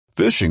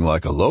Fishing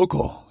like a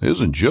local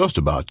isn't just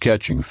about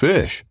catching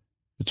fish.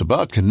 It's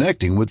about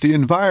connecting with the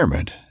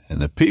environment and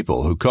the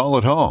people who call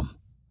it home.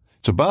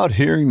 It's about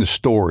hearing the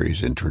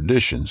stories and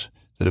traditions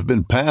that have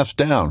been passed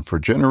down for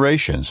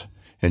generations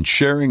and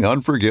sharing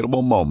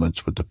unforgettable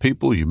moments with the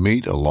people you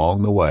meet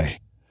along the way.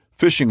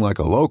 Fishing like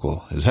a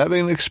local is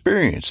having an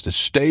experience that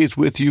stays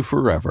with you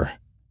forever.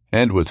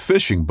 And with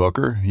Fishing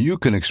Booker, you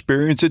can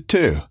experience it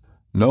too,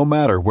 no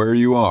matter where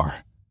you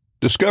are.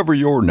 Discover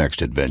your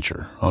next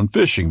adventure on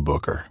Fishing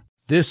Booker.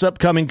 This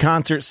upcoming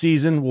concert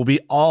season will be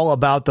all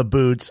about the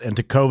boots, and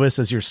Tecovas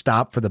is your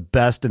stop for the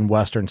best in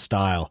Western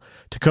style.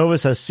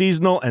 Tecovas has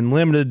seasonal and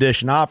limited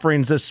edition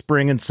offerings this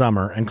spring and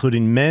summer,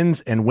 including men's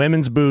and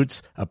women's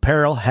boots,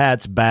 apparel,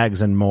 hats,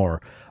 bags, and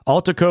more.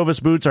 All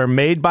Tecovas boots are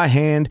made by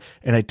hand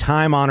in a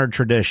time-honored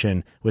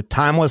tradition with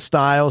timeless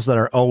styles that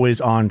are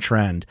always on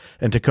trend.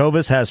 And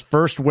Tecovas has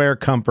first wear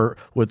comfort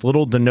with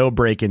little to no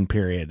break-in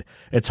period.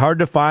 It's hard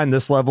to find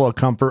this level of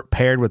comfort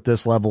paired with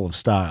this level of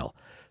style.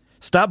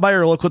 Stop by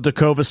your local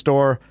Tecovas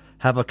store,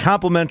 have a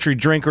complimentary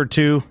drink or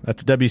two,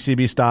 that's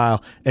WCB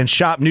style, and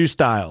shop new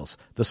styles.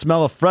 The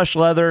smell of fresh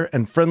leather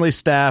and friendly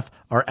staff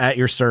are at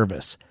your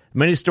service.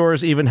 Many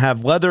stores even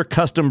have leather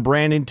custom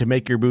branding to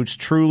make your boots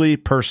truly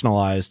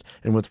personalized.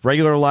 And with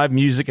regular live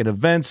music and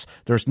events,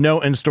 there's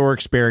no in-store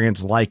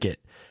experience like it.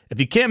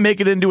 If you can't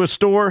make it into a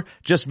store,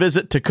 just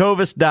visit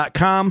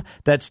tecovas.com.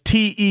 That's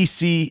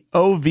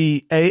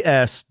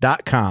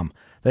TECOVAS.com.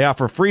 They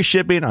offer free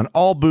shipping on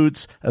all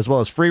boots, as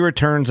well as free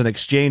returns and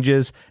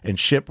exchanges, and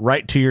ship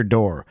right to your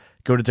door.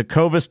 Go to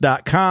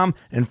tecovas.com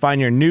and find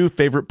your new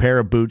favorite pair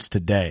of boots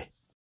today.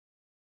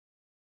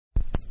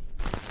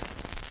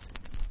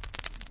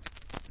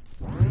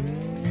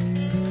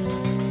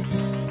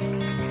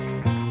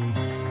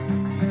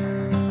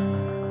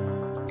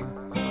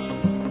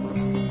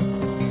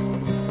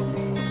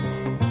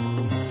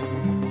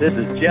 This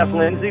is Jeff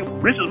Lindsay.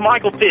 This is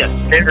Michael Fitt.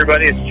 Hey,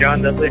 everybody, it's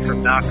John Dudley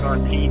from Knock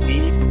on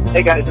TV.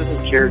 Hey, guys, this is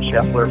Jared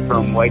Scheffler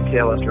from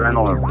Whitetails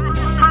Adrenaline.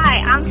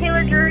 Hi, I'm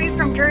Taylor Drury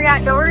from Drury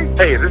Outdoors.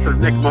 Hey, this is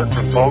Nick Munt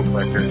from Bone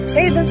Collector.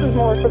 Hey, this is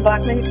Melissa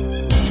Bachman.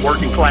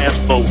 Working Class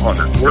Bow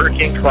Hunter.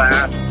 Working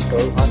Class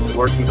Bow Hunter.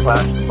 Working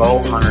Class Bow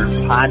Hunter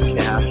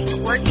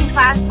Podcast. Working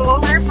Class Bow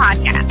Hunter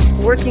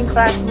Podcast. Working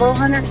Class Bow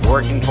Hunter.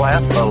 Working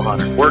Class Bow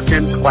Hunter.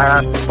 Working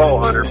Class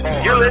Bow Hunter.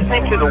 You're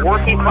listening to the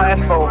Working Class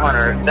Bow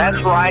Hunter. That's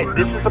right.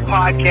 This is a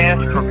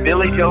podcast for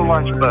Billy Joe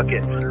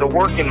Lunchbucket, the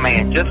working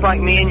man, just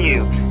like me and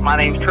you. My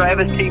name's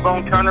Travis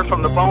T-Bone Turner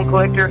from the Bone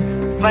Collector.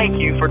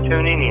 Thank you for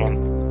tuning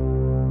in.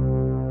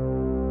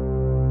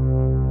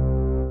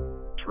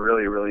 It's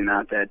really, really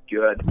not that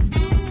good.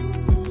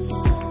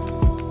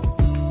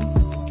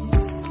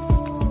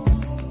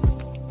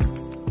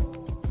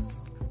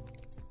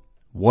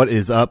 What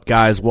is up,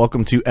 guys?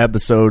 Welcome to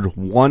episode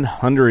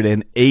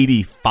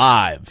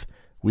 185.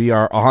 We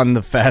are on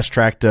the fast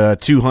track to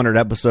 200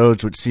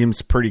 episodes, which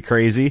seems pretty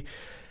crazy.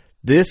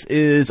 This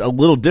is a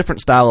little different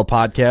style of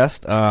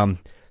podcast.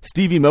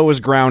 Stevie Mo is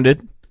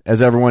grounded,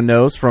 as everyone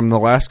knows from the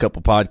last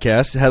couple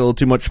podcasts. Had a little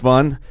too much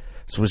fun,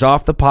 so he's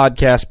off the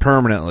podcast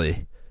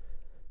permanently.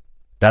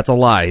 That's a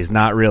lie. He's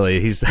not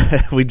really.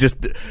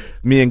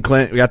 Me and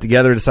Clint, we got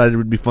together, decided it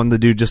would be fun to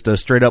do just a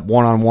straight up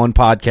one-on-one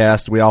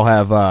podcast. We all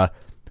have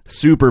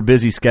super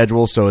busy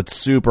schedules, so it's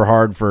super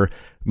hard for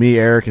me,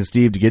 Eric, and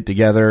Steve to get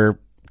together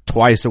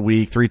twice a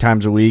week, 3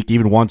 times a week,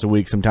 even once a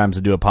week sometimes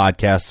to do a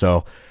podcast.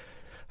 So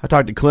I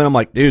talked to Clint. I'm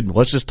like, dude,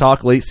 let's just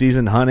talk late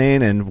season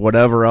hunting and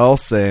whatever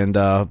else and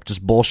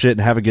just bullshit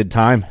and have a good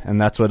time.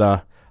 And that's what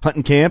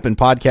hunting camp and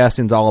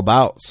podcasting is all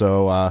about.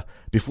 So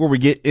before we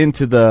get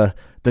into the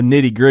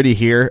nitty gritty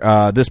here,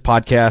 this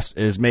podcast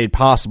is made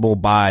possible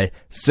by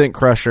Scent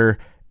Crusher,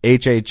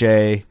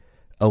 HHA,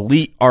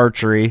 Elite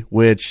Archery,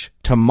 which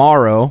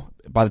tomorrow,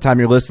 by the time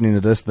you're listening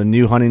to this, the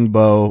new hunting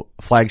bow,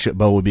 flagship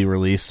bow, will be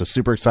released. So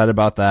super excited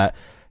about that.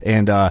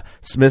 And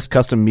Smith's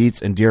Custom Meats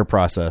and Deer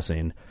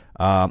Processing.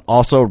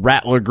 Also,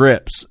 Rattler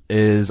Grips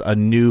is a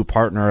new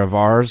partner of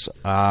ours.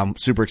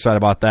 Super excited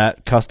about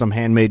that. Custom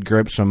handmade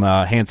grips from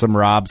Handsome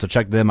Rob, so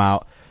check them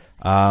out.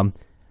 So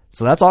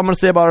that's all I'm going to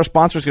say about our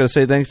sponsors. Going to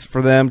say thanks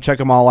for them. Check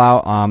them all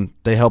out.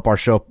 They help our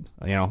show,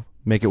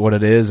 make it what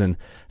it is and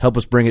help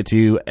us bring it to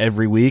you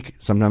every week,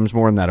 sometimes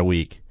more than that a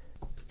week.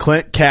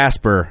 Clint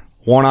Casper,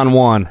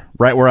 one-on-one,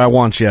 right where I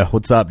want you.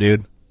 What's up,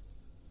 dude?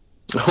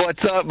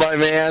 What's up, my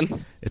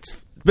man? It's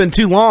been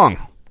too long.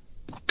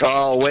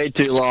 Oh, way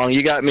too long.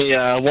 You got me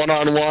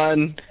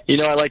one-on-one. You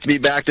know I like to be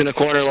backed in a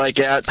corner like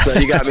that, so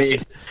you got me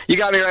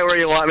right where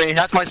you want me.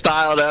 That's my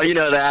style, though. You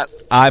know that.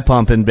 Eye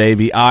pumping,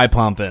 baby. Eye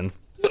pumping.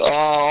 Oh,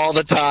 all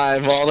the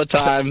time.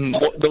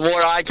 The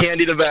more eye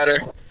candy, the better.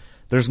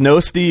 There's no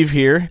Steve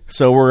here,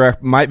 so we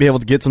might be able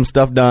to get some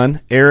stuff done.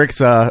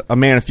 Eric's a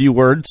man of few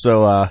words,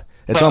 so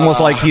it's almost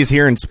like he's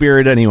here in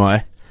spirit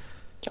anyway.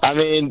 I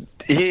mean,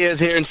 he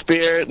is here in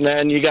spirit, and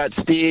then you got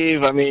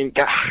Steve. I mean,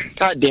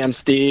 goddamn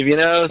Steve,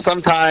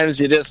 sometimes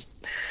you just,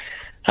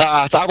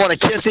 I want to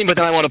kiss him, but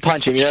then I want to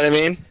punch him, you know what I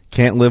mean?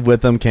 Can't live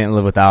with him, can't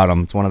live without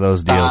him. It's one of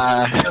those deals.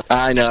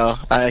 I know.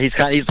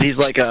 He's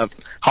like a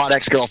hot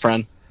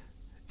ex-girlfriend.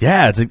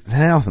 Yeah, it's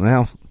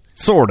well,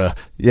 sort of.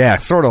 Yeah,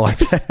 sort of like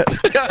that.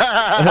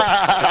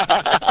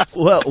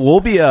 Well,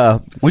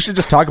 we should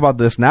just talk about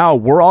this now.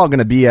 We're all going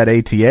to be at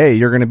ATA.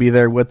 You're going to be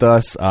there with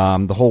us.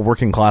 The whole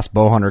Working Class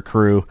Bowhunter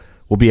crew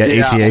will be at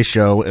ATA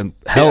show. And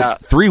hell,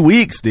 3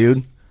 weeks,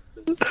 dude.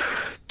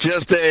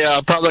 Just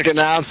a public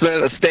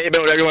announcement, a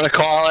statement, whatever you want to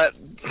call it.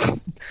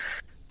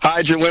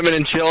 Hide your women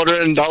and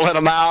children. Don't let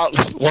them out.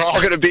 We're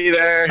all going to be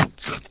there.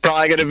 It's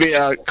probably going to be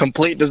a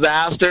complete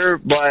disaster,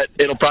 but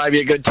it'll probably be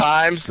a good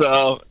time.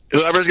 So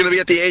whoever's going to be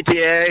at the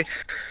ATA,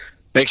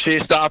 make sure you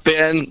stop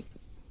in,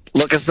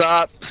 look us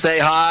up, say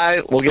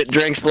hi. We'll get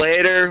drinks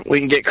later. We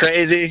can get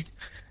crazy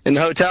in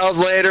the hotels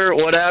later,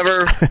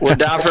 whatever. We're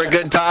down for a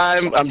good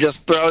time. I'm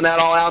just throwing that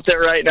all out there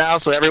right now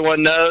so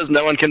everyone knows.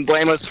 No one can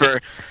blame us for,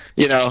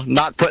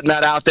 not putting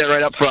that out there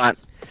right up front.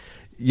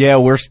 Yeah,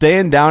 we're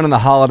staying down in the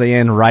Holiday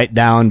Inn right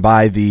down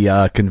by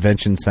the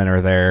convention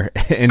center there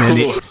in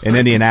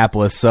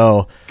Indianapolis.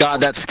 So, God,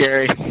 that's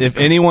scary. If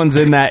anyone's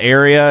in that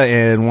area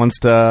and wants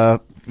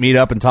to meet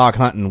up and talk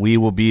hunting, we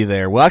will be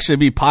there. We'll actually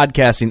be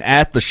podcasting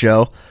at the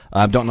show.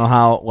 Don't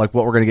know what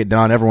we're going to get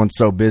done. Everyone's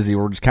so busy.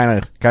 We're just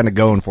kind of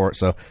going for it.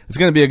 So it's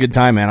going to be a good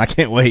time, man. I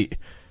can't wait.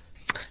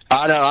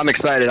 I know. I'm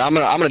excited. I'm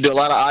gonna do a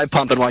lot of eye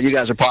pumping while you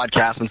guys are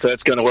podcasting, so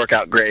it's gonna work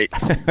out great.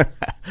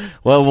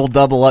 Well, we'll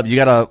double up. You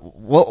gotta.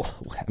 Well,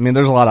 I mean,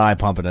 there's a lot of eye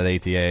pumping at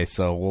ATA,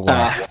 so we'll.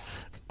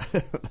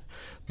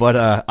 But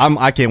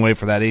I can't wait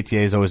for that. ATA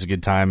is always a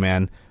good time,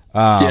 man.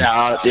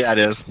 Yeah, it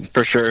is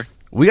for sure.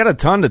 We got a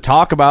ton to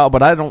talk about,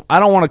 but I don't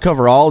want to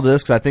cover all of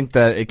this because I think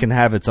that it can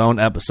have its own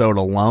episode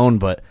alone.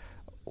 But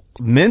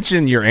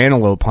mention your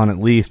antelope hunt at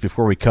least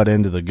before we cut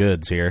into the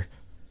goods here.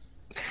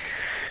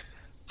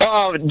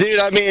 Oh, dude,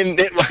 I mean,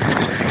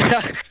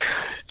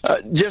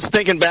 just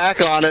thinking back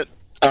on it,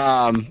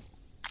 I'm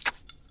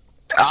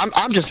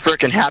just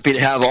freaking happy to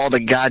have all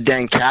the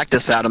goddamn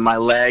cactus out of my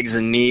legs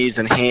and knees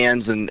and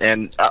hands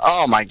and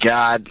oh my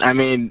God. I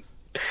mean,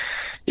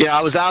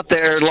 I was out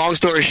there, long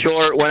story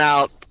short, went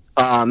out,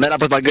 met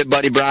up with my good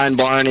buddy Brian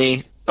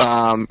Barney,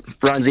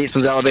 runs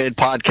Eastman's Elevated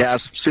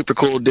podcast, super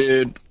cool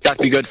dude, got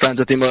to be good friends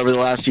with him over the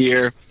last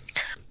year.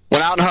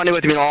 Went out and hunted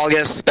with him in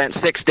August, spent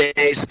 6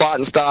 days, spot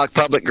and stock,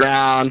 public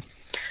ground,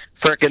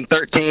 frickin'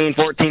 13,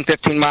 14,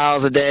 15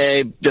 miles a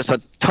day, just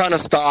a ton of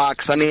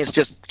stocks. I mean, it's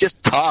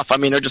just tough. I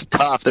mean, they're just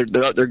tough.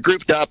 They're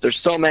grouped up. There's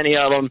so many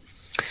of them.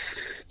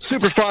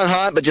 Super fun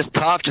hunt, but just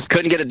tough. Just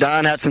couldn't get it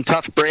done. Had some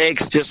tough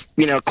breaks, just,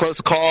 close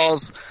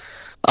calls.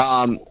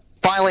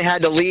 Finally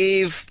had to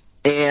leave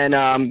and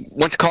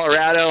went to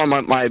Colorado on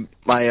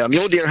my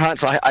mule deer hunt.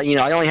 So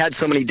I only had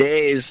so many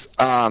days.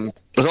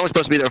 Was only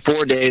supposed to be there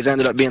 4 days.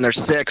 Ended up being there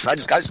 6. I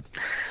just got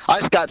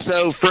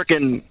so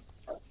freaking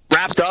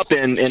wrapped up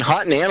in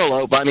hunting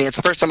antelope. I mean, it's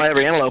the first time I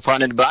ever antelope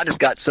hunted, but I just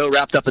got so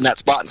wrapped up in that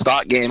spot and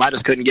stock game. I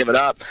just couldn't give it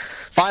up.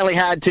 Finally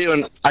had to,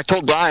 and I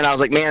told Brian, I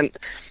was like, man,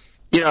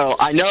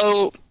 I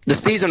know the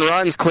season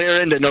runs clear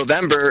into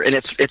November, and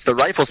it's the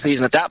rifle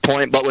season at that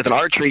point. But with an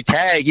archery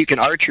tag, you can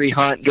archery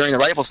hunt during the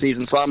rifle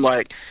season. So I'm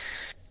like,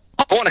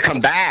 I want to come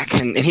back.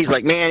 And he's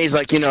like, man,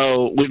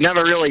 we've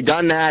never really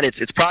done that.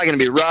 It's probably going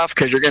to be rough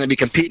because you're going to be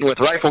competing with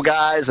rifle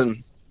guys.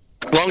 And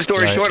long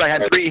story short, I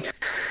had 3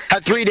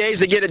 days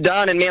to get it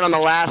done. And man, on the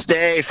last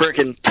day,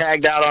 freaking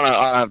tagged out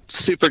on a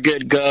super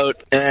good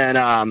goat. And,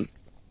 I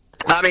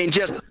mean,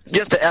 just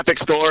an epic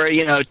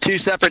story, 2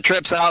 separate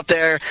trips out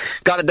there,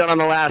 got it done on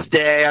the last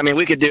day. I mean,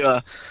 we could do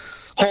a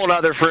whole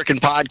other freaking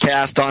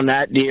podcast on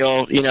that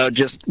deal,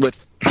 just with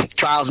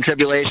trials and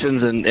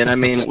tribulations and I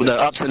mean the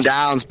ups and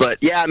downs. But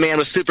yeah, man,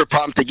 was super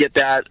pumped to get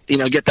that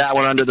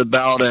one under the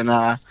belt and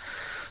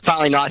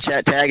finally notch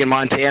that tag in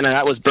Montana.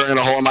 That was burning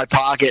a hole in my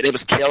pocket. It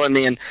was killing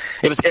me, and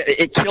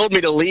it killed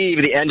me to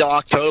leave the end of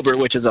October,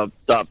 which is a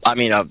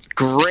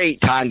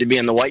great time to be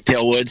in the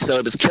whitetail woods. So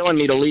it was killing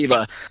me to leave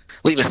a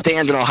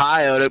stand in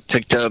Ohio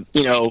to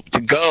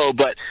go,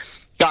 but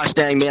gosh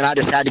dang, man, I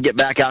just had to get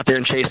back out there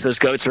and chase those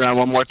goats around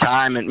one more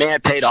time, and man,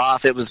 it paid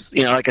off. It was,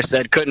 like I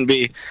said, couldn't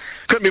be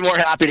more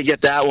happy to get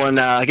that one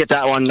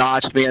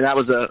notched, man. That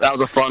was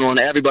a fun one.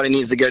 Everybody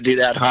needs to go do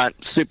that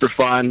hunt. Super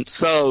fun.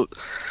 So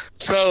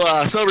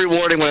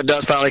rewarding when it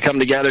does finally come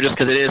together, just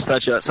because it is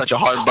such a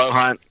hard bow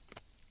hunt.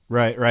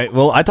 Right.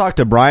 Well, I talked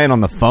to Brian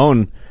on the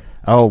phone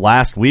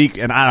last week,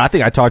 and I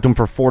think I talked to him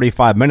for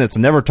 45 minutes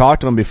and never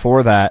talked to him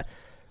before that.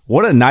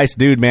 What a nice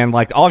dude, man.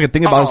 Like, all I could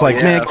think about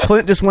was man,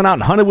 Clint just went out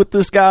and hunted with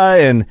this guy,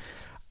 and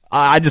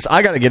I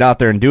got to get out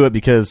there and do it,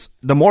 because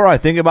the more I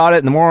think about it,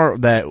 and the more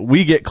that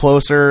we get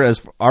closer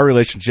as our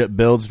relationship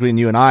builds between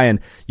you and I, and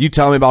you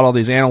tell me about all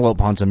these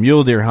antelope hunts and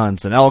mule deer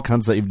hunts and elk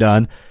hunts that you've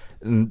done,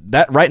 and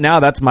that right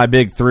now, that's my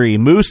big 3.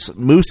 Moose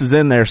is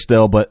in there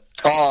still, but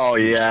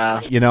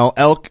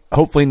elk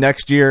hopefully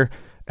next year,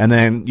 and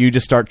then you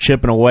just start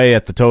chipping away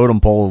at the totem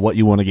pole of what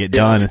you want to get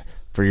done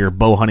for your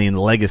bow hunting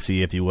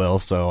legacy, if you will.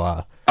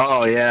 So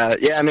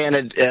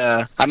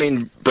I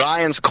mean,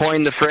 Brian's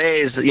coined the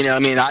phrase,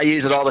 I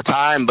use it all the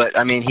time, but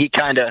I mean, he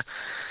kind of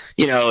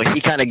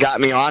got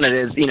me on it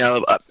as,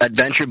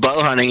 adventure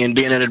bow hunting and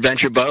being an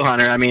adventure bow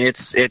hunter. I mean,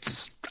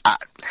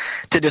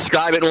 to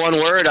describe it in one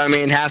word, I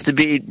mean, has to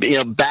be,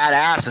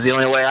 badass is the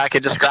only way I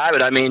could describe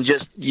it. I mean,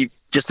 just the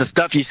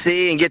stuff you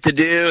see and get to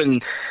do.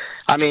 And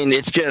I mean,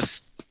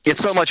 it's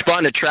so much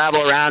fun to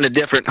travel around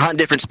to hunt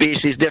different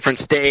species, different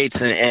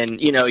states. And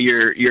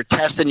you're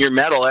testing your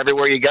mettle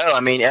everywhere you go.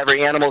 I mean,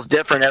 every animal's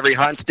different. Every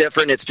hunt's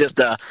different. It's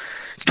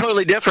it's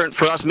totally different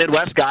for us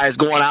Midwest guys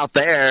going out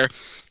there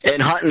and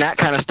hunting that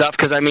kind of stuff,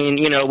 because, I mean,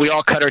 we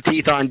all cut our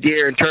teeth on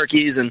deer and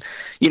turkeys and,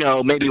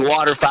 maybe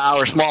waterfowl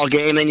or small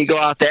game. Then you go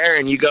out there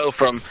and you go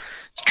from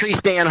tree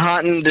stand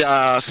hunting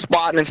to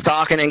spotting and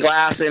stalking and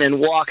glassing and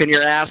walking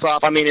your ass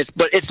off. I mean, it's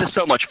just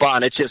so much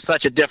fun. It's just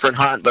such a different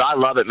hunt, but I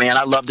love it, man.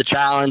 I love the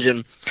challenge.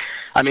 And,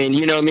 I mean,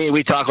 me,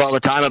 we talk all the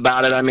time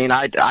about it. I mean,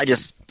 I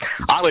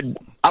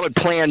would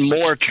plan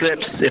more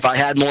trips if I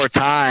had more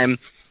time,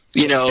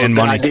 than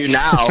I do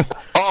now.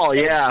 Oh,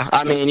 yeah.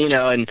 I mean,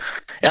 and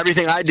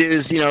everything I do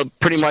is,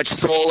 pretty much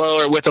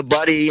solo or with a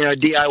buddy,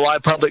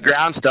 DIY public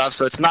ground stuff.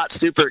 So it's not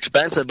super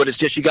expensive, but it's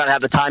just you got to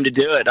have the time to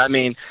do it. I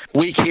mean,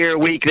 week here,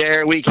 week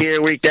there, week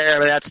here, week there. I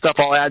mean, that stuff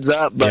all adds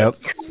up. But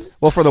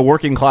Well, for the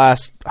working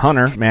class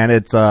hunter, man,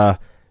 it's you got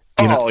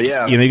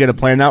to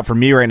plan it out. For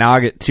me right now,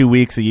 I get 2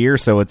 weeks a year,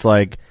 so it's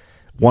like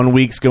 1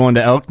 week's going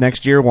to elk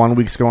next year, 1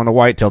 week's going to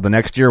whitetail. The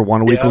next year,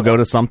 1 week will go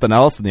to something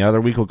else, and the other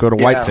week will go to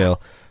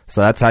whitetail. So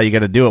that's how you got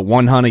to do it.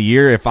 One hunt a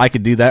year. If I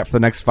could do that for the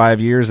next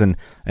 5 years and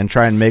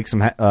try and make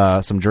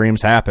some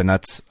dreams happen,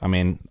 that's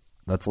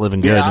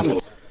living good. Yeah,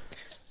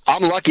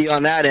 I'm lucky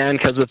on that end,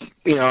 because with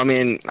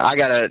I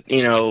got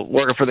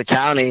working for the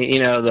county,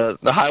 the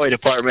highway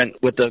department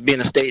with being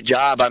a state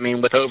job. I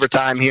mean, with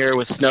overtime here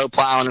with snow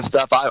plowing and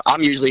stuff,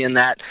 I'm usually in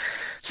that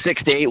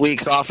 6 to 8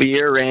 weeks off a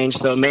year range.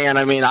 So, man,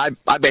 I mean, I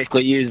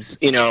basically use,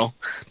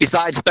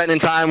 besides spending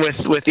time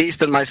with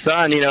Easton, my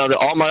son,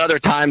 all my other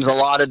time's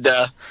allotted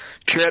to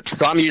trips.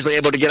 So I'm usually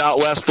able to get out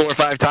west 4 or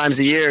 5 times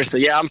a year. So,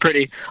 yeah, I'm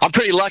pretty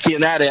lucky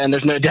in that end.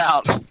 There's no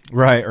doubt.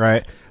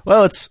 Right.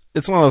 Well, it's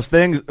one of those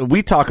things.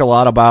 We talk a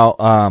lot about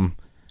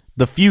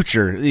the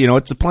future.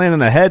 It's the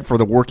planning ahead for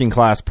the working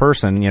class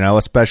person,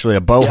 especially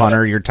a bow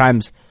hunter. Your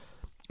time's,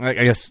 I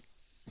guess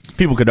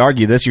people could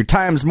argue this, your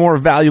time's more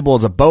valuable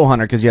as a bow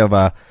hunter because you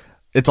have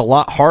it's a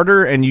lot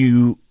harder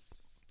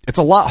it's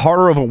a lot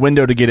harder of a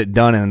window to get it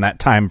done in that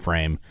time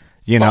frame.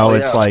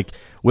 It's like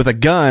with a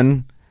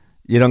gun,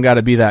 you don't got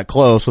to be that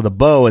close. With a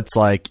bow, it's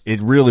like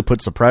it really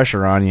puts the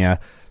pressure on you.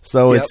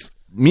 So it's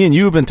me and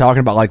you have been talking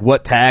about like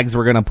what tags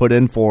we're going to put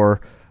in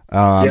for,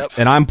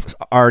 and I'm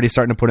already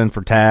starting to put in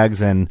for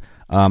tags, and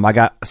I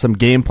got some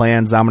game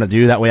plans I'm going to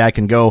do. That way I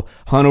can go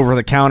hunt over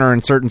the counter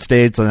in certain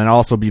states and then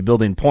also be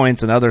building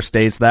points in other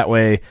states. That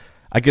way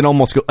I can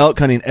almost go elk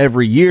hunting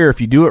every year if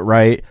you do it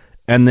right,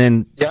 and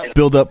then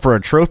build up for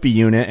a trophy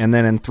unit. And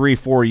then in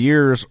 3-4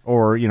 years,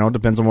 or,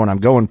 depends on what I'm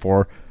going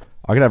for,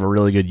 I could have a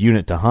really good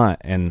unit to hunt.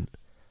 And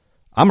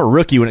I'm a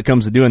rookie when it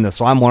comes to doing this,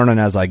 so I'm learning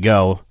as I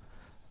go.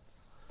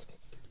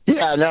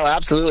 Yeah, no,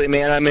 absolutely,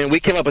 man. I mean, we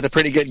came up with a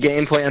pretty good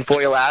game plan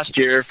for you last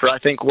year for, I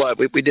think,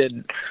 we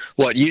did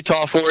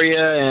Utah for you,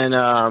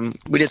 and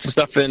we did some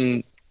stuff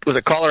in, was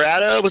it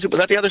Colorado? Was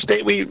that the other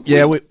state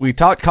we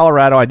talked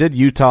Colorado. I did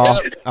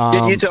Utah. Did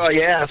Utah,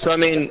 yeah. So, I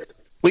mean,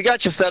 we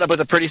got you set up with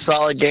a pretty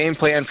solid game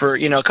plan for,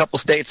 a couple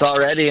states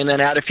already, and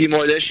then add a few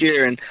more this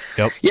year. And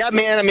yeah,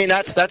 man, I mean,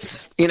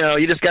 that's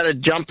you just got to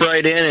jump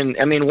right in. And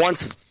I mean,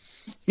 once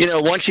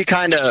you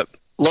kind of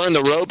learn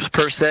the ropes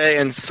per se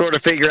and sort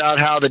of figure out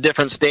how the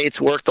different states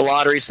work the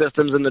lottery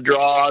systems and the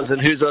draws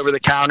and who's over the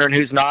counter and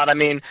who's not. I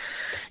mean,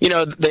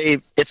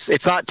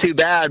 it's not too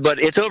bad, but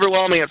it's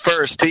overwhelming at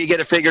first till you get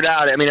it figured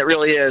out. I mean, it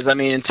really is. I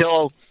mean,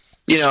 until,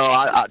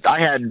 I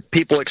had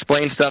people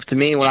explain stuff to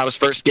me when I was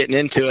first getting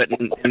into it.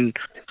 And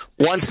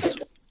once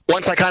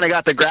I kind of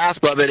got the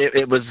grasp of it,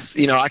 it was,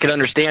 I could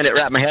understand it,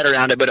 wrap my head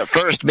around it. But at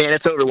first, man,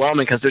 it's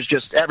overwhelming because there's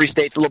just every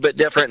state's a little bit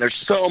different. There's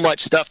so much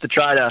stuff to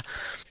try to,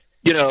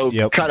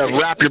 try to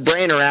wrap your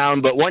brain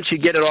around. But once you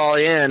get it all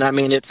in, I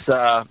mean, it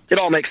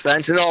all makes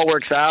sense and it all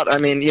works out. I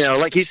mean,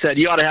 like you said,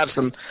 you ought to have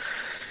some,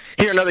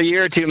 here another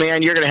year or two,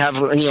 man, you're going to have,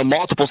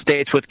 multiple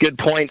states with good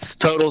points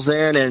totals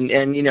in.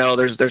 And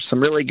there's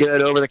some really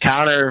good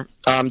over-the-counter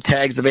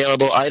tags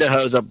available.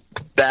 Idaho's a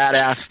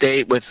badass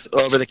state with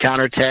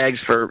over-the-counter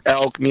tags for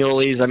elk,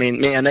 muleys. I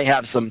mean, man, they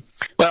have some.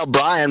 Well,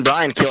 Brian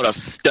killed a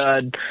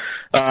stud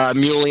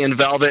muley in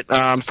velvet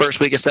first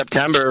week of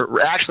September.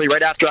 Actually,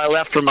 right after I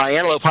left for my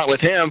antelope hunt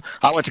with him,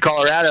 I went to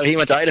Colorado. He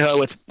went to Idaho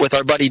with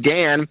our buddy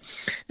Dan,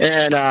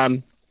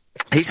 and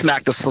Brian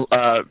smacked a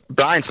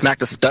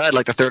stud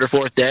like the third or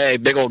fourth day,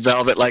 big old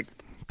velvet, like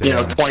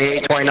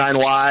 28, 29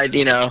 wide.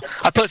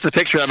 I posted a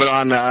picture of it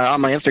on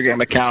my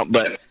Instagram account,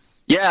 but.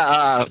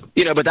 Yeah,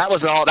 but that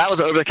was an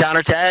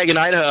over-the-counter tag in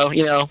Idaho.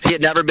 He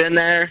had never been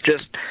there,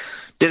 just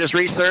did his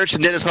research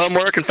and did his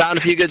homework and found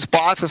a few good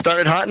spots and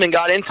started hunting and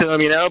got into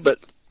them, but.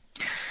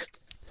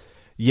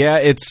 Yeah,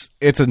 it's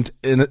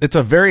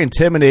a very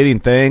intimidating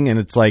thing, and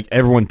it's like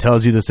everyone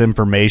tells you this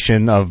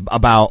information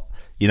about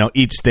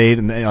each state,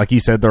 and like you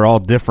said, they're all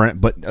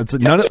different, but it's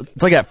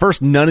like at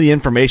first none of the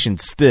information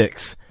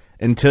sticks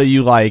until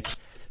you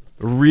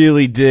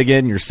really dig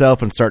in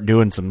yourself and start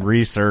doing some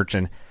research.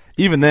 And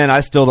even then,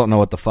 I still don't know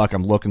what the fuck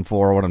I'm looking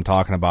for or what I'm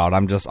talking about.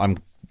 I'm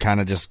kind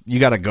of just, you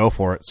got to go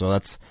for it. So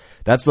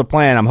that's the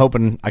plan. I'm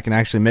hoping I can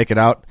actually make it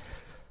out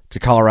to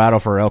Colorado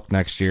for elk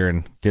next year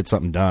and get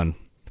something done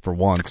for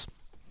once.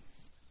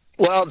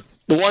 Well,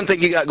 the one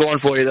thing you got going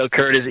for you, though,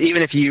 Kurt, is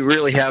even if you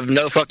really have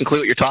no fucking clue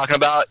what you're talking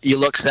about, you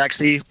look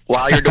sexy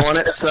while you're doing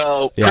it.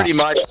 So pretty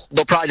much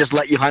they'll probably just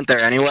let you hunt there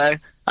anyway.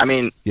 I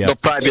mean, they'll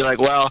probably be like,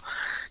 well,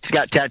 he's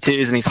got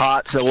tattoos and he's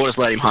hot, so we'll just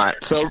let him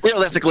hunt. So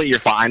realistically, you're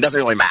fine. Doesn't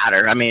really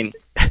matter. I mean,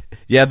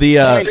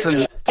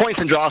 the points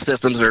and draw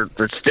systems are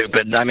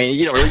stupid. I mean,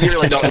 you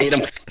really don't need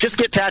them. Just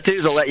get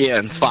tattoos, they'll let you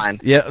in. It's fine.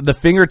 Yeah, the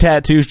finger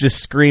tattoos just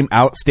scream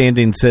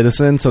outstanding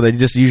citizen, so they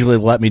just usually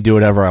let me do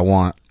whatever I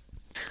want.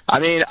 I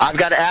mean, I've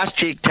got an ass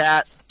cheek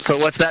tat, so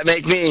what's that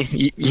make me?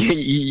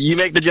 You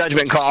make the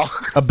judgment call.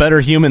 A better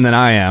human than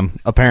I am,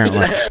 apparently.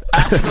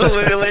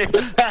 Absolutely.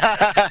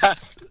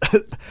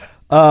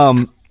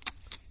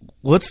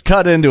 Let's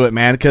cut into it,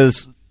 man,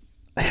 because,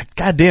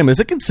 goddamn, is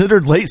it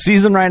considered late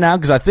season right now?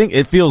 Because I think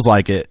it feels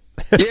like it.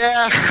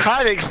 Yeah,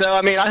 I think so.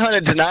 I mean, I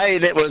hunted tonight,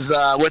 and it was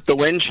with the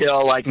wind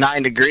chill like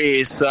 9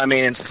 degrees, so I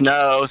mean, and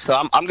snow,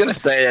 so I'm going to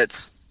say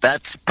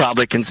that's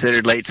probably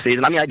considered late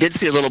season. I mean, I did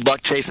see a little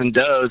buck chasing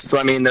does, so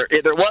I mean, there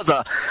was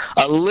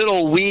a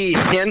little wee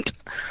hint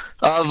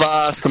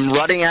of some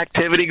rutting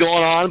activity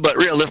going on, but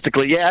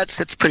realistically, yeah,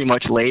 it's pretty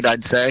much late,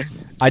 I'd say.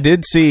 I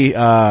did see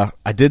a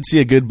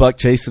good buck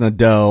chasing a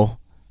doe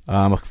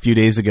a few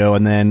days ago,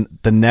 and then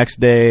the next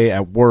day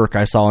at work,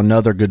 I saw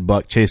another good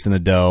buck chasing a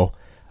doe.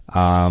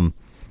 And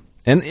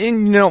you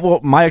know, well,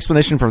 my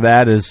explanation for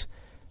that is,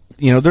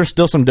 you know, there's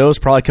still some does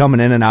probably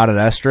coming in and out at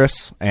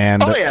estrus,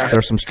 and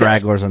there's some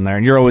stragglers in there,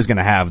 and you're always going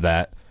to have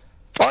that.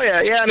 Oh,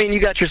 yeah. I mean, you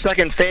got your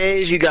second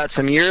phase. You got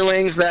some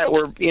yearlings that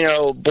were,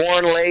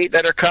 born late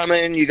that are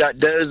coming. You got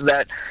does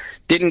that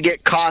didn't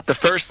get caught the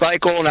first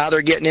cycle. Now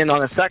they're getting in on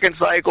the second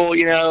cycle,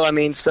 I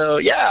mean, so,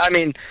 yeah, I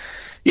mean,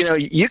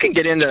 you can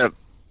get into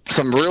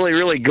some really,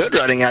 really good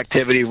rutting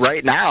activity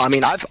right now. I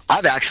mean, I've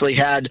actually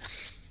had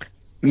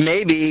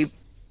maybe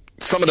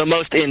some of the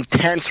most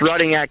intense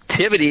rutting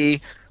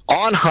activity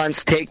on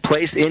hunts take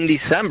place in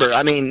December.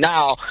 I mean,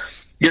 now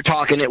you're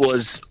talking it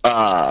was,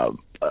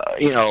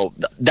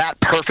 that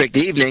perfect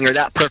evening or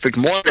that perfect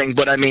morning.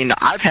 But I mean,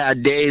 I've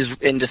had days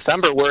in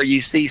December where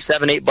you see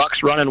 7-8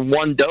 bucks running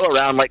one doe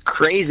around like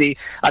crazy.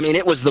 I mean,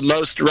 it was the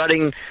most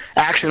rutting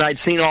action I'd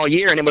seen all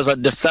year, and it was a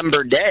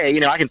December day.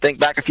 I can think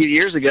back a few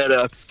years ago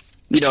to,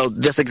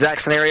 this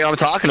exact scenario I'm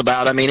talking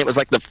about. I mean, it was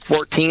like the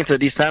 14th of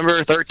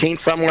December, 13th,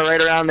 somewhere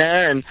right around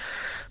there. And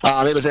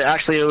it was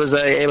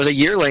a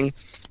yearling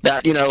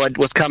that,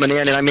 was coming in.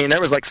 And I mean,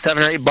 there was like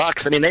 7 or 8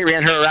 bucks. I mean, they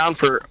ran her around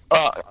for,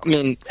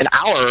 an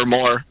hour or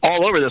more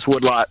all over this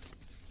woodlot.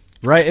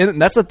 Right.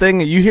 And that's the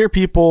thing. You hear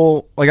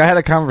people, like I had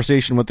a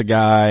conversation with the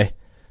guy a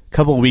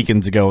couple of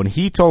weekends ago, and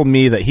he told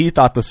me that he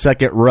thought the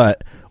second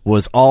rut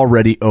was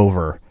already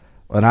over.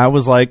 And I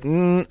was like,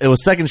 it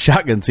was second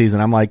shotgun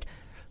season. I'm like,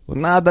 well,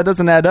 nah, that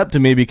doesn't add up to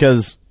me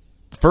because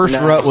first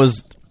rut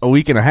was a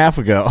week and a half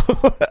ago.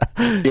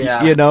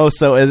 Yeah.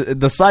 So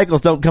the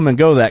cycles don't come and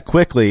go that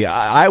quickly.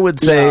 I would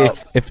say,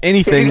 if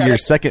anything, your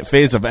second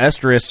phase of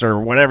estrus or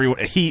whatever,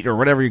 heat or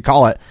whatever you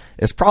call it,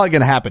 is probably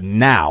going to happen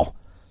now.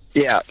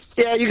 Yeah,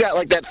 you got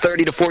like that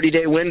 30 to 40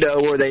 day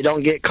window where they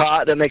don't get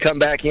caught, then they come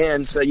back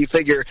in. So you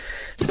figure,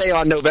 say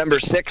on November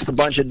 6th, a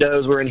bunch of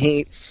does were in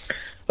heat.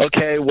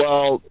 Okay,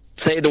 well,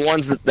 say the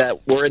ones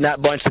that were in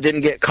that bunch that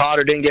didn't get caught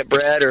or didn't get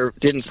bred or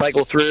didn't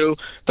cycle through,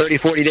 30,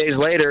 40 days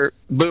later,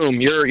 boom,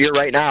 you're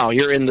right now.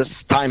 You're in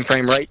this time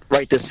frame right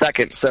this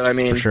second. So, I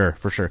mean...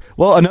 For sure.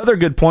 Well, another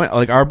good point,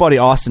 like our buddy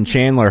Austin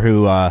Chandler,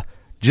 who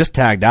just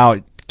tagged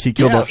out, he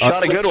killed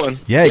shot a good one.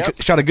 Yeah, he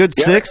shot a good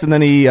 6, and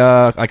then he,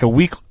 like a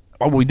week...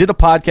 we did a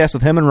podcast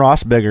with him and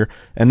Ross Bigger,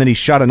 and then he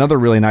shot another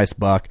really nice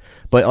buck.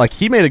 But, like,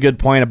 he made a good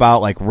point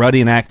about, like,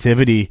 rutting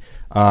activity.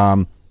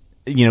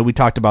 We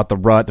talked about the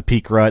rut, the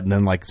peak rut, and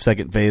then like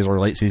second phase or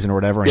late season or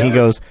whatever. And he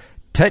goes,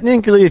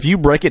 technically, if you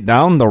break it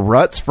down, the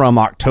rut's from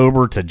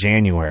October to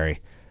January.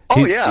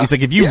 He's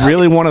like, if you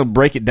really want to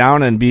break it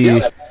down and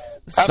be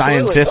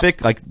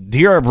scientific, like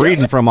deer are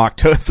breeding from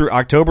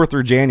October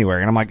through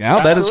January. And I'm like,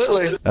 that's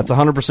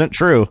 100%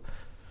 true.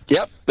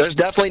 Yep, there's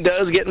definitely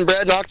does getting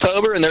bred in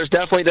October, and there's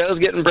definitely does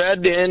getting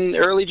bred in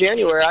early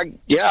January.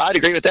 I'd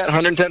agree with that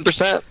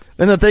 110%.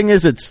 And the thing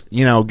is, it's,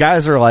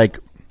 guys are like,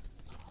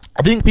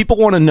 I think people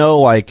want to know,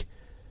 like,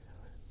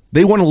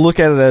 they want to look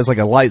at it as like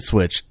a light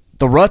switch.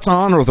 The rut's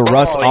on or the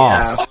rut's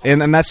off.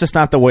 And that's just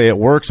not the way it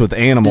works with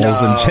animals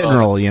in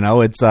general,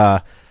 It's,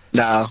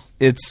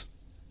 it's,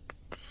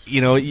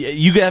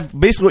 you have,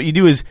 basically what you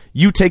do is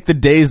you take the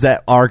days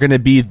that are going to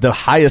be the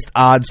highest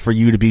odds for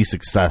you to be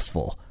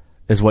successful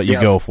is what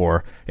you go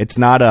for. It's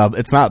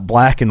not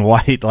black and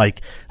white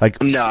like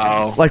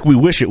we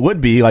wish it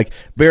would be. Like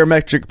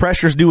barometric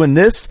pressure's doing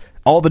this,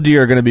 all the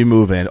deer are going to be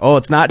moving. Oh,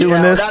 it's not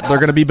doing this, they're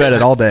going to be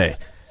bedded all day.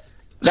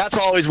 That's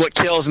always what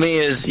kills me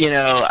is,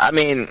 I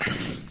mean,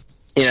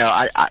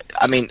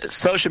 I mean,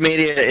 social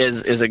media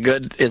is a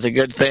good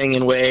thing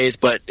in ways,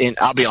 but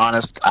I'll be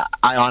honest,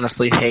 I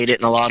honestly hate it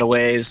in a lot of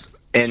ways,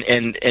 and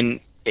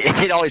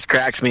it always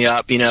cracks me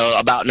up.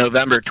 About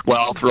November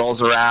 12th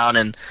rolls around,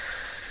 and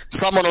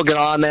someone will get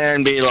on there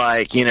and be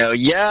like,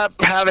 yep,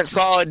 haven't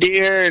saw a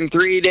deer in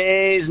 3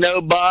 days,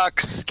 no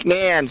bucks,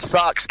 man,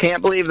 sucks,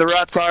 can't believe the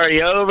rut's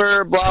already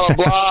over, blah blah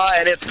blah,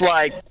 and it's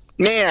like,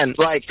 man,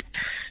 like,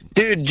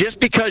 dude, just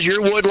because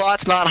your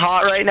woodlot's not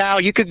hot right now,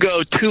 you could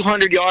go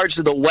 200 yards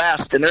to the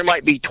west, and there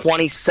might be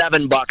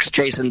 27 bucks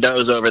chasing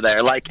does over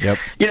there. Like, yep.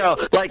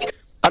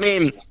 I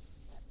mean,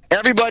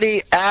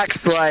 everybody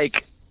acts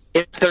like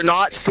if they're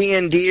not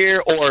seeing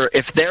deer, or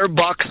if their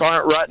bucks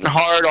aren't rutting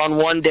hard on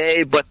one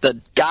day, but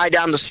the guy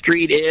down the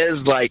street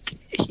is, like,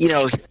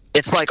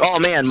 it's like, oh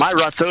man, my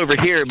rut's over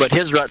here, but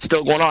his rut's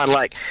still going on.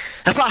 Like,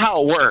 that's not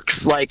how it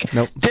works. Like,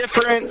 nope.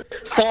 Different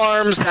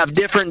farms have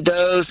different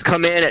does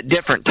come in at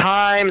different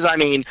times. I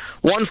mean,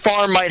 one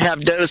farm might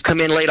have does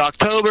come in late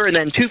October, and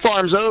then 2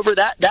 farms over,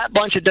 that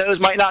bunch of does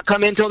might not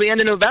come in till the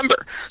end of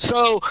November.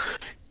 So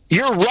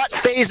your rut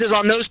phases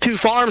on those 2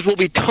 farms will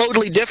be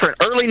totally different.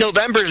 Early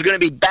November is going to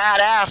be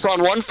badass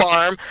on one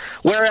farm,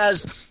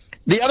 whereas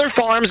the other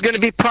farm is going to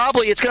be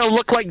it's going to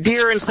look like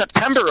deer in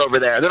September over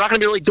there. They're not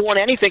going to be really doing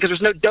anything because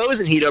there's no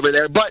does in heat over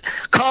there. But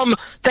come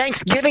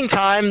Thanksgiving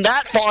time,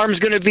 that farm is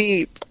going to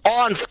be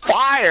on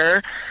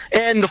fire,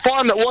 and the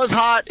farm that was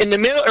hot in the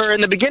middle or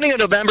in the beginning of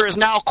November is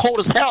now cold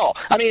as hell.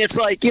 I mean, it's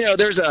like,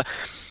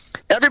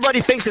 everybody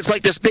thinks it's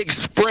like this big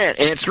sprint,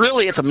 and it's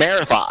a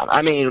marathon.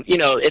 I mean,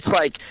 it's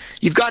like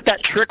you've got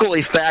that trickle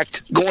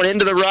effect going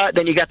into the rut,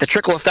 then you got the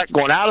trickle effect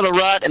going out of the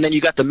rut, and then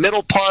you got the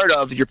middle part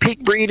of your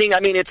peak breeding. I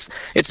mean, it's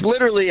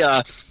literally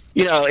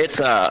it's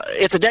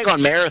a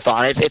daggone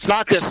marathon. It's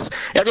not this.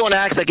 Everyone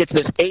acts like it's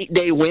this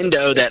 8-day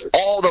window that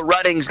all the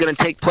rutting is going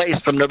to take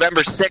place from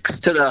November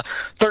 6th to the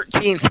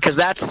 13th, because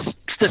that's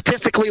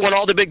statistically when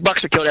all the big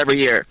bucks are killed every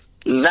year.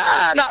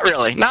 Nah, not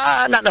really.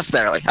 Nah, not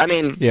necessarily. I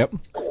mean, yep.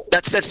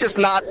 That's just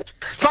not.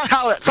 It's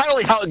not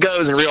really how it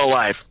goes in real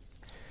life.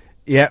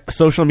 Yeah,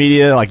 social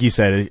media, like you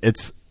said,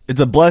 it's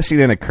a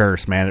blessing and a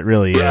curse, man. It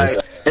really is. Right.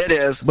 It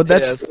is. But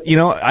that's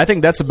I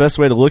think that's the best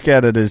way to look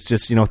at it. Is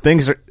just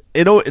things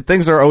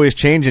are always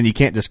changing. You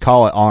can't just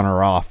call it on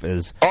or off.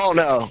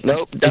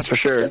 Nope, that's for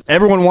sure.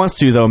 Everyone wants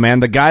to, though,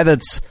 man. The guy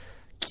that's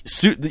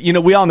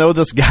we all know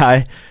this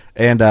guy,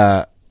 and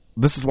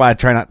this is why I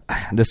try not.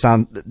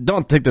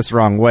 Don't take this the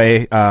wrong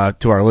way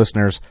to our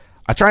listeners.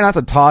 I try not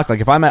to talk, like,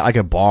 if I'm at like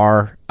a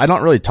bar, I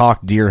don't really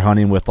talk deer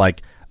hunting with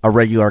like a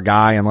regular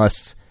guy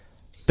unless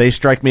they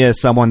strike me as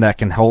someone that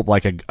can hold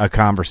like a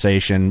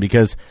conversation,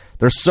 because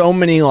there's so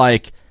many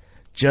like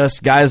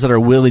just guys that are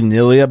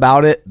willy-nilly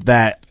about it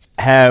that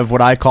have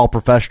what I call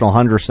professional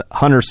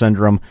hunter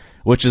syndrome,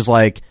 which is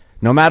like,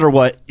 no matter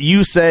what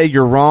you say,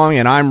 you're wrong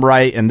and I'm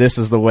right, and this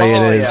is the way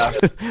it is.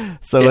 Yeah.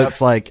 So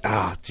It's like,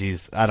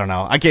 geez, I don't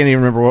know. I can't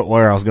even remember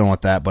where I was going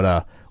with that,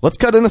 but let's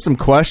cut into some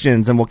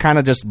questions, and we'll kind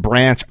of just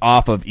branch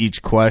off of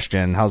each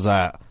question. How's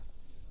that?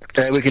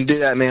 Hey, we can do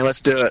that, man.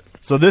 Let's do it.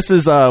 So this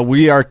is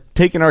we are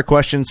taking our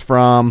questions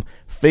from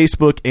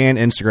Facebook and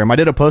Instagram. I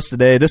did a post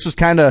today. This was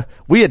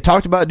we had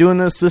talked about doing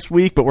this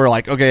week, but we're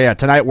like, okay, yeah,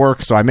 tonight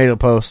works, so I made a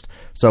post.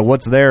 So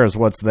what's there is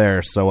what's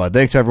there. So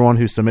thanks to everyone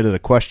who submitted a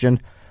question.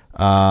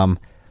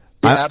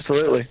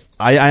 Absolutely.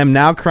 I am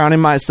now crowning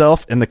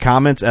myself in the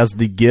comments as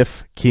the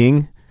GIF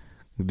king.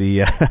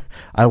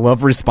 I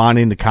love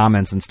responding to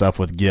comments and stuff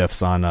with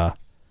GIFs on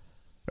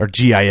or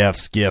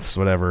GIFs, GIFs,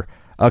 whatever.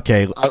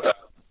 Okay.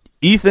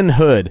 Ethan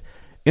Hood,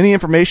 any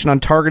information on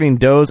targeting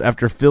does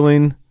after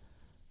filling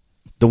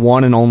the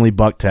one and only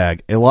buck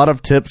tag? A lot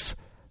of tips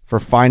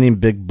for finding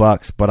big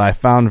bucks, but I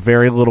found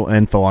very little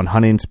info on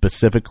hunting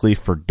specifically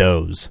for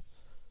does.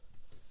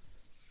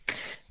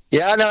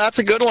 Yeah, no, that's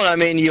a good one. I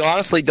mean, you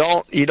honestly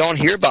don't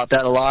hear about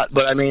that a lot,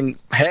 but I mean,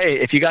 hey,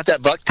 if you got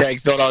that buck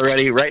tag filled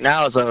already, right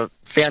now is a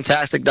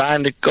fantastic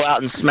time to go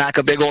out and smack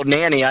a big old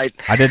nanny. I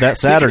did that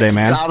Saturday,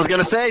 man. I was going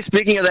to say,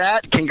 speaking of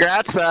that,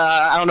 congrats.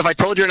 I don't know if I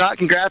told you or not,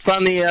 congrats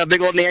on the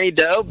big old nanny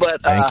doe,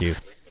 but thank you.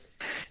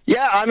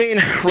 Yeah, I mean,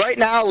 right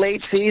now,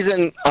 late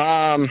season,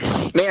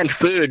 man,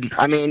 food.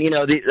 I mean,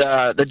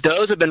 the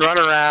does have been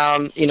running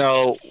around,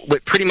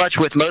 pretty much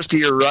with most of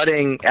your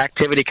rutting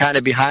activity kind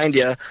of behind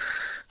you.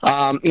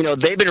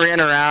 They've been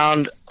running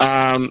around,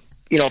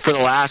 for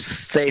the last,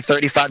 say,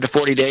 35 to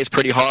 40 days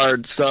pretty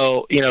hard.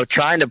 So,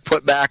 trying to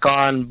put back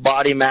on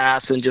body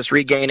mass and just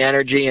regain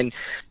energy, and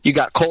you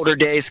got colder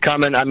days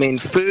coming. I mean,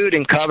 food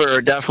and cover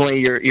are definitely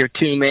your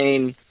two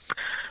main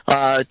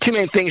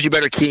things you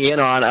better key in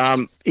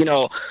on.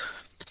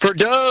 For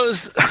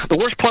does, the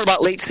worst part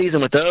about late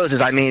season with those is,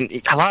 I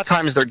mean, a lot of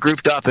times they're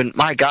grouped up, and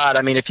my God,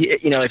 I mean, if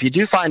you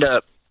do find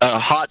a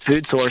hot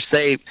food source,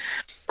 say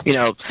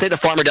the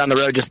farmer down the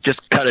road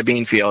just cut a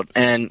bean field,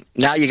 and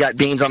now you got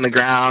beans on the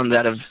ground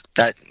that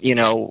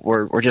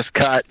were just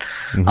cut.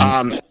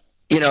 Mm-hmm.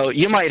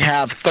 You might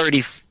have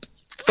 30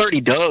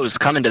 30 does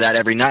coming to that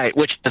every night,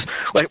 which is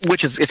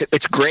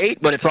it's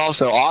great, but it's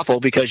also awful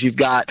because you've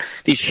got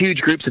these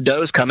huge groups of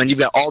does coming. You've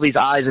got all these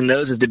eyes and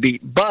noses to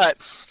beat. But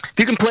if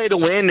you can play the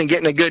wind and get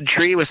in a good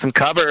tree with some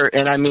cover,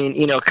 and I mean,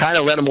 kind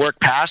of let them work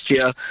past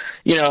you,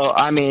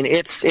 I mean,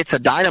 it's a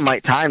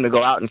dynamite time to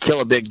go out and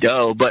kill a big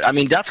doe. But I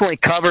mean, definitely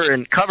cover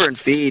and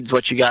feed's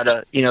what you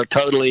gotta,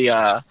 totally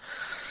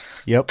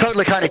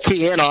kind of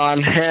key in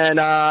on. And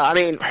I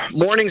mean,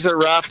 mornings are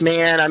rough,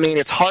 man. I mean,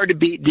 it's hard to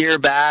beat deer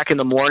back in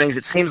the mornings.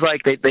 It seems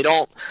like they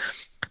don't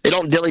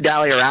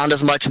dilly-dally around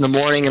as much in the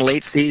morning and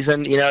late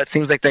season. It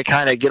seems like they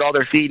kind of get all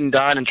their feeding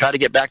done and try to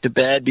get back to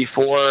bed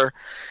before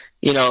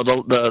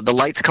the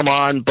lights come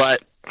on.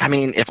 But I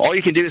mean, if all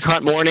you can do is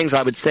hunt mornings,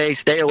 I would say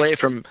stay away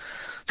from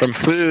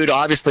food.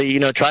 Obviously,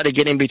 try to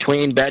get in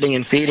between bedding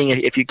and feeding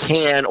if you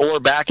can, or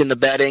back in the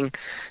bedding.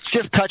 It's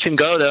just touch and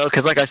go, though,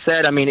 because like I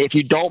said, I mean, if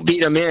you don't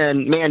beat them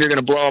in, man, you're going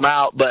to blow them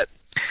out. But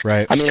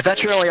right. I mean, if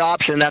that's your only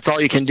option, that's all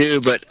you can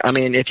do. But I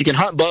mean, if you can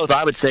hunt both,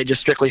 I would say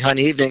just strictly hunt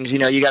evenings.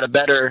 You got a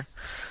better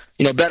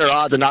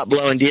odds of not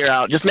blowing deer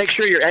out. Just make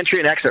sure your entry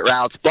and exit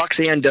routes,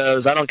 bucks and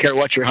does, I don't care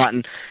what you're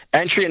hunting,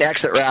 entry and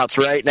exit routes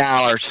right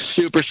now are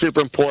super,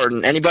 super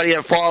important. Anybody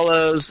that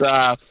follows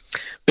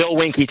Bill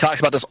Winke talks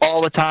about this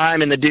all the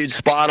time, and the dude's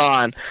spot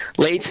on.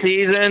 Late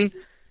season,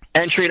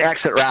 entry and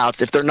exit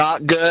routes. If they're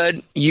not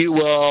good, you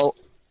will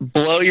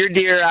blow your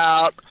deer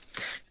out.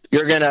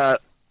 You're going to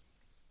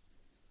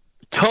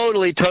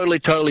totally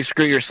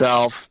screw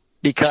yourself,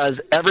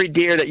 because every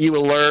deer that you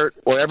alert,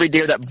 or every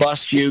deer that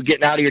busts you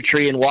getting out of your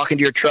tree and walking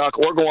to your truck,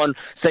 or going,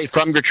 say,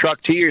 from your truck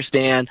to your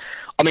stand,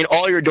 I mean,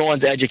 all you're doing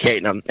is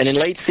educating them. And in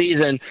late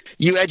season,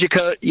 you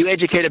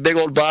educate a big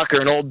old buck or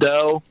an old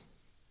doe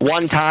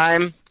one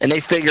time, and they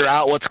figure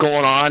out what's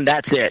going on.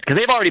 That's it, because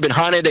they've already been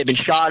hunted, they've been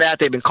shot at,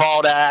 they've been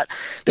called at,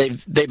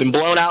 they've been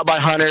blown out by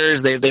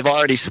hunters, they've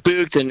already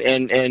spooked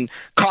and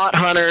caught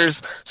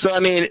hunters. So I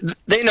mean,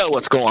 they know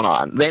what's going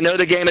on. They know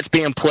the game that's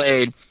being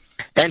played.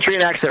 Entry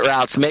and exit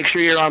routes, make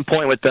sure you're on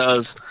point with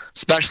those,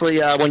 especially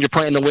when you're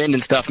playing the wind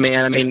and stuff,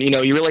 man. I mean,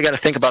 you really got to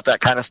think about that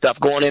kind of stuff,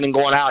 going in and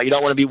going out. You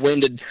don't want to be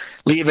winded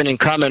leaving and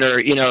coming, or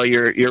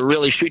you're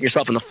really shooting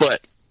yourself in the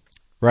foot.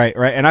 Right.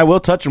 And I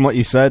will touch on what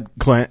you said,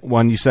 Clint,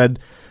 when you said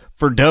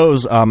for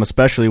does,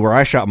 especially where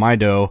I shot my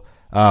doe.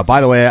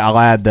 By the way, I'll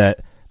add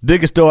that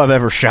biggest doe I've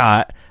ever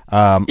shot.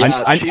 I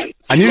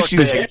knew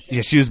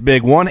she was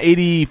big.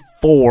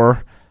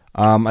 184.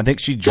 I think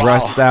she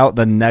dressed out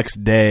the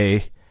next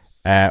day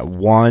at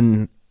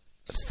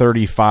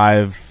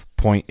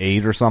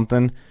 135.8 or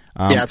something.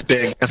 It's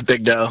big. That's a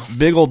big doe.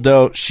 Big old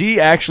doe. She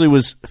actually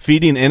was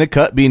feeding in a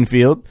cut bean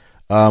field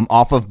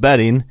off of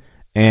bedding,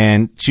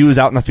 and she was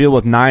out in the field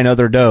with 9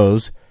 other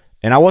does.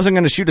 And I wasn't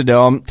going to shoot a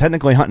doe. I'm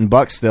technically hunting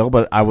bucks still,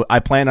 but I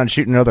planned on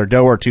shooting another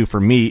doe or two for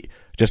meat,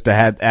 just to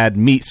add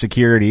meat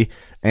security.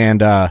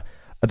 And I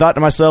thought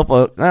to myself,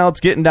 well,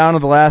 it's getting down to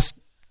the last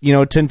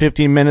 10,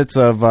 15 minutes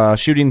of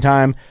shooting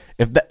time.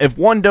 If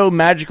one doe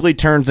magically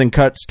turns and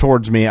cuts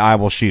towards me, I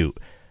will shoot.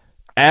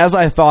 As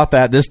I thought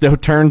that, this doe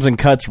turns and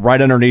cuts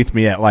right underneath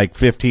me at like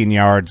 15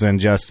 yards and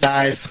just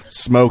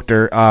smoked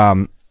her.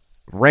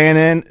 Ran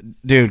in,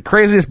 dude,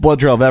 craziest blood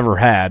trail I've ever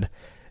had.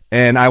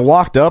 And I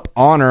walked up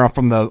on her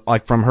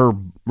from her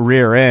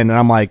rear end, and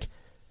I'm like,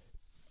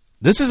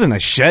 this isn't a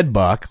shed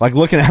buck. Like,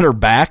 looking at her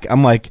back,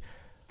 I'm like,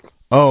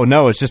 oh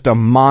no, it's just a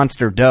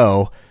monster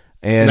doe.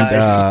 And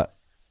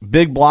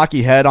big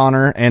blocky head on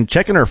her, and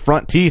checking her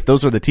front teeth.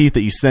 Those are the teeth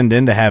that you send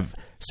in to have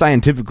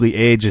scientifically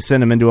aged. You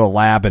send them into a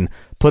lab and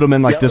put them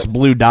in this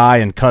blue dye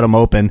and cut them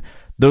open.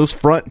 Those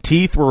front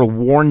teeth were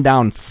worn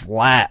down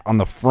flat on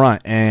the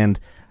front, and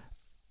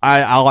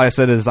all I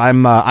said is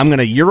I'm going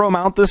to Euro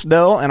mount this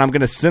doe, and I'm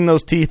going to send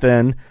those teeth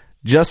in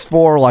just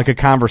for like a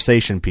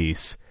conversation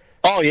piece.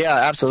 Oh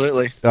yeah,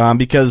 absolutely.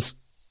 Because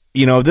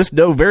this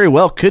doe very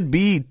well could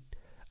be.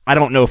 I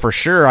don't know for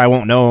sure. I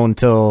won't know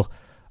until.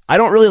 I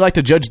don't really like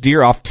to judge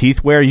deer off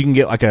teeth wear. You can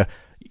get like an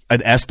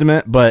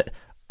estimate, but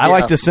I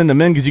like to send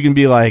them in because you can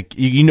be like,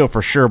 you know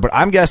for sure. But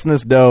I'm guessing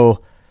this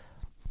doe,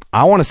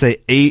 I want to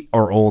say 8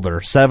 or older,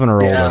 7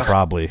 or older,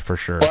 probably for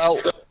sure. Well,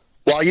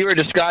 while you were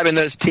describing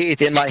those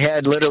teeth in my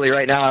head, literally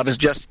right now, I was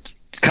just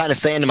kind of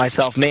saying to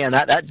myself, man,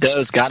 that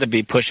doe's got to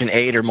be pushing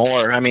 8 or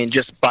more. I mean,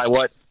 just by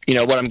what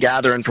I'm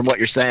gathering from what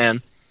you're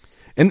saying.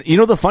 And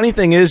the funny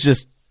thing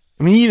is,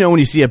 when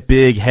you see a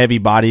big,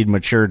 heavy-bodied,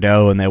 mature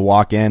doe and they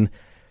walk in.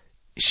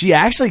 She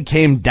actually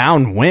came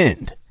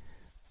downwind,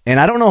 and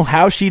I don't know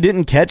how she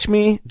didn't catch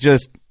me.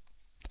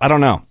 I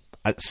don't know.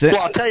 Well,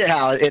 I'll tell you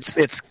how. It's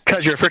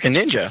because you're a freaking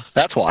ninja.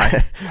 That's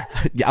why.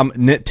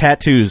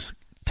 Tattoos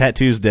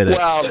did it.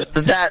 Well,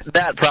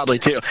 that probably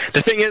too.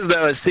 The thing is,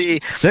 though,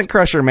 Scent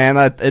Crusher, man.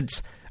 I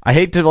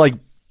hate to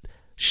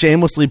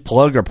shamelessly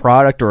plug a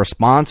product or a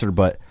sponsor,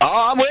 but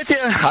I'm with you.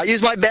 I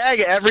use my bag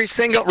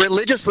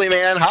religiously,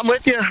 man. I'm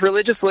with you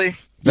religiously.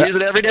 Use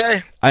it every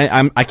day.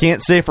 I can't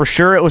say for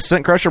sure it was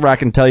Scent Crusher, but I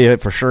can tell you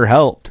it for sure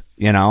helped.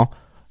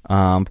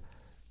 And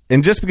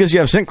just because you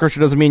have Scent Crusher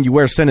doesn't mean you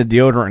wear scented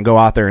deodorant and go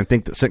out there and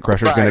think that Scent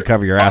Crusher is going to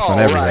cover your ass on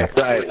everything.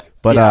 Right.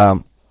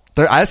 But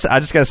I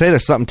just got to say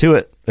there's something to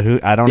it.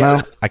 I don't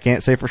know. I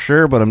can't say for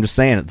sure, but I'm just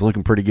saying it's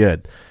looking pretty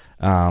good.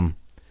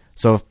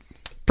 So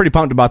pretty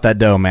pumped about that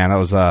doe, man. I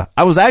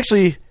was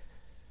actually,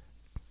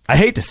 I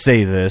hate to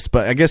say this,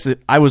 but I guess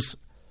I was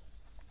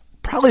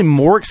probably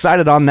more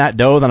excited on that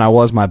doe than I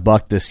was my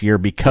buck this year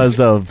because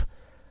of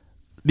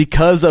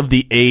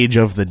the age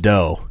of the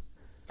doe.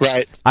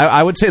 Right.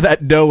 I would say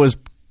that doe was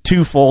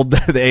twofold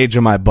the age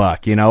of my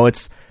buck. You know,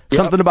 it's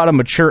something about a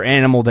mature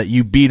animal that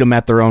you beat them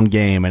at their own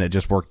game, and it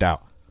just worked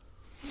out.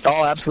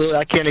 Oh, absolutely.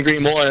 I can't agree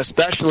more. And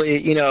especially,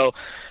 you know,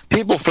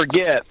 people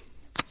forget,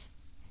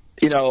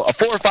 you know, a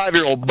 4 or 5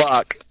 year old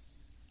buck,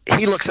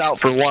 he looks out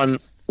for one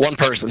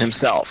person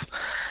himself.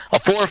 A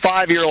 4 or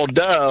 5 year old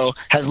doe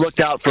has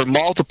looked out for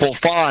multiple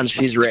fawns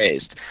she's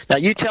raised. Now,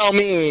 you tell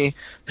me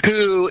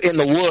who in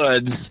the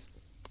woods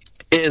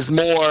is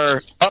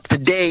more up to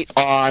date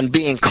on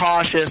being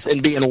cautious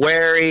and being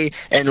wary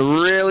and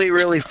really,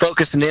 really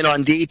focusing in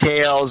on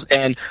details,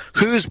 and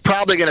who's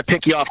probably going to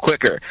pick you off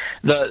quicker?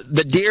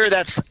 The deer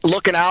that's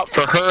looking out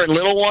for her and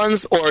little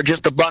ones, or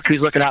just the buck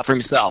who's looking out for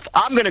himself?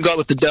 I'm going to go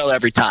with the doe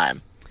every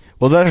time.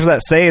 Well, there's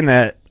that saying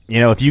that, you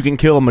know, if you can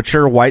kill a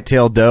mature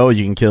white-tailed doe,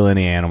 you can kill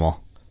any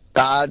animal.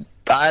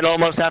 I'd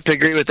almost have to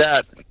agree with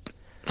that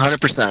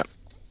 100%.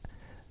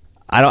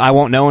 I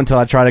won't know until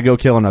I try to go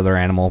kill another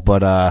animal,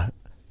 but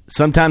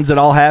sometimes it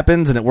all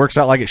happens and it works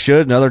out like it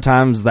should, and other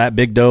times that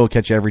big doe will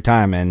catch you every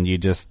time, and you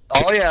just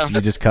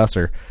you just cuss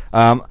her.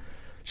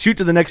 Shoot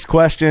to the next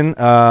question.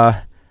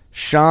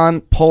 Sean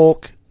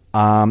Polk,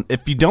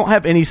 if you don't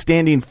have any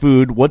standing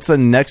food, what's the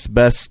next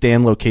best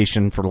stand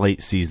location for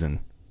late season?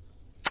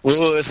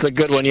 Ooh, it's a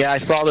good one. Yeah, I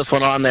saw this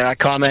one on there. I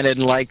commented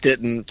and liked it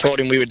and told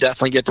him we would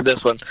definitely get to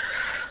this one.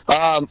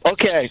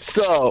 Okay,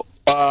 so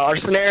our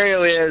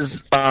scenario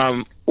is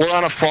we're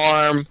on a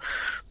farm.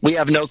 We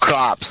have no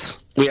crops.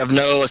 We have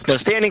no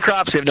standing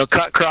crops. We have no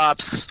cut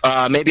crops.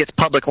 Maybe it's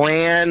public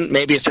land.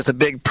 Maybe it's just a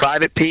big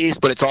private piece,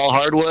 but it's all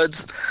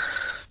hardwoods.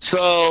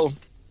 So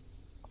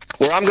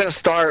where I'm going to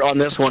start on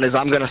this one is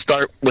I'm going to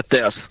start with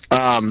this.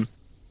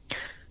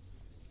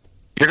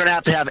 You're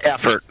going to have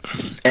effort,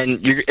 and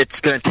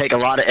it's going to take a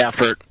lot of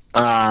effort,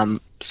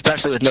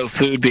 especially with no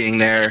food being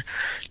there,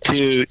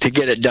 to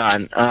get it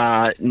done.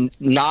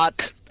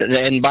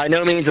 And by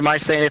no means am I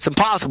saying it's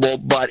impossible,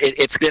 but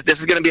this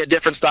is going to be a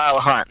different style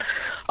of hunt.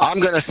 I'm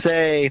going to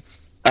say,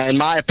 in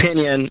my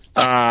opinion,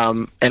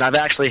 and I've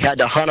actually had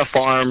to hunt a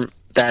farm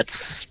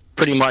that's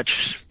pretty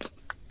much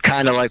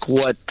kind of like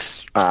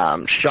what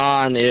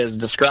Sean is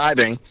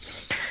describing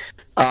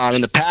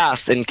in the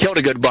past, and killed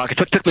a good buck. It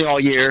took me all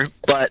year,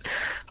 but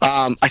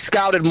I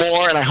scouted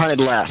more and I hunted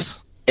less.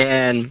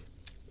 And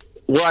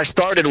where I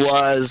started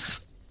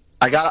was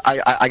I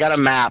got a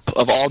map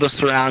of all the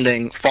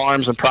surrounding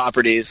farms and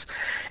properties,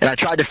 and I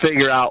tried to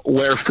figure out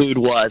where food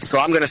was. So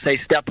I'm going to say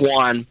step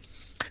one,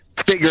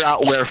 figure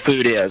out where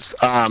food is.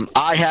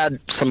 I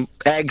had some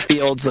egg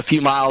fields a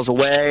few miles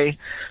away,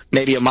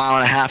 maybe 1.5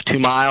 miles, 2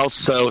 miles.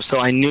 So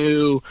I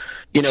knew,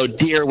 you know,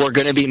 deer were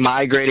going to be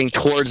migrating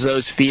towards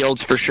those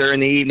fields for sure in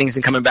the evenings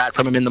and coming back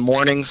from them in the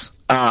mornings.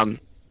 So I'm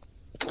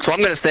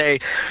going to say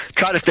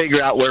try to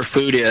figure out where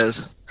food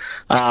is.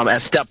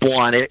 As step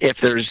one, if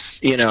there's,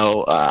 you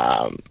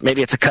know,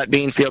 maybe it's a cut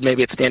bean field,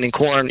 maybe it's standing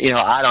corn, you know,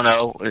 I don't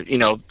know, you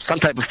know, some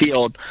type of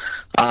field.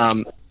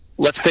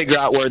 Let's figure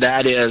out where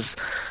that is.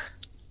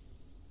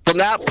 From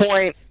that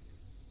point,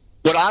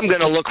 what I'm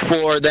going to look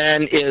for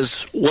then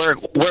is where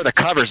the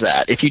cover's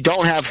at. If you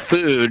don't have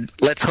food,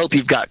 let's hope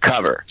you've got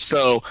cover.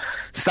 So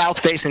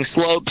south-facing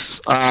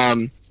slopes,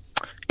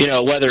 you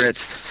know, whether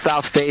it's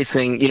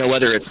south-facing, you know,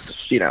 whether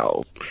it's, you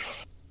know,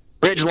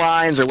 ridge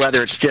lines or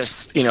whether it's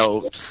just, you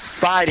know,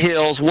 side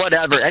hills,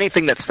 whatever,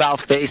 anything that's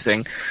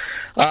south-facing,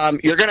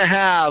 you're going to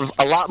have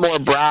a lot more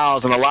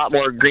browse and a lot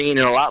more green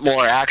and a lot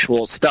more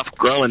actual stuff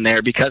growing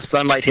there because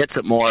sunlight hits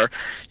it more.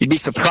 You'd be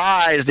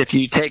surprised if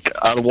you take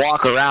a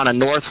walk around a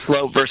north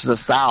slope versus a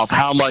south,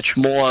 how much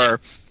more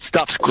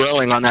stuff's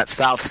growing on that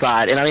south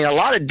side. And, I mean, a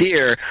lot of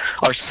deer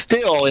are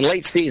still, in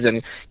late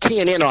season,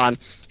 keying in on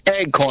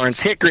acorns,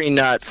 hickory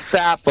nuts,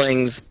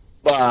 saplings,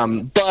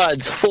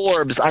 buds,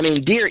 forbs. I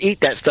mean, deer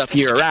eat that stuff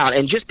year round,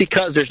 and just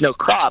because there's no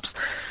crops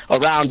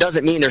around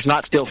doesn't mean there's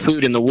not still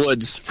food in the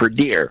woods for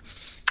deer.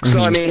 So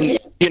I mean,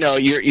 you know,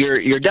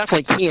 you're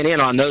definitely keying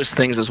in on those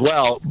things as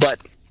well, but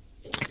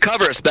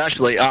cover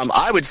especially.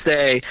 I would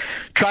say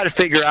try to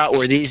figure out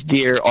where these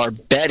deer are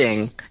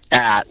bedding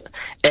at,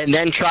 and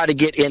then try to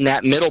get in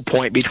that middle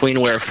point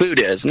between where food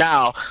is.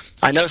 Now,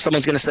 I know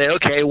someone's going to say,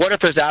 okay, what if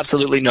there's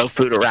absolutely no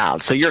food around?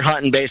 So you're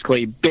hunting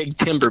basically big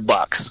timber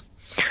bucks.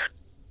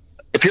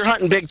 If you're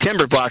hunting big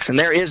timber bucks and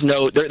there is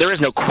no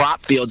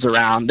crop fields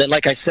around, then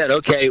like I said,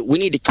 okay, we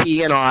need to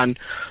key in on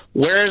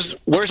where's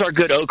our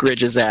good oak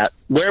ridges at?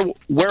 Where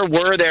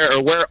were there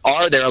or where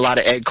are there a lot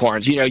of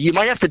acorns? You know, you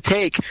might have to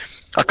take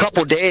a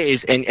couple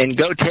days and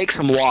go take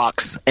some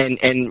walks and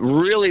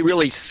really,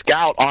 really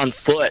scout on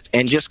foot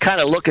and just kind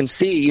of look and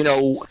see, you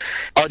know,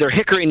 are there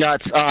hickory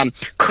nuts,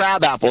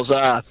 crab apples,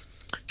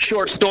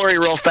 short story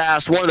real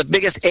fast. One of the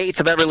biggest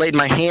 8s I've ever laid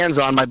my hands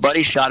on, my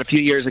buddy shot a few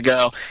years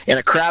ago in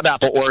a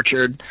crabapple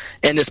orchard,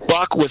 and this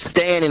buck was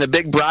staying in a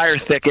big briar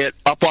thicket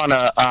up on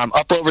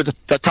up over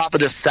the top of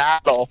this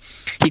saddle.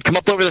 He'd come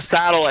up over the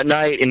saddle at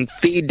night and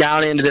feed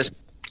down into this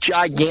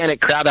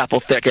gigantic crabapple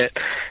thicket,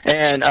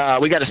 and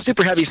we got a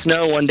super heavy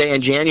snow one day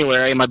in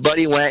January, and my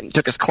buddy went and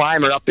took his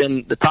climber up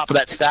in the top of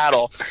that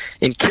saddle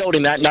and killed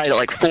him that night at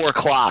like 4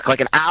 o'clock, like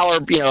an hour,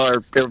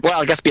 or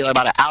I guess be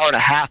about an hour and a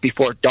half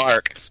before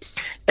dark.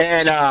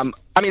 And I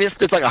mean, it's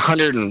like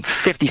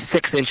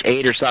 156-inch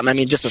 8 or something. I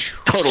mean, just a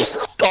total,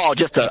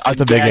 just a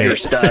gagger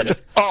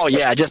stud. Oh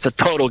yeah, just a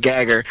total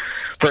gagger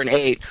for an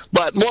 8.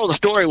 But moral of the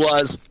story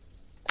was,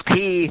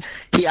 he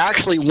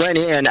actually went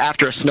in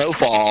after a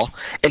snowfall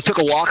and took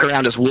a walk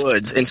around his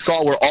woods and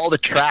saw where all the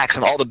tracks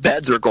and all the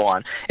beds were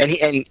going. And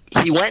he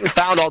went and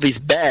found all these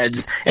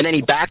beds, and then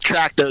he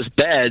backtracked those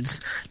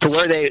beds to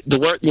where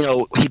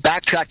he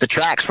backtracked the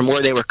tracks from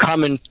where they were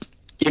coming,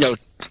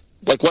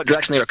 like what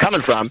direction they were coming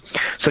from.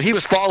 So he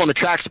was following the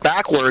tracks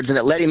backwards, and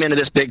it led him into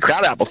this big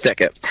crabapple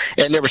thicket.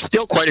 And there were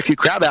still quite a few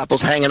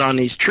crabapples hanging on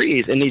these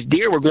trees, and these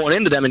deer were going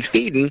into them and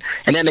feeding,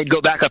 and then they'd go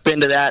back up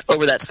into that,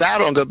 over that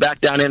saddle, and go back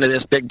down into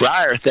this big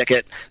briar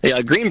thicket,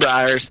 green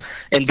briars,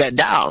 and bed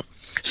down.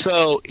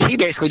 So he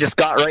basically just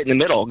got right in the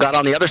middle, got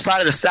on the other side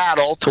of the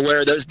saddle to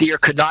where those deer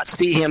could not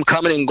see him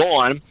coming and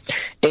going,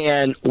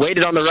 and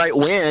waited on the right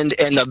wind.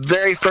 And the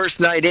very first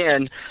night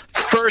in,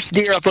 first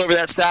deer up over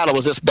that saddle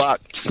was this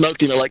buck.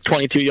 Smoked him at like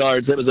 22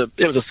 yards. It was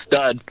a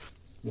stud.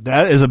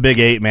 That is a big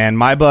 8, man.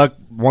 My buck,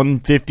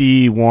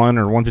 151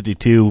 or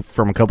 152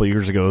 from a couple of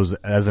years ago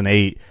as an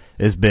 8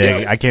 is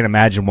big. Yeah. I can't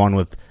imagine one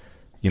with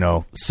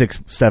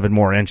 6-7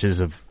 more inches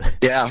of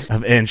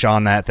inch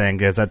on that thing,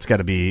 because that's got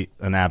to be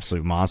an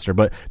absolute monster.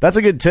 But that's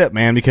a good tip,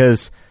 man,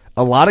 because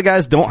a lot of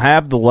guys don't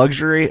have the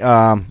luxury.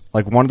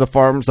 Like one of the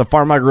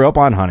farm I grew up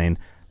on hunting,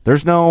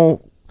 there's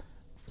no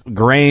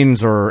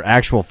grains or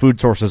actual food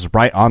sources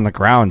right on the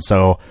ground,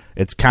 so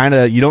it's kind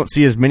of, you don't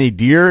see as many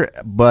deer,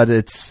 but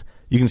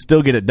you can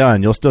still get it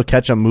done. You'll still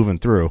catch them moving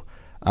through.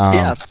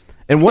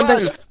 And one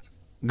thing,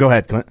 go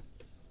ahead, Clint.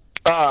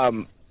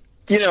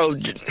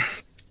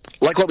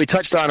 Like what we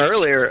touched on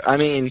earlier, I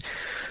mean,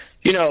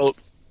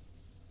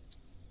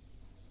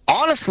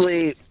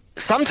 honestly,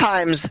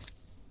 sometimes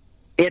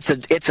it's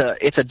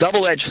a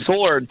double-edged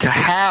sword to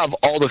have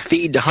all the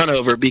feed to hunt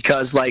over,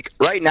 because like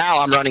right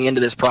now I'm running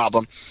into this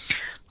problem.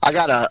 I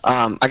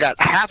got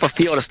half a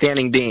field of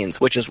standing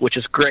beans, which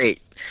is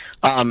great.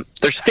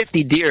 There's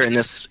 50 deer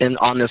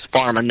on this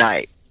farm a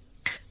night.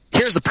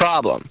 Here's the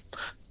problem: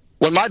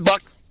 when my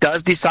buck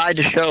does decide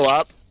to show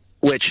up,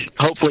 which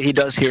hopefully he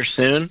does here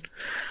soon,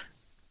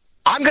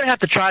 I'm going to have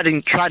to try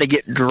to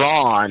get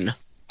drawn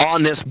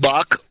on this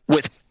buck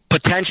with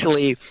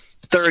potentially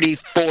 30,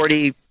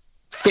 40,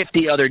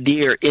 50 other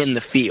deer in the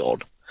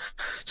field.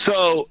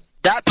 So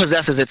that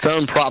possesses its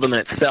own problem in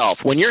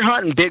itself. When you're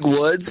hunting big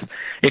woods,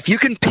 if you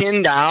can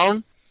pin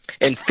down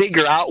and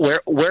figure out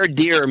where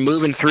deer are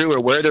moving through, or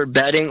where they're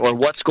bedding, or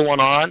what's going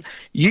on,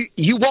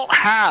 you won't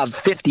have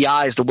 50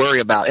 eyes to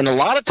worry about. And a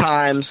lot of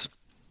times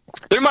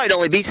there might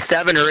only be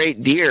 7 or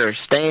 8 deer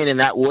staying in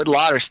that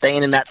woodlot or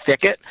staying in that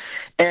thicket.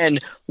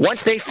 And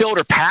once they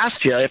filter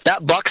past you, if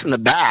that buck's in the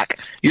back,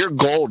 you're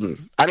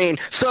golden. I mean,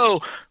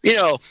 so,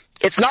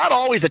 it's not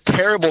always a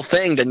terrible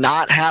thing to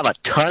not have a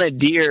ton of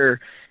deer,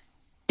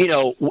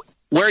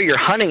 where you're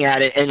hunting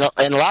at it. And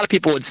a lot of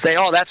people would say,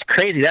 oh, that's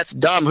crazy, that's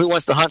dumb, who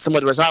wants to hunt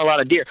somewhere where there's not a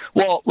lot of deer?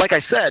 Well, like I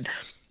said,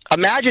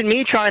 imagine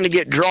me trying to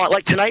get drawn.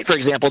 Like tonight, for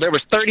example, there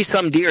was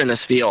 30-some deer in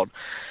this field.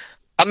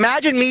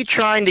 Imagine me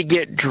trying to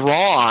get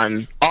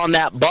drawn on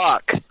that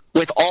buck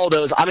with all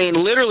those. I mean,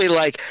 literally,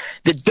 like,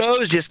 the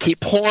does just keep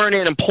pouring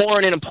in and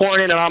pouring in and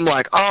pouring in, and I'm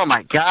like, oh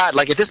my God,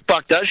 like, if this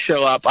buck does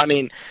show up, I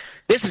mean,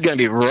 this is going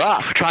to be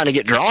rough trying to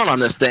get drawn on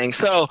this thing.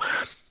 So,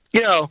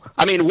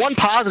 I mean, one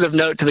positive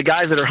note to the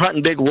guys that are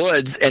hunting big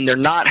woods and they're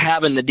not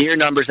having the deer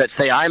numbers that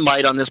say I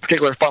might on this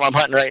particular farm I'm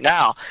hunting right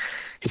now,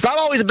 it's not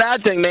always a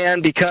bad thing,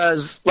 man,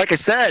 because, like I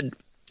said,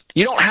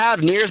 you don't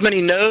have near as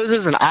many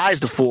noses and eyes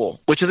to fool,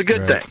 which is a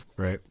good thing.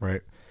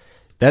 Right.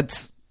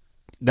 That's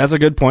a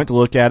good point to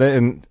look at it.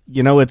 And,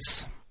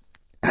 it's,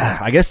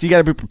 I guess you got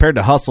to be prepared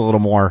to hustle a little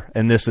more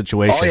in this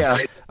situation. Oh,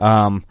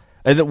 yeah.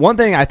 And the one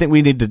thing I think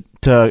we need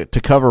to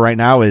cover right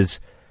now is,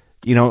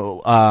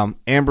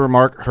 Amber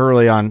Mark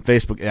Hurley on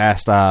Facebook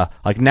asked,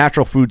 like,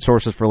 natural food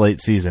sources for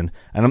late season.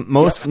 And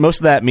most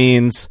of that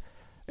means,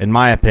 in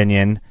my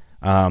opinion,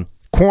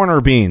 corn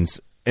or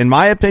beans. In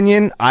my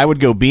opinion, I would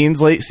go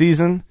beans late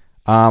season.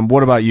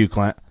 What about you,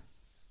 Clint?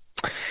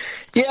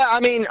 Yeah, I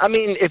mean,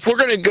 if we're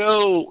going to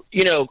go,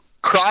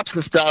 crops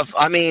and stuff,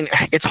 I mean,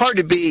 it's hard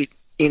to beat,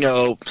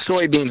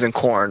 soybeans and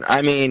corn.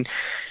 I mean,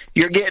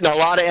 you're getting a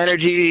lot of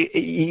energy.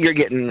 You're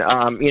getting,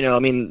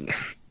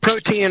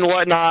 protein and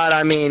whatnot.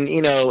 I mean,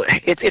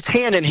 it's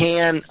hand in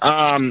hand.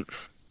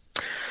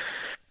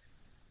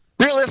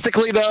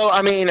 Realistically, though,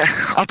 I mean,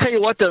 I'll tell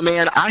you what, though,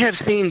 man, I have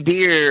seen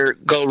deer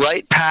go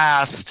right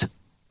past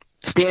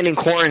standing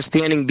corn and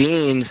standing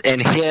beans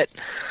and hit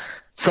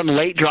some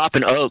late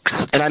dropping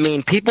oaks. And I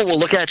mean, people will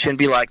look at you and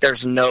be like,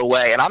 there's no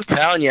way. And I'm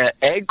telling you,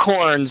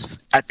 acorns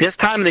at this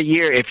time of the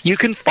year, if you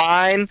can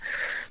find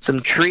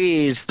some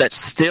trees that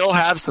still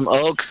have some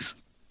oaks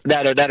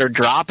that are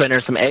dropping, or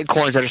some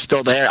acorns that are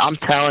still there, I'm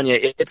telling you,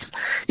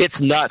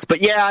 it's nuts.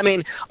 But yeah, I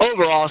mean,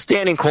 overall,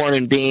 standing corn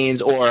and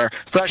beans or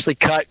freshly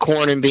cut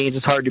corn and beans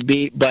is hard to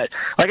beat. But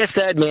like I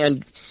said,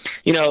 man,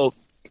 you know,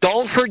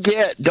 don't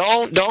forget,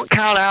 don't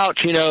count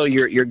out, you know,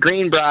 your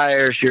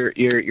greenbriers,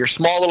 your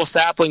small little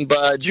sapling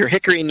buds, your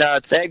hickory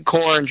nuts,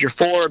 acorns, your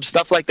forbs,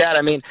 stuff like that.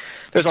 I mean,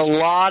 there's a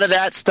lot of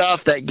that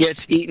stuff that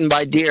gets eaten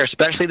by deer,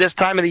 especially this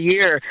time of the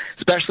year,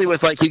 especially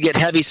with, like, you get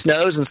heavy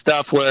snows and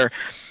stuff where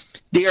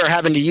deer are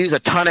having to use a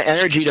ton of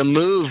energy to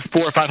move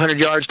 400 or 500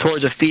 yards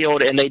towards a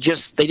field, and they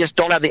just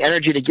don't have the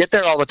energy to get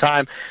there all the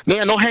time.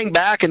 Man, they'll hang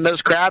back in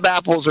those crab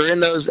apples or in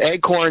those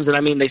acorns, and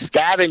I mean, they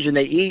scavenge and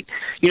they eat,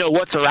 you know,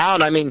 what's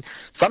around. I mean,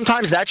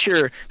 sometimes that's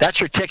your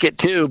ticket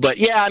too. But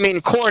yeah, I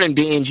mean, corn and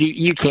beans,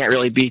 you can't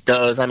really beat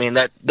those. I mean,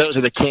 those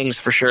are the kings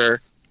for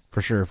sure.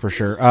 For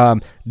sure.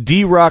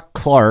 D-Rock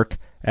Clark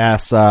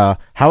asks, how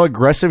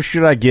aggressive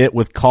should I get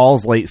with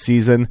calls late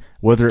season,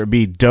 whether it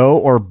be doe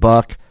or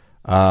buck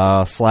 /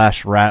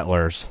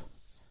 rattlers?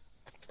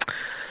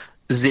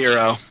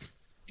 0.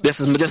 This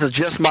is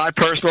just my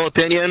personal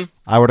opinion.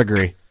 I would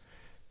agree.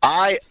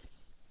 I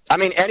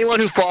mean, anyone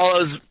who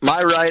follows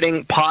my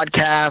writing,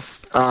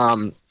 podcasts,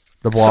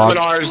 the blog,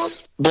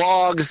 seminars,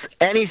 blogs,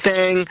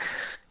 anything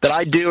that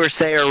I do or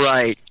say or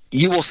write,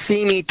 you will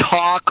see me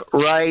talk,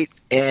 write,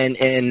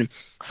 and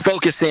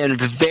focus in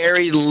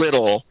very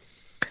little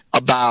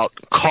about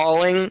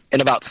calling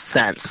and about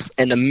sense.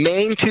 And the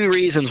main 2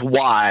 reasons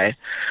why,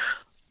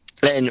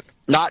 and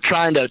not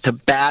trying to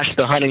bash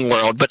the hunting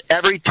world, but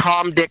every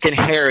Tom, Dick, and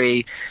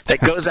Harry that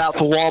goes out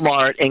to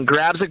Walmart and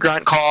grabs a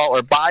grunt call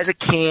or buys a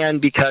can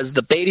because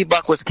the baby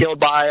buck was killed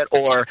by it,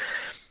 or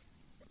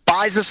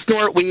buys a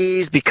snort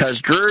wheeze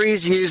because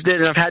Drury's used it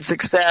and have had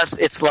success.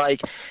 It's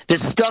like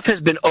this stuff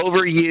has been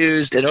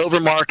overused and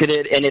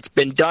overmarketed, and it's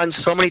been done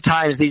so many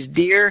times. These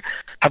deer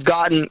have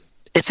gotten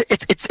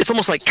it's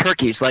almost like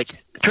turkeys. Like,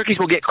 turkeys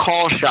will get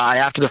call shy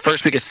after the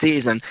first week of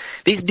season.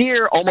 These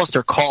deer almost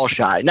are call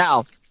shy.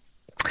 Now,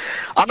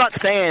 I'm not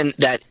saying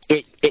that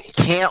it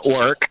can't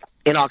work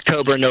in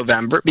October and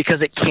November,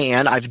 because it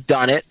can. I've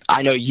done it.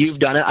 I know you've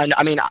done it.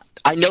 I mean,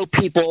 I know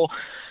people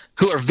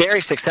who are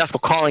very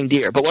successful calling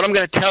deer. But what I'm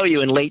going to tell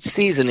you in late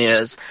season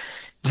is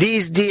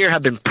these deer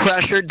have been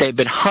pressured. They've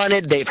been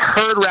hunted. They've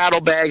heard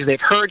rattle bags.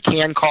 They've heard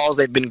can calls.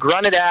 They've been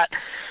grunted at.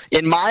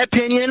 In my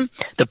opinion,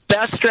 the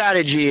best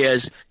strategy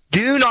is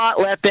do not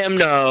let them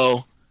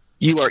know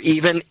you are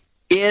even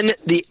in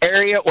the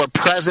area or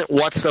present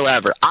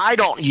whatsoever. I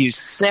don't use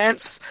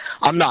sense.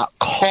 I'm not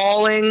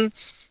calling.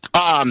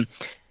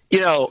 You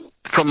know,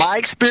 from my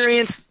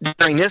experience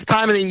during this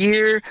time of the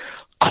year,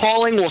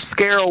 calling will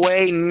scare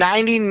away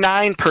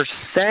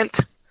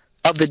 99%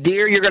 of the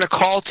deer you're going to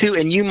call to,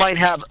 and you might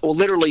have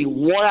literally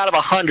 1 out of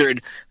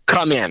 100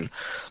 come in.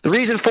 The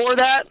reason for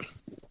that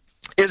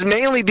is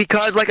mainly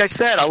because, like I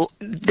said,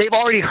 they've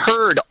already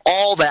heard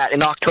all that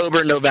in October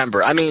and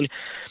November. I mean,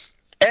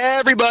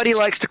 everybody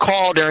likes to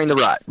call during the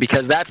rut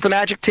because that's the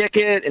magic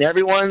ticket, and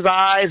everyone's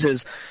eyes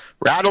is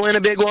rattle in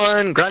a big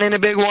one, grunt in a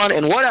big one,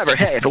 and whatever.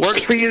 Hey, if it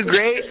works for you,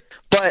 great.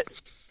 But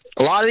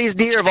a lot of these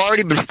deer have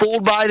already been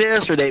fooled by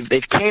this, or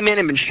they've came in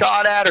and been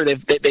shot at, or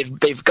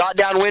they've got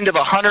downwind of a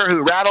hunter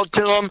who rattled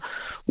to them.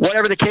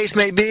 Whatever the case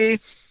may be,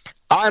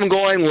 I'm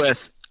going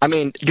with. I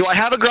mean, do I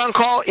have a grunt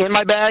call in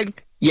my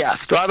bag?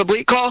 Yes. Do I have a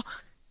bleat call?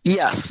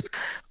 Yes.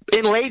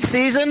 In late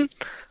season,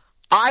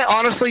 I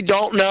honestly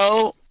don't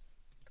know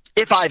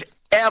if I've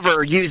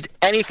ever used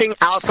anything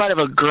outside of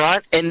a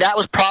grunt, and that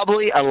was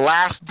probably a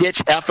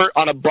last-ditch effort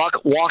on a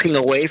buck walking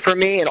away from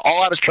me, and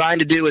all I was trying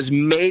to do is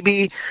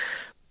maybe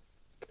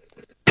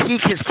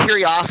pique his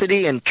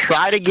curiosity and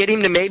try to get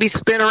him to maybe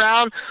spin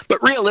around.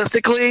 But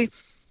realistically,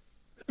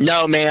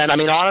 no, man. I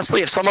mean,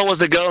 honestly, if someone was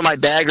to go in my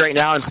bag right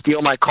now and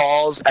steal my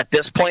calls at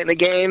this point in the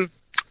game,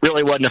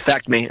 really wouldn't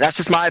affect me. That's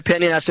just my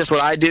opinion. That's just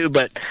what I do.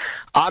 But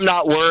I'm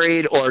not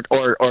worried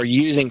or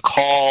using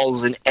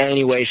calls in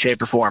any way,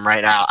 shape, or form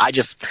right now. I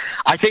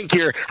think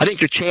your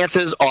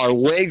chances are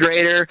way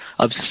greater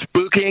of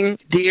spooking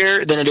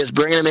deer than it is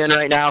bringing them in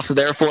right now. So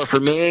therefore, for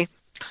me,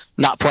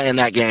 not playing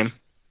that game.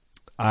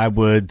 I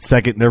would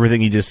second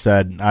everything you just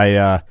said.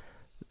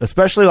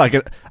 Especially like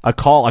a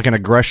call, like an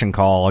aggression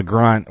call, a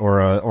grunt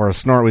or a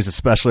snort wheeze,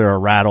 especially, or a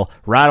rattle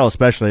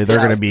especially. They're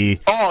going to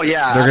be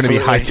they're going to be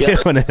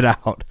hightailing it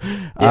out.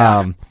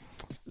 Yeah.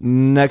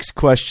 Next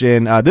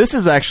question. This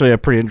is actually a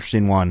pretty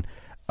interesting one.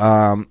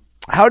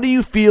 How do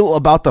you feel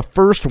about the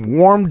first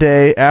warm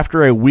day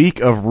after a week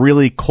of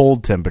really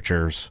cold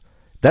temperatures?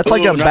 That's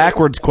like a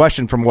backwards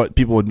question from what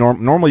people would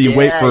normally. You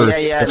wait for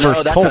the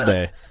first cold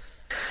day.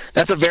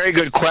 That's a very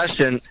good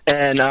question,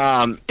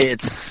 and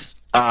it's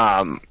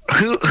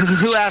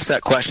who asked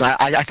that question?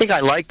 I think I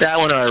liked that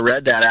one, or I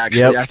read that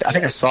actually. Yep. I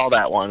think I saw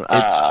that one.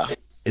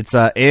 It's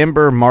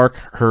Amber Mark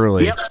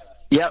Hurley. Yep.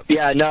 Yep,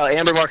 yeah, no,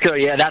 Amber Marco,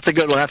 yeah, that's a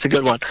good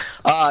one.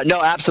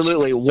 No,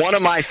 absolutely. One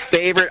of my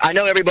favorite, I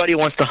know everybody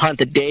wants to hunt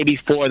the day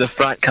before the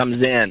front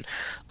comes in.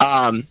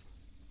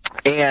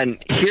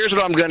 And here's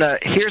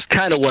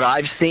kind of what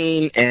I've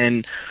seen,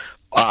 and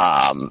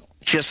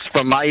just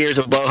from my years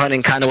of bow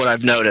hunting, kind of what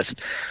I've noticed.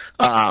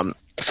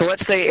 So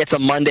let's say it's a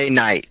Monday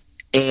night,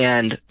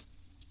 and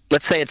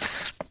let's say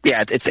it's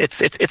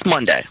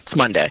Monday. It's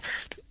Monday.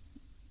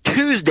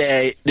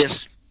 Tuesday,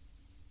 this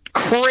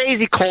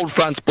crazy cold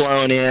front's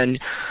blowing in,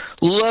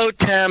 low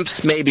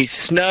temps, maybe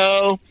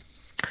snow.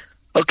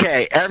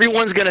 Okay,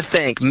 everyone's going to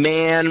think,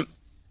 man,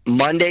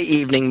 Monday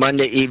evening.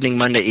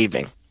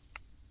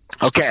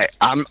 Okay,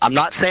 I'm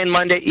not saying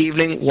Monday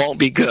evening won't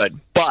be good,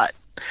 but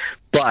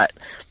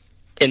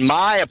in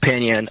my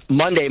opinion,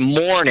 Monday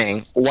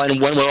morning, when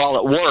we're all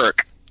at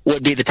work,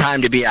 would be the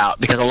time to be out,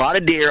 because a lot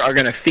of deer are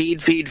going to feed,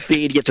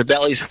 get their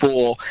bellies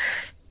full.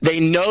 They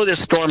know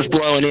this storm's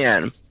blowing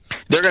in.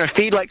 They're going to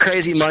feed like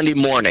crazy Monday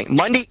morning.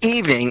 Monday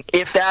evening,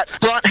 if that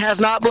front has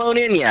not blown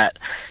in yet,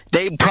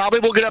 they probably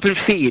will get up and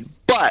feed.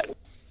 But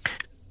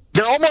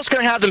they're almost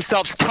going to have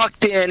themselves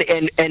tucked in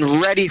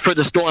and ready for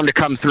the storm to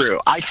come through.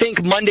 I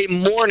think Monday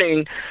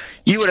morning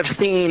you would have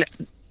seen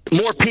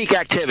more peak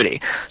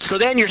activity. So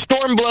then your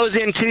storm blows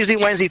in Tuesday,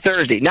 Wednesday,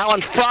 Thursday. Now on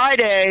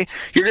Friday,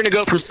 you're going to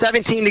go from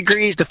 17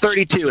 degrees to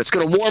 32. It's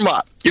going to warm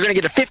up. You're going to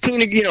get a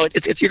 15, you're going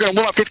to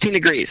warm up 15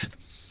 degrees.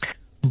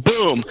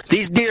 Boom.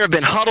 These deer have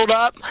been huddled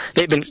up.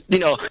 They've been,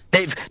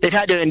 they've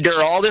had to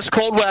endure all this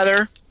cold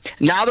weather.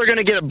 Now they're going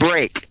to get a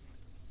break.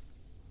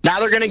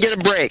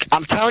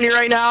 I'm telling you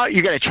right now,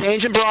 you got a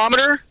change in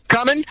barometer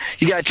coming.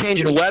 You got a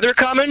change in weather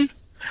coming.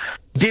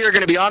 Deer are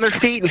going to be on their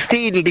feet and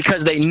feeding,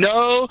 because they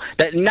know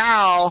that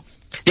now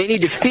they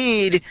need to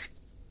feed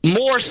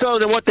more so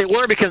than what they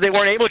were, because they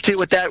weren't able to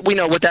with that,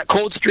 with that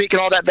cold streak and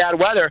all that bad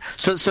weather.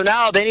 So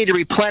now they need to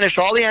replenish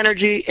all the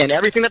energy and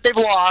everything that they've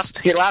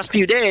lost here the last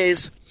few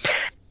days.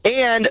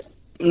 And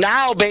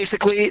now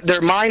basically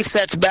their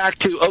mindset's back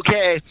to,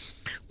 okay,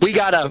 we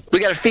gotta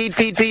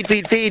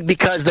feed,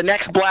 because the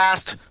next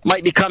blast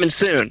might be coming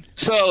soon.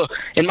 So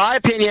in my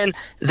opinion,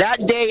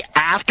 that day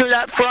after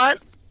that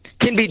front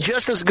can be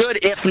just as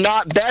good, if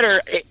not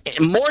better.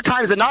 More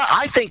times than not,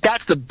 I think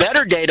that's the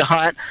better day to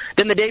hunt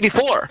than the day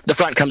before the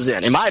front comes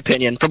in my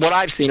opinion, from what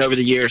I've seen over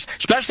the years,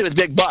 especially with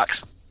big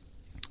bucks.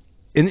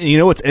 And you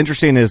know what's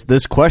interesting is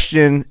this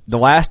question, the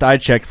last I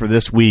checked for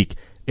this week,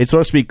 it's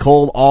supposed to be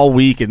cold all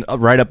week and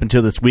right up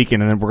until this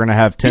weekend, and then we're going to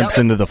have temps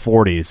into the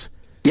 40s.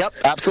 Yep,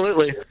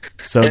 absolutely.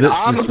 So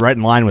this is right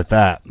in line with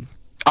that.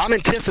 I'm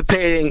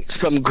anticipating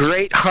some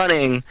great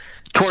hunting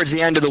towards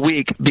the end of the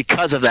week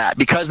because of that.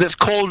 Because this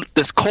cold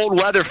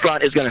weather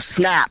front is going to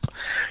snap.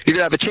 You're going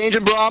to have a change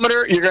in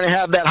barometer. You're going to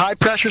have that high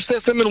pressure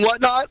system and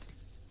whatnot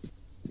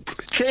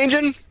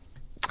changing.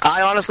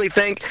 I honestly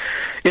think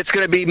it's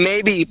going to be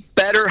maybe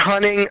better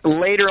hunting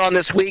later on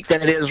this week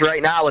than it is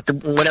right now with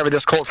whenever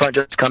this cold front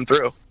just come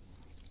through.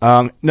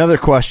 Another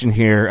question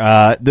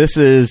here. This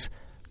is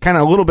kind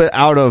of a little bit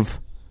out of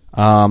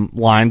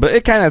line, but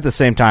it kind of at the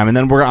same time, and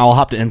then I'll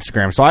hop to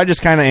Instagram. So I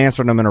just kind of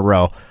answered them in a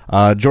row.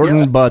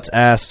 Jordan Butts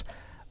asks,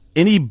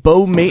 any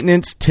bow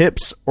maintenance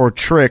tips or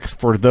tricks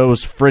for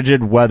those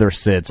frigid weather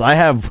sits? I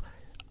have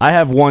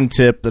one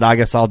tip that I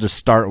guess I'll just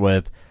start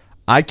with.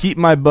 I keep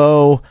my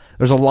bow.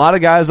 There's a lot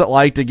of guys that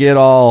like to get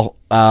all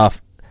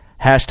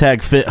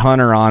hashtag fit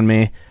hunter on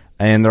me,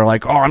 and they're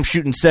like, oh, I'm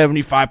shooting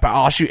 75 pounds.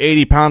 I'll shoot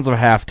 80 pounds if I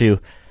have to,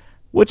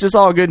 which is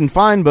all good and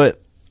fine,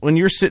 but when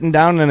you're sitting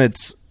down and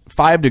it's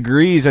 5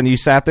 degrees and you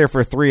sat there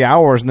for 3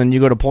 hours and then you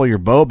go to pull your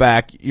bow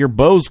back, your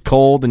bow's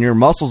cold and your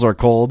muscles are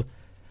cold,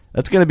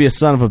 that's going to be a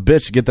son of a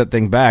bitch to get that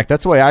thing back.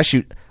 That's the way I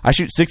shoot. I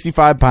shoot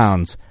 65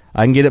 pounds.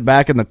 I can get it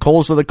back in the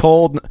coldest of the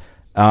cold.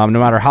 No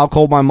matter how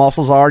cold my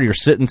muscles are, you're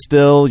sitting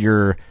still.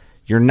 You're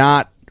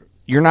not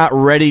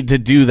ready to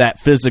do that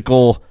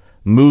physical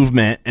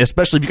movement,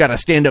 especially if you got to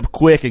stand up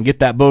quick and get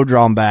that bow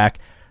drawn back.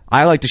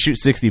 I like to shoot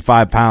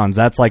 65 pounds.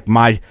 That's like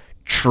my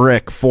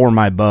trick for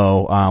my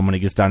bow when it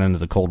gets down into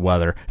the cold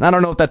weather. And I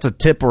don't know if that's a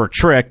tip or a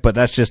trick, but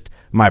that's just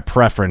my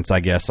preference, I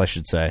guess I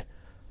should say.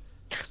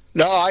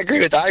 No, I agree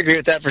with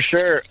that for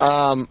sure.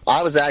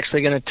 I was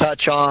actually going to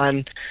touch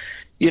on,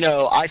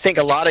 I think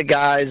a lot of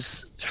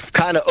guys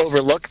kind of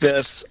overlook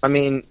this. I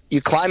mean,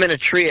 you climb in a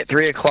tree at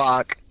 3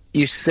 o'clock,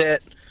 you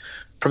sit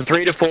from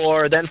 3 to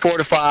 4, then 4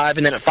 to 5,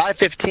 and then at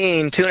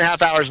 5:15,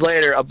 2.5 hours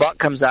later, a buck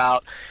comes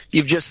out.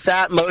 You've just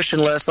sat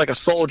motionless like a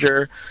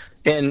soldier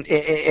in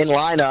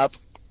lineup.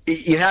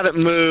 You haven't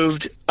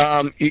moved.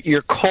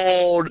 You're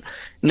cold.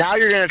 Now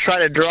you're going to try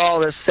to draw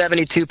this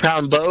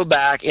 72-pound bow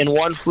back in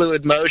one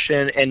fluid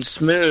motion and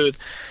smooth.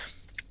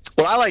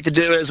 What I like to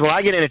do is when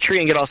I get in a tree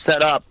and get all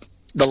set up,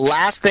 the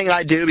last thing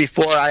I do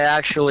before I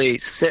actually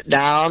sit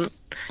down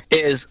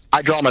is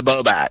I draw my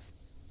bow back.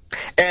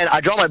 And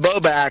I draw my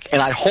bow back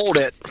and I hold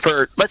it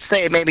for, let's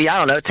say, maybe,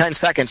 10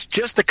 seconds,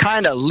 just to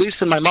kind of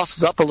loosen my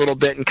muscles up a little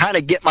bit and kind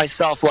of get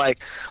myself like,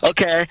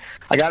 okay,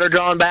 I got her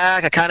drawn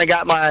back. I kind of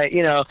got my,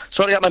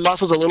 sort of got my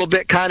muscles a little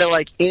bit kind of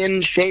like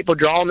in shape of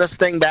drawing this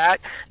thing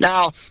back.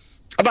 Now,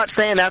 I'm not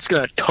saying that's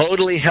going to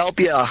totally help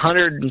you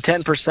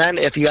 110%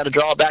 if you got to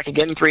draw it back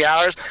again in 3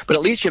 hours, but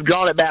at least you've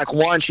drawn it back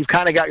once. You've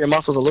kind of got your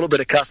muscles a little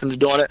bit accustomed to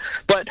doing it.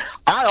 But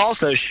I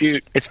also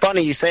shoot. It's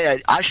funny you say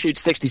I shoot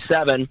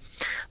 67,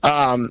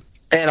 and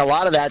a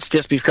lot of that's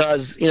just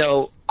because,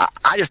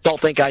 I just don't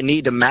think I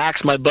need to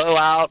max my bow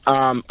out.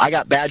 I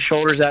got bad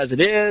shoulders as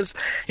it is.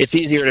 It's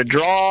easier to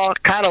draw,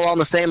 kind of along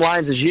the same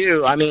lines as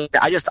you. I mean,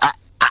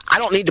 I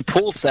don't need to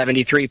pull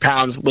 73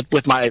 pounds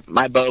with my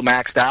bow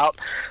maxed out.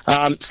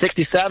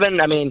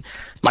 67, I mean,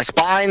 my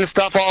spine and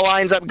stuff all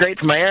lines up great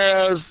for my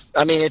arrows.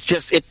 I mean, it's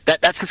just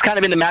that's just kind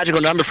of been the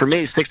magical number for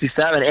me,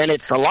 67, and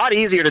it's a lot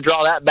easier to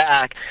draw that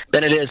back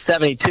than it is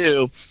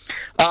 72.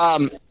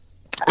 I'm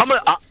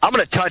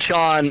gonna touch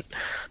on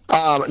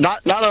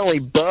not only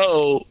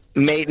bow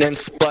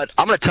maintenance, but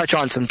I'm gonna touch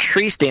on some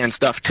tree stand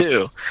stuff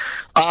too.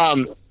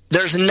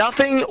 There's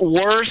nothing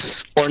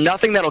worse or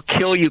nothing that'll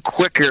kill you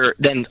quicker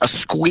than a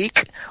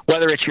squeak,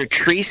 whether it's your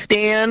tree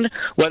stand,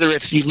 whether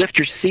it's you lift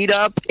your seat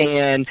up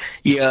and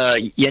you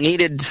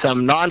needed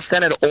some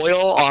non-scented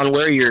oil on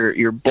where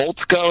your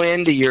bolts go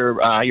into your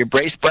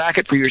brace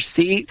bracket for your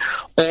seat,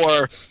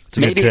 or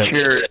maybe it's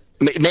your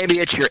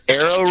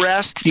arrow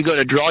rest. You go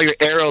to draw your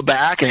arrow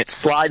back and it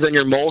slides on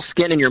your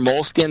moleskin, and your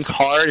moleskin's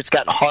hard. It's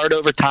gotten hard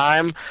over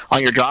time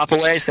on your drop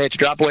away. Say it's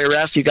drop away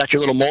rest. You got your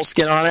little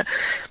moleskin on it.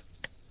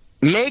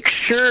 Make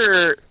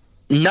sure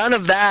none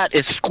of that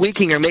is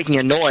squeaking or making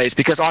a noise,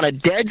 because on a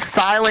dead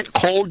silent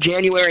cold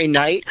January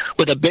night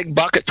with a big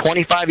buck at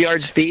 25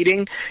 yards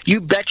feeding,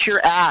 you bet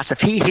your ass if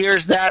he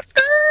hears that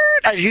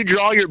as you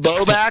draw your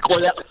bow back,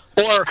 or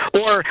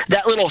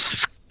that little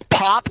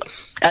pop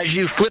as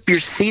you flip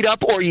your seat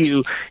up, or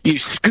you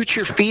scoot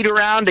your feet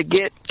around to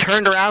get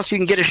turned around so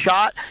you can get a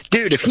shot,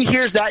 dude, if he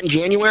hears that in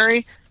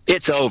January,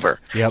 it's over.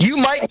 Yep. You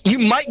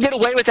might get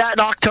away with that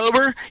in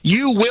October.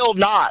 You will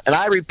not. And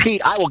I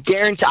repeat, I will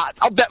guarantee,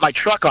 I'll bet my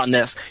truck on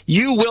this.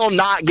 You will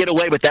not get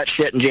away with that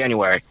shit in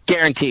January.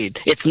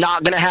 Guaranteed. It's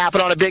not going to happen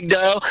on a big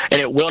doe,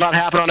 and it will not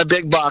happen on a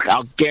big buck.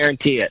 I'll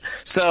guarantee it.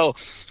 So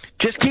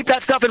just keep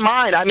that stuff in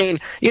mind. I mean,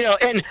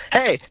 and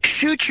hey,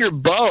 shoot your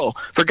bow.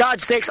 For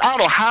God's sakes, I don't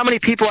know how many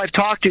people I've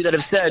talked to that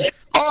have said,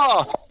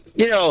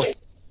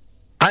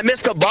 I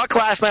missed a buck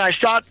last night. I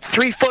shot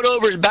 3 foot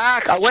over his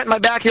back. I went in my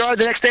backyard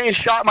the next day and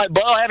shot my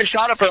bow. I haven't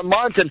shot it for a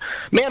month, and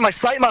man, my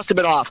sight must have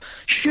been off.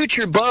 Shoot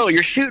your bow.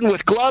 You're shooting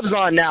with gloves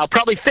on now,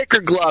 probably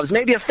thicker gloves,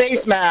 maybe a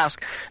face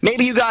mask.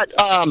 Maybe you got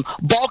a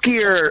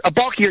bulkier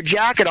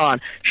jacket on.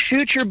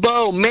 Shoot your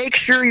bow. Make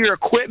sure your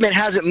equipment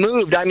hasn't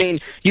moved. I mean,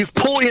 you've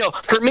pulled,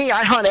 for me,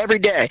 I hunt every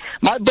day.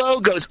 My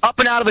bow goes up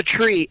and out of a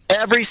tree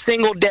every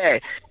single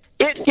day.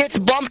 It gets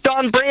bumped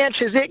on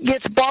branches. It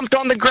gets bumped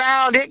on the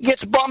ground. It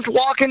gets bumped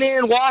walking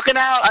in, walking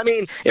out. I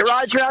mean, it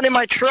rides around in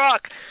my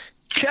truck.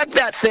 Check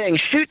that thing.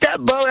 Shoot that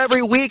bow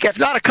every week, if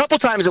not a couple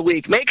times a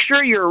week. Make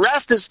sure your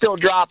rest is still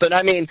dropping.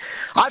 I mean,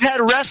 I've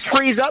had rest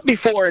freeze up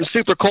before in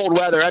super cold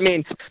weather. I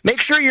mean, make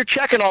sure you're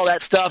checking all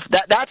that stuff.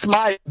 That's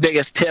my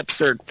biggest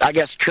tips, or I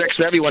guess tricks,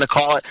 whatever you want to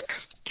call it.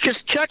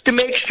 Just check to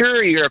make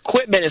sure your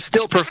equipment is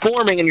still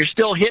performing and you're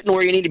still hitting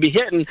where you need to be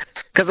hitting,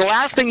 because the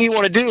last thing you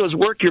want to do is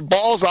work your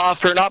balls off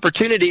for an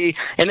opportunity,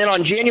 and then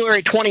on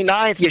January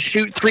 29th you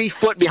shoot 3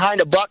 foot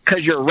behind a buck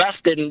because your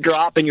rest didn't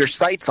drop and your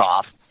sight's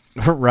off.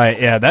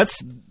 Right, yeah,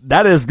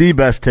 that is the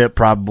best tip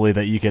probably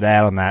that you could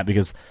add on that,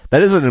 because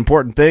that is an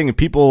important thing.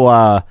 People,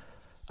 I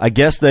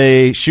guess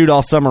they shoot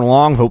all summer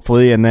long,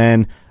 hopefully, and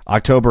then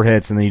October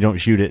hits and then you don't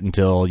shoot it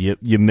until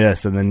you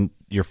miss, and then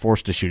you're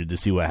forced to shoot it to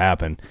see what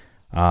happened.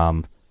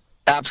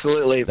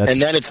 Absolutely,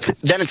 and then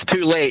it's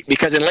too late,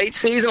 because in late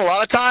season a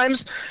lot of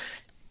times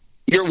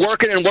you're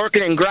working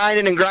and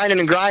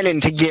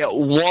grinding to get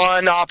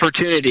one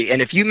opportunity,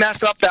 and if you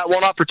mess up that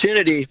one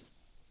opportunity,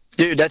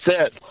 dude, that's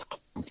it.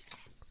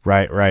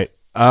 Right.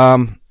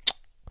 Cutting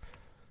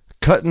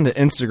to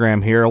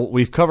Instagram here,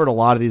 we've covered a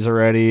lot of these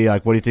already.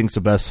 Like, what do you think's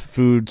the best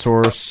food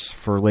source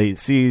for late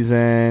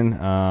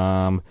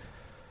season?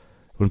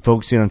 When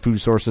focusing on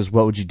food sources,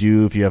 what would you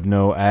do if you have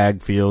no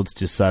ag fields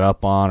to set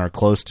up on or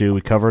close to?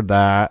 We covered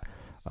that.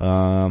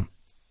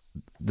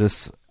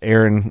 This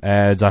Aaron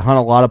adds, I hunt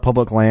a lot of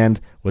public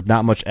land with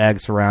not much ag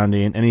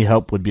surrounding. Any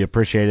help would be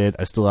appreciated.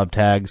 I still have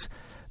tags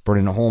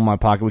burning a hole in my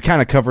pocket. We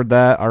kind of covered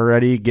that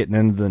already, getting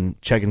into the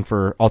checking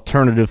for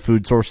alternative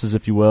food sources,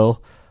 if you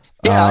will.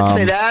 Yeah, I'd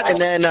say that, and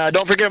then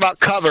don't forget about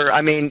cover.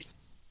 I mean,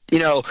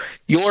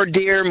 your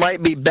deer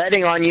might be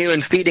bedding on you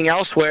and feeding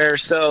elsewhere.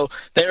 So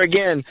there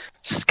again,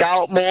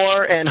 scout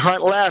more and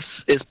hunt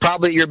less is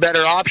probably your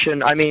better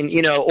option. I mean,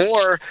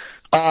 or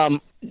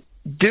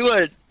do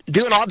an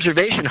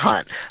observation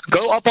hunt.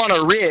 Go up on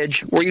a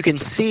ridge where you can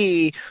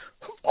see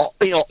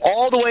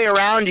all the way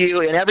around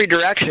you in every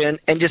direction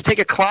and just take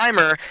a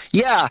climber,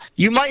 yeah,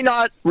 you might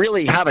not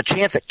really have a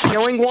chance at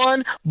killing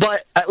one,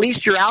 but at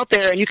least you're out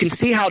there and you can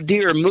see how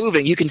deer are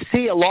moving. You can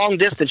see a long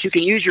distance. You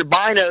can use your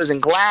binos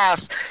and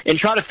glass and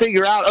try to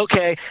figure out,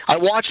 okay, I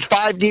watched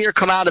 5 deer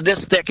come out of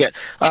this thicket.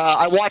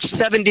 I watched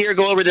 7 deer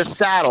go over this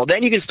saddle.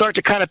 Then you can start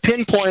to kind of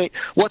pinpoint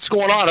what's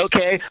going on.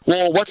 Okay,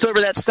 well, what's over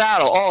that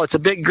saddle? Oh, it's a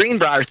big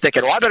greenbrier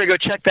thicket. Well, I better go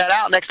check that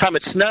out next time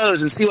it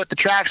snows and see what the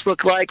tracks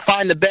look like,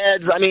 find the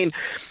beds. I mean,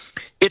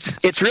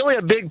 it's really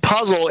a big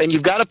puzzle, and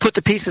you've got to put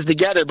the pieces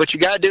together, but you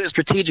got to do it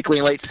strategically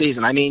in late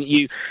season. I mean,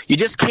 you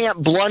just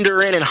can't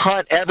blunder in and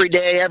hunt every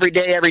day,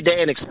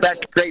 and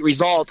expect great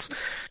results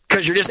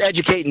because you're just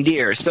educating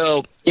deer.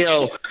 So,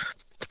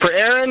 for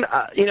Aaron,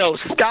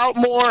 scout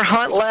more,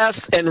 hunt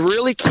less, and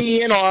really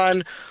key in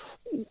on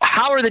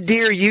how are the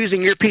deer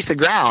using your piece of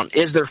ground?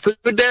 Is there food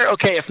there?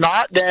 Okay, if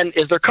not, then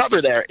is there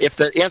cover there? If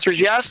the answer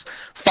is yes,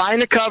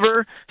 find the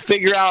cover,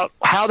 figure out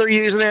how they're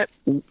using it,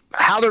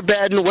 how they're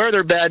bedding, where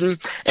they're bedding,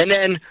 and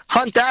then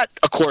hunt that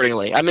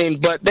accordingly. I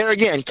mean, but there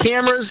again,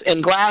 cameras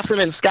and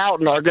glassing and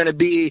scouting are going to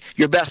be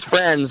your best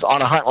friends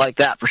on a hunt like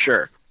that for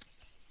sure.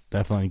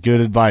 Definitely. Good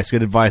advice.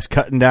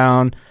 Cutting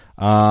down.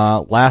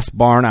 Last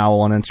Barn Owl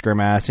on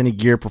Instagram asks, any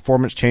gear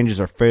performance changes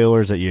or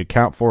failures that you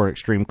account for at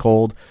extreme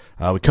cold?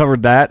 We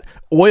covered that.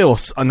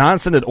 Oils,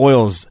 non-scented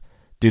oils,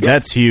 dude,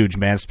 that's huge,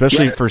 man,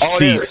 especially for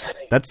seats.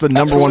 That's the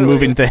number one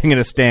moving thing in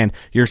a stand.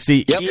 Your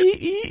seat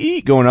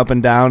going up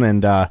and down,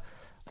 and I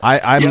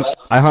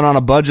hunt on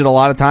a budget a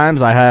lot of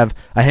times. I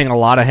hang a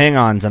lot of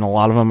hang-ons, and a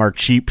lot of them are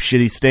cheap,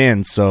 shitty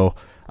stands, so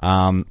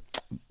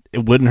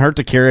it wouldn't hurt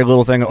to carry a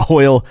little thing of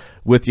oil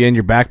with you in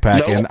your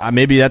backpack, and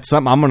maybe that's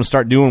something I'm going to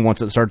start doing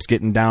once it starts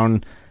getting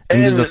down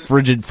into the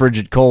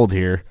frigid cold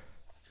here.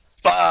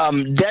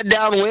 Dead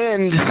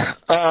Downwind,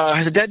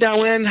 is it Dead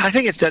Downwind? I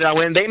think it's Dead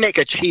Downwind. They make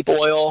a cheap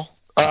oil.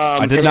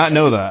 I did not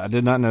know that.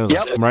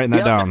 Yep, I'm writing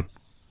that down.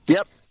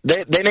 Yep.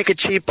 They make a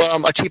cheap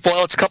oil.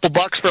 It's a couple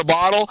bucks for a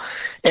bottle,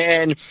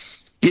 and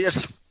you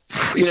just,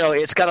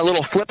 it's got a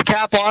little flip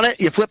cap on it.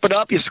 You flip it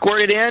up, you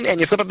squirt it in, and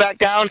you flip it back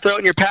down, throw it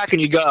in your pack,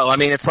 and you go. I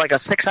mean, it's like a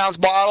 6-ounce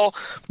bottle,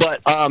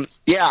 but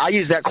I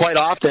use that quite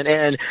often,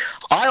 and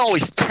I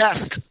always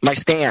test my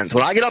stands.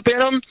 When I get up in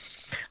them,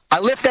 I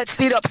lift that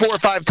seat up 4 or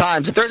 5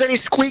 times. If there's any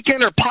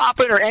squeaking or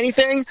popping or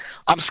anything,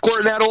 I'm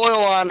squirting that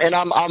oil on, and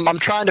I'm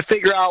trying to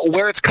figure out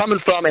where it's coming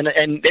from, and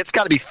it's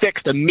got to be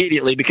fixed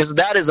immediately because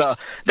that is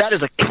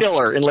a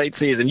killer in late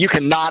season. You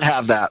cannot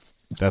have that.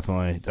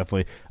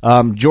 Definitely.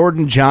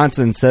 Jordan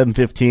Johnson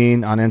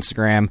 715 on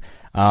Instagram.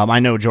 I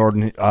know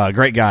Jordan,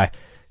 great guy.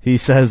 He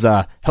says,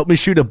 help me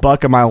shoot a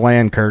buck on my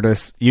land,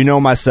 Curtis. You know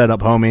my setup,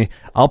 homie.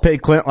 I'll pay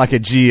Clint like a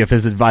G if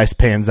his advice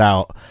pans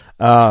out.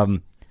 I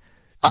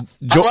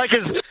like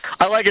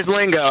his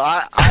lingo.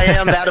 I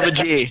am that of a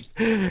G.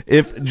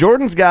 If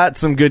Jordan's got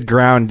some good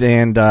ground,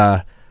 and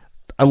I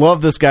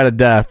love this guy to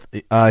death.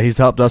 He's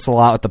helped us a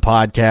lot with the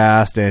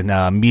podcast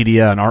and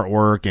media and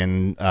artwork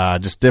and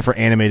just different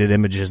animated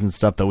images and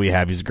stuff that we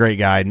have. He's a great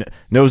guy.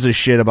 Knows his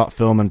shit about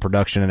film and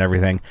production and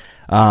everything.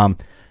 I'm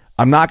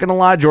not going to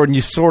lie, Jordan,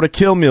 you sort of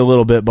kill me a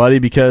little bit, buddy,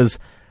 because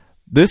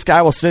this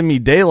guy will send me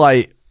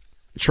daylight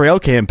trail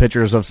cam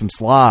pictures of some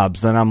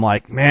slobs, and I'm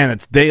like, man,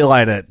 it's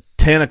daylight at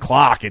 10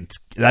 o'clock.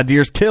 That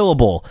deer's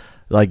killable.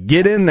 Like,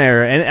 get in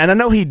there. And I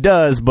know he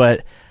does,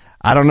 but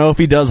I don't know if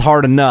he does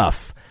hard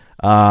enough.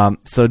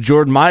 So,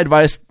 Jordan, my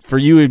advice for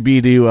you would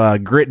be to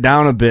grit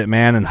down a bit,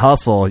 man, and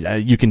hustle.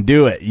 You can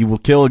do it. You will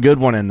kill a good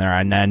one in there.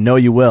 I know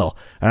you will.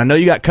 And I know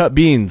you got cut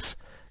beans.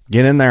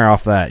 Get in there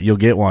off that. You'll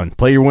get one.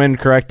 Play your wind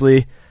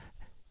correctly.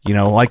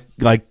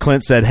 Like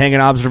Clint said, hang an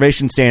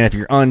observation stand if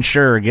you're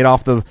unsure.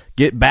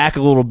 Get back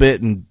a little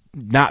bit and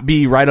not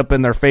be right up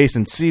in their face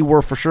and see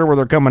where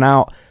they're coming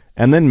out.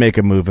 And then make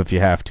a move if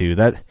you have to.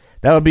 That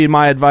would be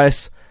my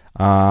advice.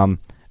 I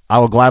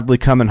will gladly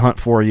come and hunt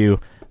for you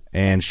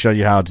and show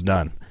you how it's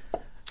done.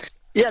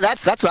 Yeah,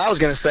 that's what I was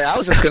going to say. I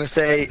was just going to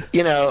say,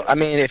 I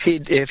mean,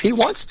 if he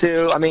wants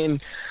to, I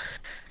mean,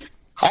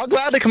 I'll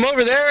gladly come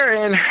over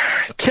there and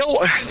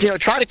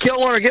try to kill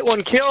one or get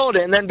one killed,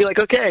 and then be like,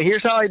 okay,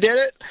 here's how I did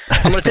it.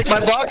 I'm going to take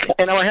my buck,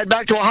 and I'm going to head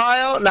back to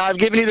Ohio. Now I've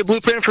given you the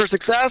blueprint for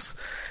success.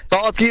 It's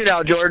all up to you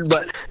now, Jordan.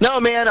 But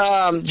no, man,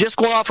 just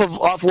going off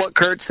what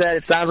Kurt said,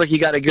 it sounds like you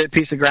got a good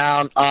piece of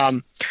ground.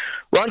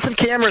 Run some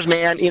cameras,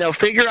 man.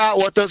 Figure out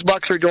what those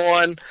bucks are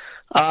doing.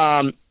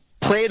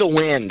 Play the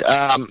wind.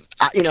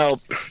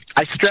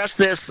 I stress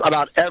this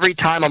about every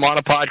time I'm on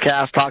a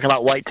podcast talking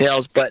about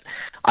whitetails, but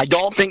I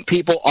don't think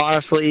people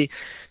honestly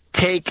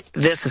take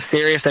this as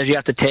serious as you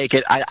have to take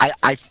it.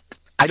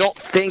 I don't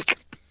think.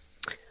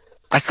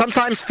 I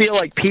sometimes feel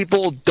like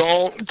people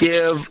don't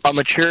give a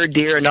mature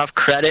deer enough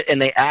credit,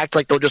 and they act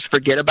like they'll just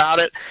forget about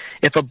it.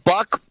 If a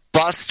buck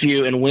busts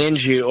you and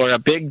wins you, or a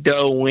big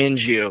doe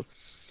wins you,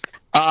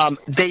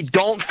 they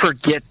don't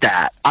forget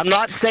that. I'm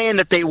not saying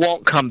that they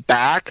won't come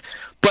back,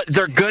 but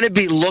they're going to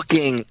be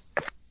looking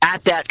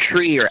at that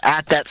tree or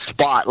at that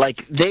spot.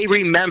 Like, they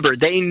remember,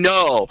 they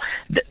know,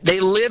 they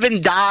live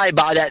and die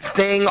by that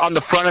thing on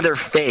the front of their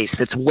face.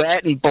 It's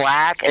wet and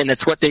black, and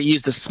it's what they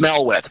use to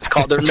smell with. It's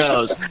called their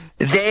nose.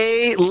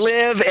 They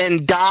live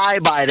and die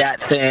by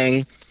that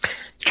thing.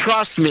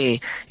 Trust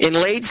me, in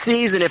late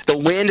season, if the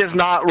wind is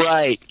not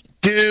right,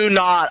 do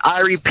not,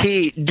 I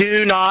repeat,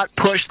 do not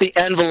push the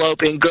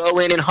envelope and go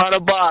in and hunt a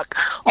buck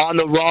on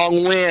the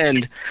wrong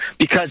wind,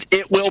 because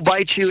it will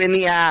bite you in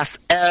the ass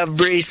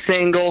every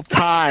single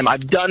time.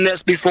 I've done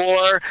this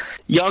before.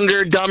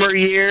 Younger, dumber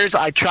years,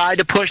 I tried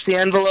to push the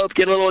envelope,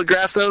 get a little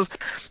aggressive.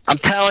 I'm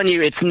telling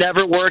you, it's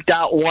never worked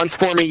out once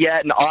for me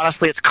yet, and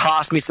honestly, it's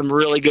cost me some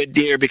really good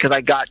deer because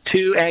I got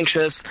too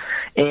anxious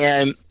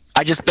and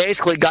I just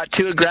basically got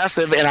too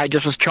aggressive, and I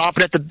just was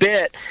chomping at the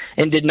bit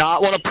and did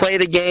not want to play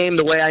the game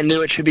the way I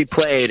knew it should be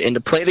played. And to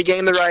play the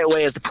game the right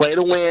way is to play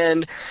the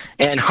wind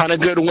and hunt a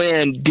good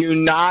wind. Do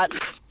not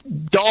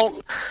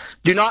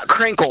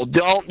crinkle.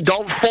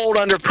 Don't fold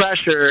under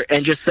pressure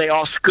and just say,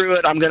 "Oh, screw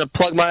it, I'm going to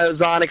plug my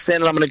ozonics in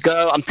and I'm going to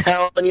go." I'm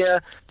telling you,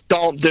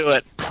 don't do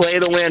it. Play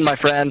the wind, my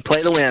friend.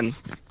 Play the wind.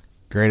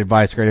 Great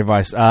advice.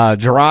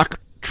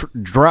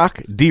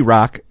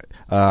 D-Rock,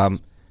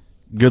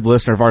 good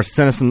listener of ours,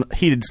 sent us some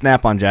heated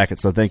Snap-on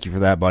jackets, so thank you for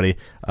that, buddy.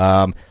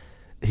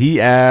 He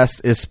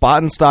asked, is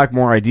spot and stock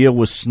more ideal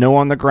with snow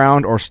on the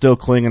ground or still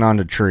clinging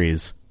onto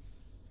trees?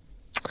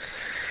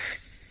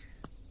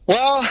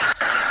 Well,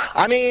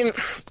 I mean,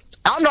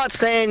 I'm not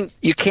saying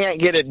you can't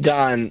get it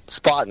done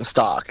spot and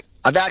stock.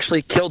 I've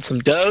actually killed some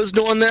does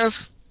doing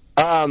this.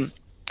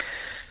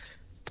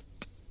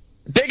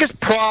 Biggest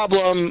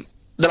problem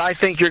that I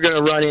think you're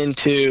going to run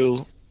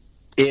into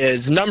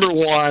is, number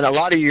one, a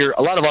lot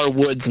of our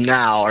woods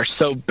now are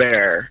so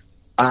bare.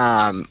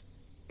 Gosh,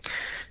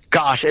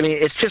 I mean,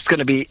 it's just going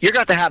to be, you're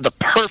going to have the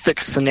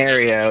perfect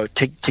scenario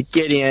to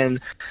get in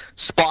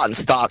spot and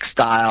stock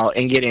style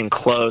and get in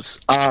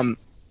close. I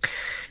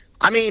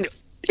mean,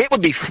 it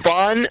would be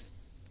fun.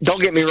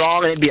 Don't get me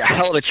wrong, and it'd be a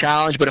hell of a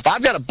challenge. But if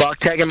I've got a buck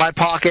tag in my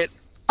pocket,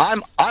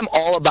 I'm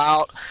all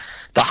about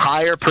the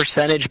higher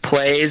percentage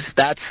plays.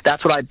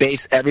 That's what I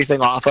base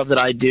everything off of that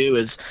I do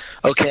is,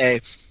 okay,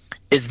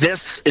 is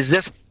this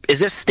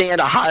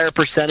stand a higher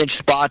percentage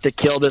spot to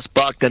kill this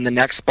buck than the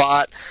next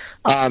spot?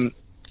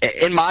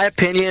 In my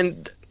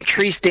opinion,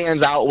 tree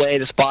stands outweigh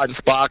the spot and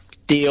stock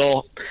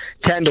deal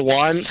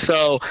 10-1.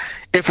 So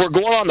if we're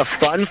going on the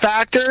fun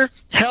factor,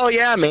 hell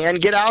yeah, man,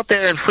 get out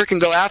there and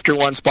freaking go after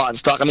one spot and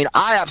stock. I mean,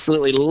 I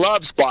absolutely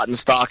love spot and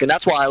stock, and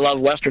that's why I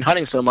love Western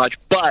hunting so much.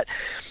 But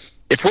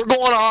if we're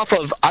going off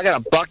of, I got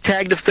a buck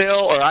tag to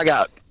fill, or I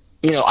got,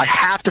 I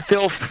have to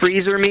fill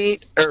freezer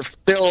meat or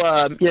fill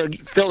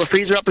the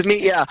freezer up with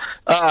meat. Yeah.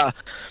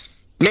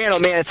 Man, oh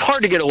man, it's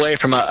hard to get away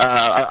from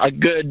a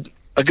good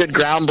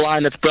ground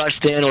blind that's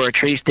brushed in or a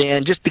tree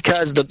stand, just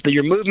because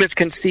your movement's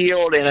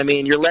concealed, and I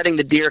mean, you're letting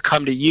the deer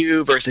come to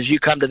you versus you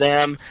come to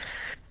them.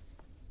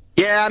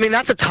 Yeah, I mean,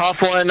 that's a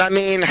tough one. I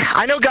mean,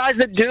 I know guys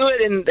that do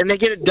it and they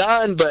get it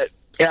done, but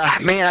yeah,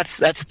 man,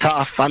 that's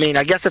tough. I mean,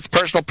 I guess it's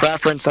personal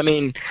preference. I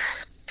mean,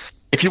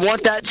 if you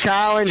want that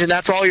challenge and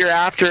that's all you're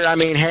after, I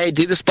mean, hey,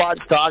 do the spot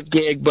stock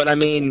gig. But I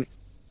mean,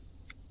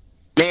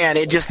 man,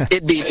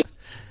 it'd be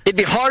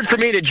hard for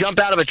me to jump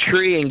out of a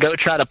tree and go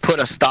try to put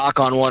a stock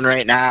on one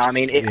right now. I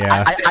mean,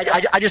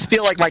 I just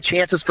feel like my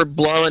chances for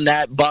blowing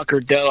that buck or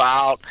doe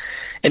out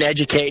and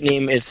educating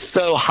him is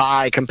so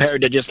high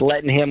compared to just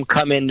letting him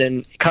come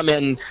in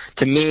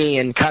to me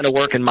and kind of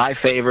work in my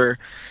favor,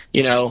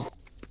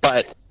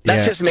 But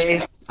that's just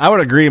me. I would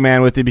agree,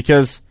 man, with you,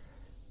 because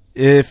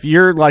if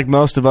you're like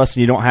most of us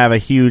and you don't have a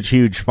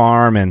huge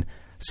farm, and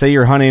say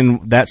you're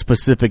hunting that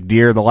specific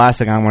deer, the last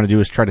thing I want to do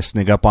is try to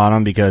sneak up on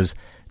him, because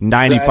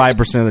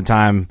 95% of the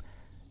time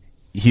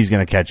he's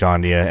going to catch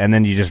on to you, and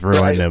then you just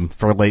ruined him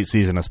for late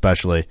season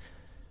especially.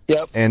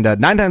 Yep. And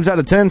 9 times out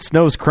of 10,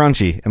 snow's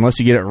crunchy unless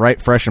you get it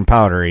right fresh and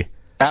powdery.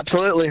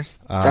 Absolutely.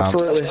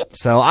 Absolutely.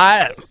 So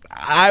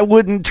I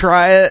wouldn't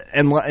try it,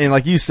 and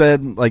like you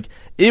said, like,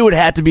 it would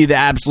have to be the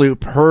absolute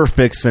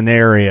perfect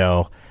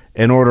scenario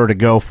in order to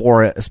go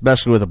for it,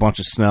 especially with a bunch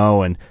of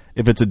snow, and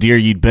if it's a deer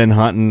you'd been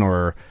hunting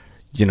or,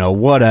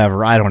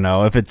 whatever, I don't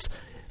know. If it's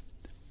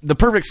the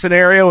perfect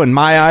scenario in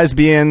my eyes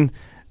being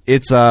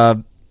it's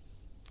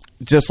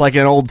just like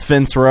an old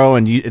fence row,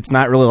 and it's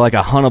not really like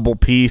a huntable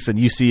piece, and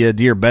you see a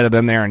deer bedded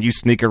in there and you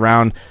sneak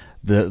around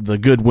the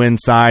good wind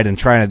side and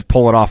trying to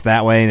pull it off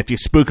that way, and if you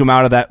spook him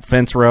out of that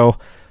fence row,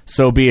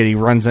 so be it. He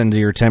runs into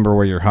your timber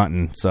where you're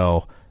hunting.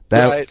 So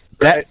that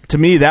to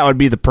me, that would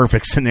be the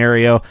perfect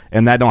scenario,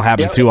 and that don't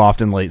happen too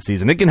often late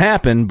season. It can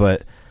happen,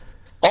 but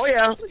oh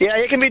yeah,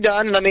 it can be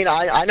done. And I mean,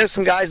 I know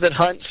some guys that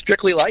hunt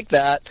strictly like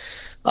that.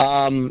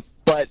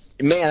 But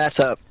man, that's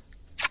a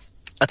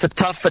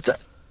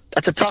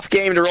tough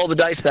game to roll the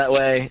dice that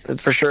way,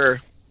 for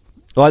sure.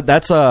 Well,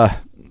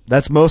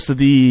 that's most of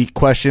the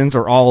questions,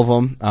 or all of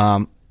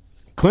them.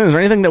 Clint, is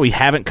there anything that we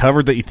haven't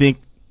covered that you think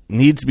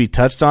needs to be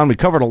touched on? We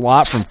covered a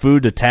lot, from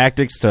food to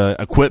tactics to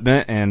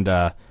equipment, and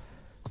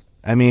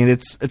I mean,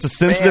 it's a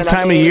sensitive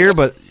time of year,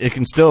 but it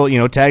can still,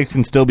 tags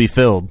can still be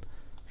filled.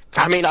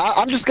 I mean,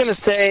 I'm just going to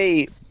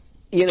say,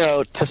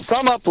 to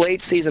sum up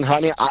late season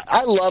hunting,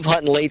 I love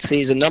hunting late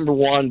season, number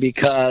one,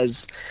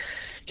 because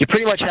you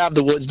pretty much have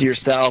the woods to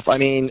yourself. I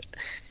mean,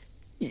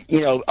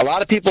 a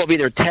lot of people have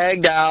either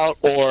tagged out,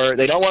 or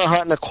they don't want to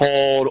hunt in the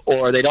cold,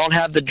 or they don't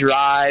have the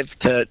drive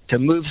to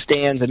move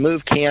stands and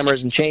move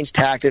cameras and change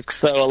tactics.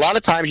 So a lot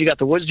of times you got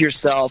the woods to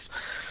yourself.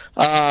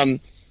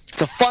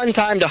 It's a fun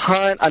time to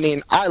hunt. I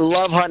mean, I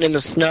love hunting in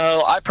the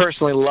snow. I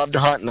personally love to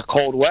hunt in the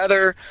cold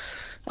weather.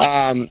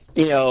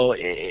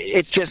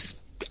 It's just,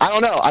 I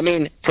don't know. I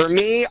mean, for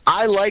me,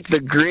 I like the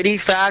gritty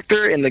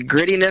factor and the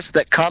grittiness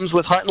that comes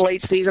with hunting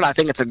late season. I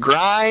think it's a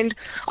grind.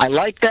 I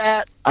like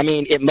that. I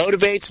mean, it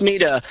motivates me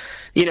to,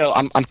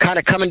 I'm kind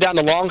of coming down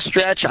the long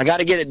stretch. I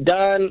got to get it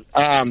done.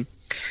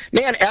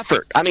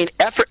 Effort. I mean,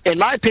 effort, in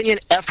my opinion,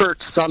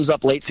 effort sums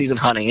up late season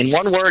hunting. In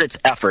one word, it's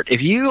effort.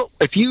 If you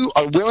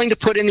are willing to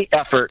put in the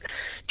effort,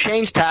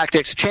 change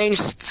tactics, change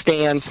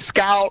stands,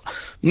 scout,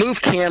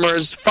 move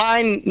cameras,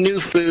 find new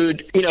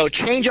food,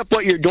 change up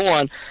what you're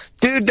doing,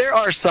 dude, there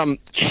are some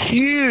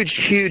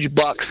huge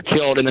bucks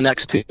killed in the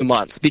next 2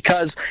 months.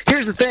 Because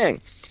here's the thing.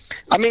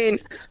 I mean,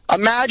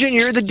 imagine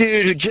you're the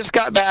dude who just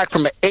got back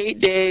from 8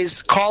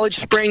 days college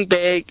spring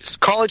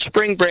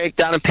break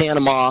down in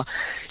Panama.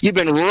 You've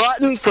been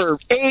rutting for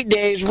 8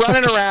 days,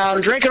 running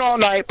around, drinking all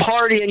night,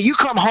 partying. You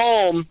come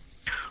home,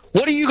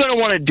 what are you going to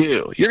want to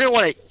do? You're going to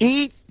want to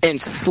eat and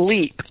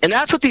sleep. And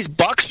that's what these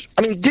bucks,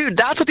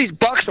 that's what these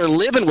bucks are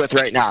living with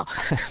right now.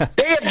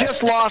 They have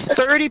just lost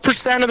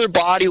 30% of their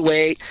body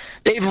weight.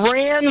 They've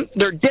ran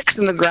their dicks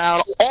in the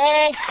ground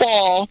all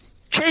fall,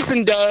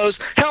 chasing does.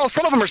 Hell,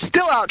 some of them are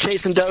still out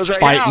chasing does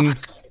right now.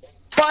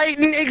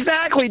 Fighting,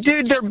 exactly,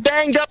 dude. They're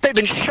banged up. They've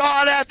been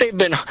shot at. They've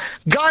been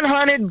gun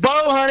hunted,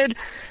 bow hunted.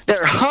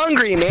 They're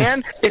hungry,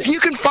 man. If you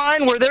can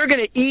find where they're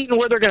going to eat and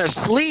where they're going to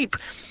sleep,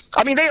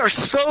 I mean, they are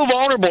so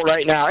vulnerable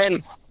right now.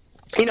 And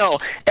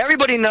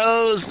everybody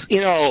knows.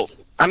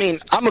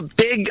 I'm a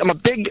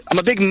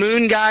big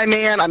moon guy,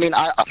 man. I mean,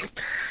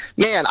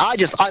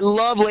 I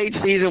love late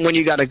season when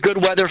you got a good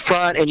weather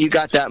front and you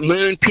got that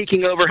moon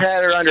peeking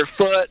overhead or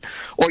underfoot,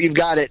 or you've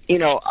got it,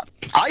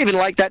 I even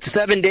like that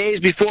 7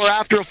 days before or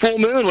after a full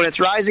moon when it's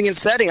rising and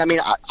setting. I mean,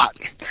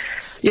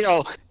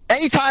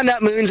 anytime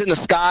that moon's in the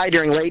sky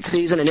during late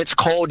season and it's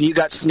cold and you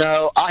got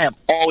snow, I have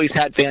always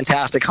had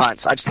fantastic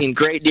hunts. I've seen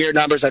great deer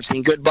numbers. I've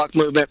seen good buck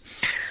movement.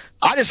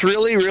 I just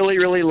really, really,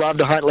 really love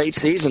to hunt late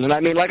season. And I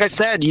mean, like I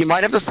said, you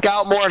might have to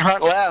scout more and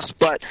hunt less,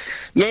 but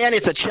man,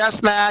 it's a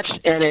chess match,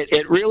 and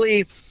it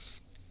really,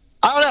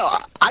 I don't know,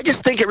 I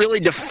just think it really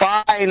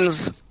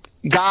defines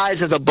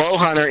guys as a bow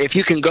hunter if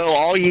you can go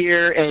all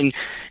year and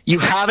you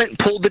haven't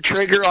pulled the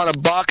trigger on a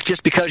buck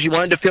just because you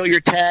wanted to fill your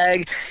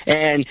tag,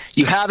 and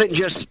you haven't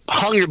just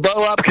hung your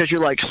bow up because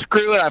you're like,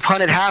 screw it, I've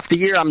hunted half the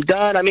year, I'm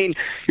done. I mean,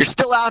 you're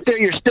still out there,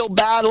 you're still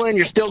battling,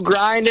 you're still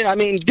grinding. I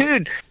mean,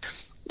 dude,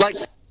 like,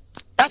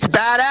 that's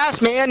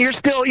badass, man. You're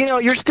still,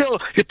 you're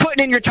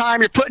putting in your time,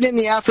 you're putting in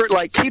the effort.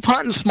 Like, keep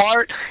hunting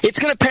smart. It's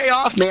going to pay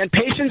off, man.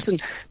 Patience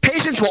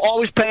will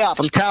always pay off.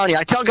 I'm telling you.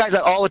 I tell guys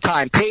that all the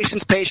time.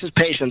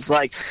 Patience.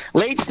 Like,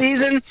 late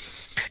season,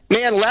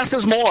 man, less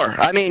is more.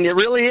 I mean, it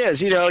really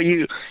is. You got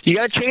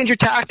to change your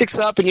tactics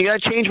up and you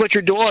got to change what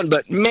you're doing.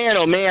 But man,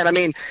 oh man, I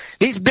mean,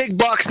 these big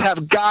bucks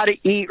have got to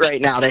eat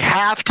right now. They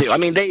have to. I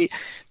mean,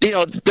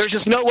 there's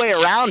just no way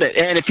around it.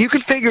 And if you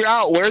can figure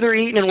out where they're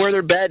eating and where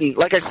they're bedding,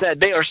 like I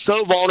said, they are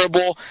so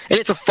vulnerable, and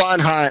it's a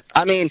fun hunt.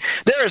 I mean,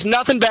 there is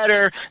nothing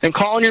better than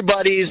calling your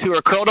buddies who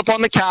are curled up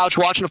on the couch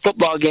watching a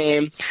football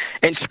game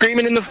and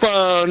screaming in the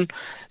phone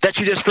that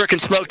you just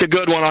freaking smoked a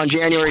good one on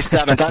January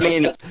 7th. I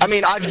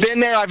mean, I've been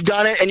there, I've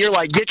done it, and you're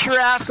like, get your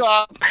ass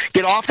up,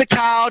 get off the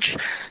couch,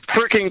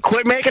 freaking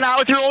quit making out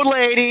with your old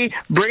lady,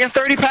 bring a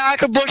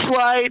 30-pack of Busch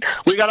Light,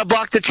 we got a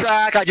buck to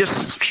track, I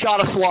just shot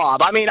a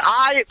slob. I mean,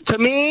 to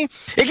me,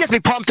 it gets me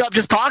pumped up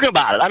just talking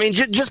about it. I mean,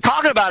 just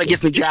talking about it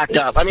gets me jacked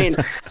up. I mean,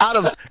 out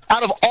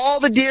of all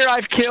the deer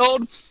I've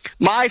killed,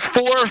 my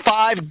 4 or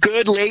 5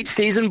 good late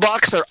season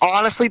bucks are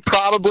honestly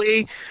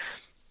probably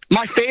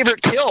my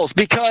favorite kills,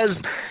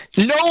 because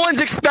no one's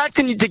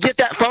expecting you to get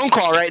that phone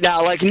call right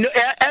now. Like,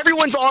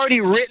 everyone's already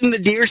written the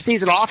deer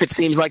season off, it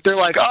seems like. They're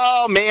like,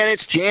 oh, man,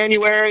 it's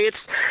January.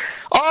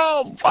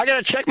 I got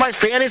to check my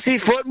fantasy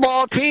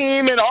football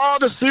team and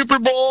the Super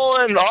Bowl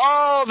and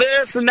all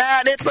this and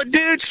that. And it's like,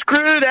 dude,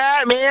 screw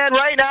that, man.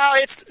 Right now,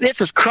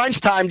 it's a crunch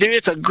time, dude.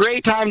 It's a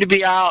great time to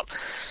be out.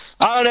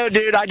 I don't know,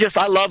 dude.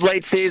 I love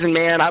late season,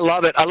 man. I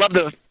love it.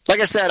 Like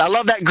I said, I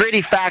love that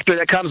gritty factor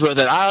that comes with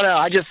it. I don't know.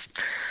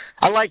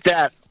 I like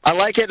that. I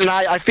like it, and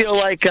I feel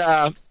like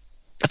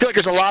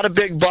there's a lot of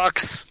big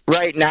bucks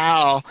right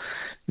now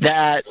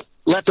that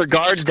let their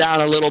guards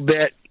down a little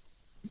bit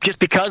just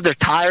because they're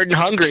tired and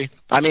hungry.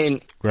 I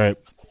mean, right.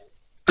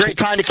 Great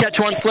time to catch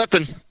one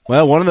slipping.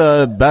 Well, one of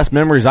the best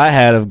memories I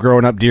had of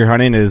growing up deer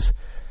hunting is,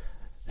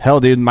 hell,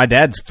 dude, my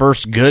dad's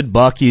first good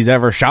buck he's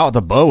ever shot with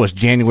a bow was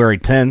January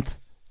 10th,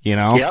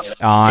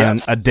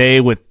 on a day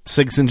with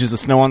 6 inches of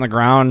snow on the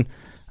ground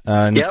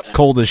and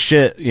cold as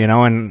shit,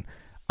 and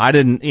I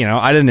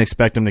didn't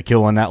expect him to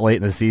kill one that late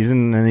in the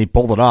season, and he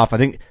pulled it off. I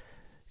think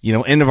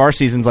end of our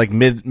season's like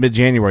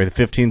mid-January, the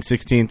 15th,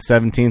 16th,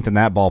 17th, in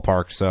that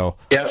ballpark. So,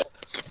 yeah.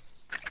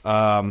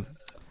 I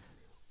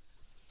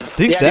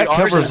think that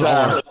covers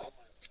all.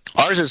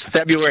 Ours is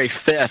February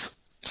 5th,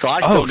 so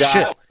I still got.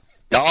 Shit.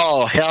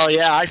 Oh hell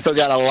yeah! I still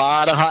got a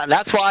lot of hunting.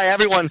 That's why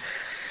everyone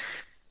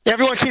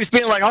keeps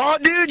being like, "Oh,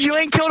 dude, you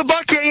ain't killed a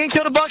buck yet. You ain't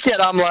killed a buck yet."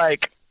 I'm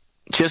like,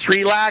 just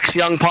relax,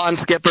 young pond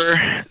skipper.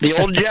 The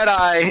old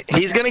Jedi,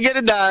 he's gonna get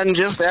it done.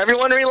 Just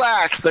everyone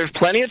relax. There's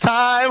plenty of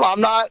time.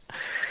 I'm not.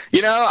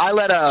 I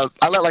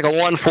let like a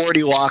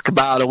 140 walk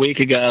about a week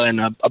ago,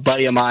 and a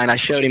buddy of mine, I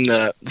showed him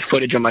the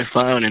footage on my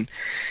phone, and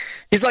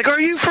he's like,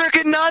 "Are you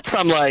freaking nuts?"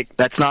 I'm like,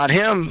 "That's not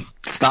him.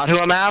 It's not who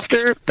I'm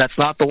after. That's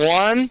not the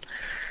one.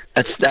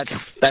 That's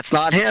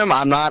not him.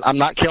 I'm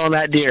not killing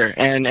that deer."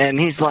 And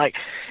he's like,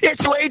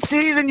 "It's late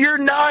season. You're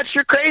nuts.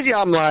 You're crazy."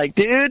 I'm like,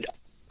 "Dude,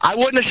 I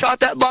wouldn't have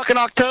shot that buck in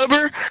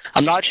October.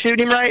 I'm not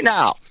shooting him right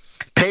now.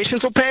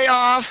 Patience will pay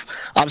off.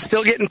 I'm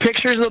still getting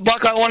pictures of the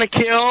buck I want to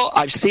kill.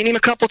 I've seen him a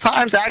couple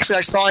times. Actually,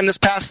 I saw him this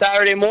past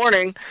Saturday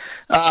morning.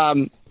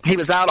 He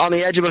was out on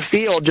the edge of a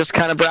field just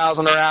kind of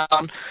browsing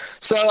around.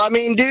 So, I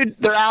mean, dude,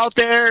 they're out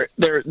there.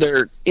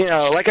 They're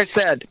like I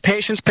said,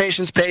 patience. Play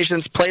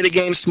the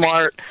game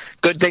smart.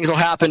 Good things will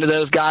happen to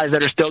those guys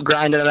that are still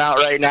grinding it out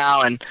right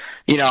now. And,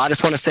 I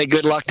just want to say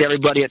good luck to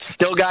everybody. It's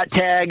still got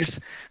tags.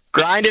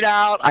 Grind it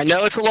out. I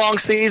know it's a long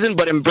season,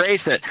 but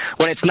embrace it.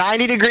 When it's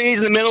 90 degrees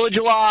in the middle of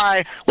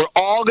July, we're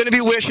all going to be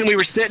wishing we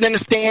were sitting in the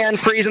stand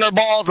freezing our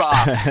balls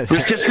off.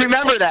 Just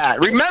remember that.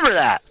 Remember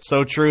that.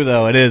 So true,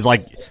 though. It is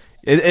like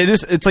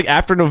it's like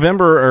after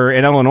November, or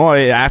in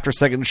Illinois, after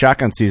second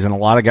shotgun season, a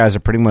lot of guys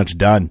are pretty much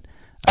done.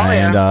 Oh,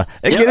 and yeah.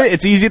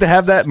 It's easy to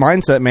have that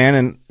mindset,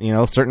 man.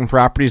 And certain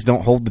properties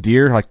don't hold the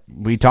deer, like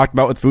we talked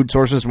about with food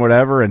sources and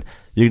whatever, and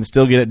you can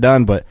still get it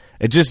done, but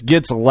it just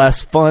gets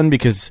less fun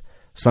because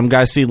some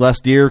guys see less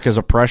deer because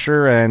of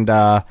pressure, and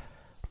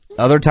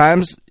other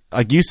times,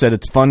 like you said,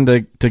 it's fun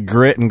to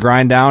grit and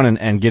grind down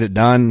and get it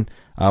done,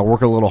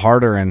 work a little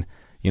harder, and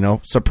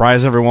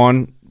surprise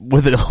everyone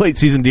with a late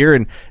season deer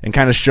and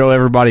kind of show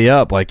everybody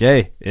up like,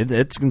 hey,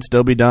 it can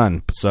still be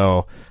done.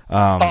 So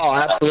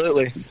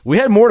absolutely. We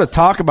had more to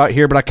talk about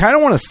here, but I kind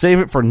of want to save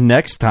it for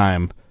next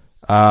time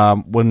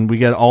when we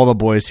get all the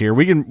boys here.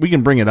 We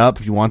can bring it up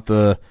if you want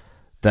this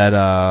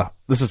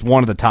is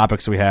one of the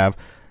topics we have.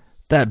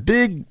 That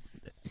big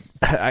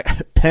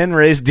pen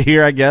raised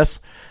deer, I guess,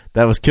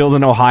 that was killed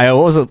in Ohio.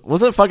 What was it?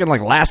 Was it fucking like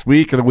last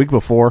week or the week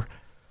before?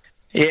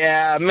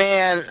 Yeah,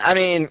 man. I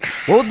mean,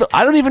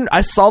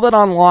 I saw that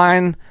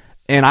online,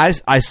 and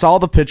I saw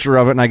the picture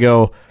of it, and I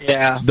go,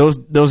 yeah,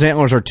 those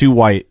antlers are too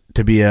white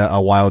to be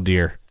a wild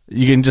deer.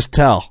 You can just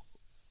tell.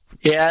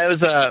 Yeah, it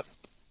was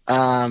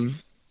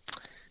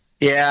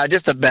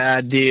just a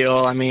bad deal.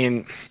 I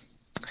mean,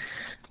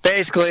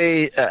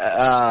 basically,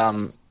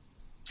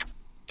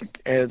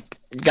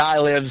 guy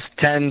lives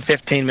 10,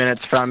 15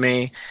 minutes from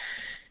me.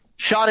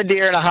 Shot a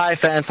deer in a high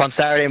fence on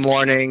Saturday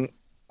morning.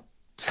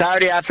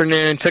 Saturday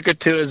afternoon, took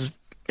it to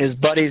his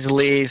buddy's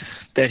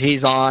lease that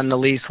he's on the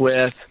lease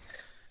with.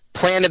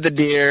 Planted the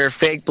deer,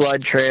 fake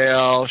blood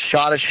trail,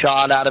 shot a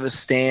shot out of his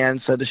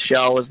stand so the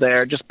shell was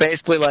there. Just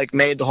basically like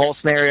made the whole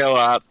scenario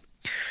up.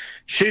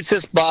 Shoots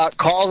this buck,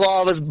 calls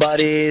all of his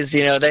buddies.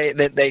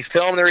 They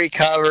film the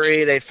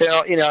recovery. They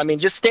film,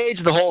 just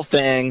stage the whole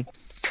thing.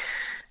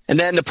 And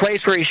then the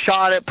place where he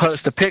shot it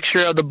posts a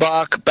picture of the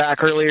buck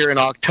back earlier in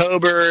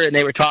October, and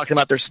they were talking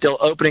about there's still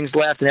openings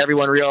left, and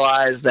everyone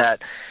realized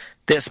that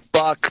this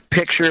buck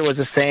picture was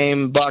the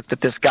same buck that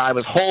this guy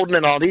was holding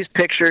in all these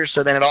pictures,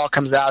 so then it all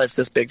comes out it's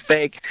this big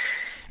fake.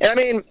 And I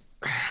mean,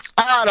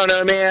 I don't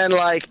know, man,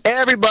 like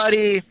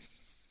everybody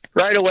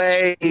right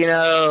away,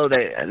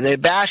 they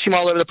bash him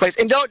all over the place.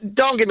 And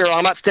don't get me wrong,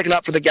 I'm not sticking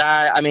up for the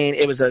guy. I mean,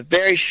 it was a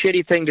very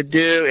shitty thing to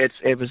do.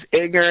 It was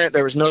ignorant.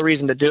 There was no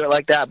reason to do it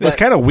like that. But it's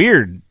kind of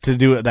weird to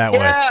do it that way.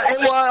 Yeah, it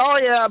was. Oh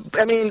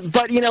yeah. I mean,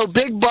 but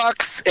big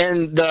bucks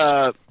and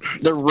the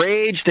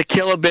rage to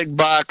kill a big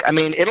buck. I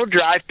mean, it'll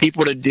drive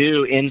people to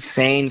do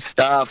insane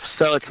stuff.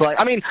 So it's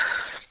like, I mean,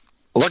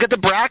 look at the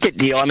bracket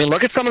deal. I mean,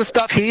 look at some of the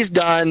stuff he's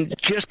done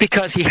just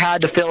because he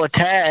had to fill a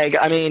tag.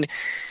 I mean,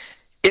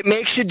 it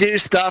makes you do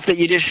stuff that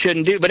you just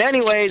shouldn't do. But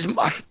anyways,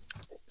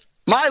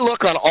 my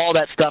look on all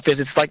that stuff is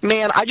it's like,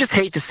 man, I just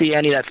hate to see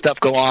any of that stuff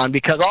go on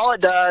because all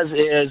it does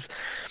is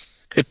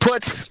it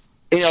puts,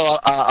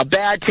 a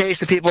bad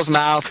taste in people's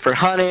mouth for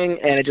hunting,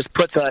 and it just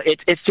puts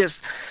it's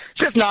just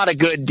not a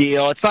good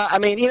deal. It's not, I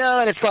mean,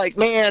 and it's like,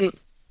 man,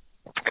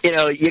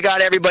 you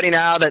got everybody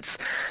now that's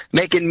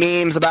making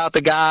memes about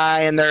the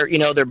guy, and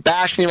they're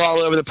bashing him all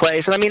over the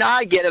place. And I mean,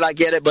 I get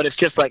it, but it's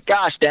just like,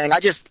 gosh dang,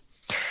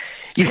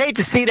 you hate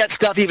to see that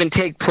stuff even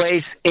take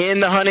place in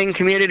the hunting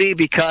community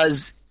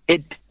because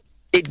it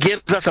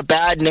gives us a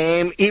bad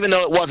name, even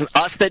though it wasn't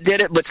us that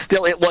did it, but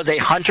still it was a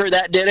hunter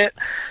that did it.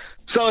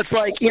 So it's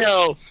like,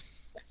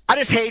 I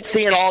just hate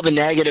seeing all the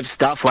negative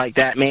stuff like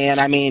that, man.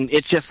 I mean,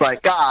 it's just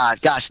like,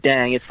 gosh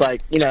dang. It's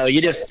like, you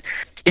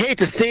You hate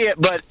to see it,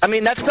 but I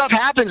mean that stuff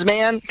happens,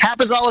 man.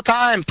 Happens all the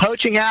time.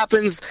 Poaching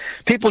happens.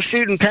 People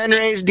shooting pen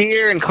raised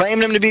deer and claiming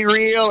them to be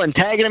real and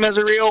tagging them as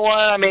a real one.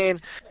 I mean,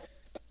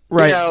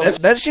 right? You know,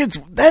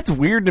 that's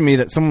weird to me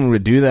that someone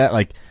would do that.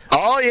 Like,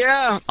 oh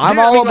yeah, I'm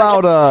all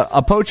about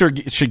a poacher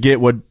should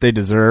get what they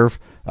deserve.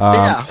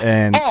 Yeah.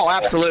 And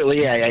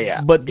absolutely,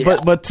 yeah. But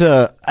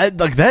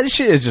like that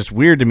shit is just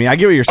weird to me. I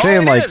get what you're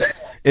saying.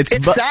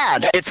 It's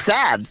sad. It's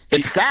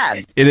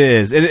sad. It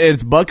is.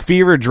 It's buck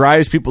fever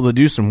drives people to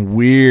do some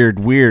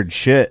weird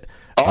shit.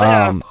 Oh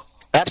yeah,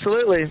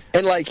 absolutely.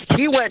 And like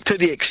he went to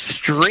the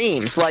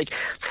extremes, like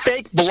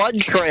fake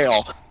blood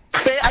trail.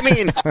 I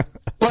mean,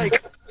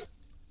 like.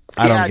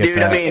 I don't yeah, get dude.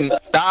 that. I mean,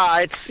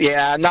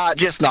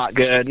 it's not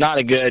good. Not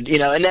a good.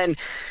 And then,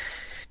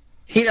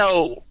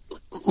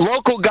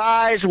 local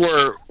guys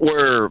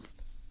were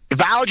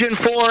vouching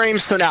for him,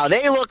 so now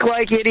they look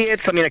like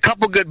idiots. I mean, a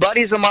couple good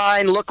buddies of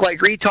mine look like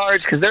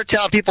retards because they're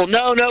telling people,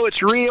 no,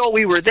 it's real.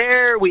 We were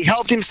there. We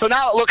helped him. So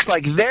now it looks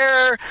like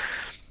they're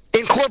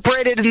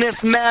incorporated in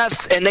this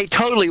mess, and they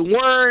totally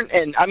weren't.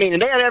 And I mean,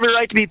 they had every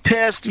right to be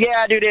pissed.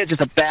 Yeah, dude, it's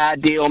just a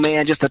bad deal,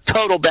 man. Just a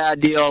total bad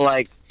deal.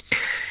 Like,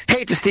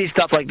 hate to see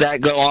stuff like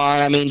that go on.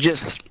 I mean,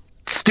 just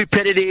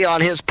stupidity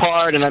on his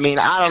part. And I mean,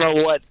 I don't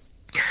know what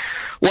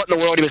in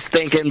the world he was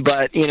thinking,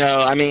 but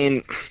I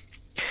mean,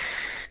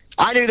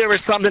 I knew there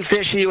was something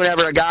fishy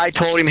whenever a guy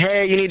told him,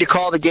 hey, you need to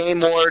call the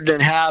game warden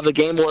and have the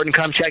game warden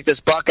come check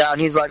this buck out.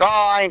 And he's like,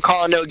 oh, I ain't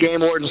calling no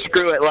game warden,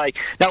 screw it. Like,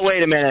 now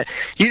wait a minute.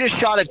 You just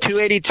shot a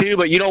 282,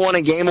 but you don't want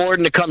a game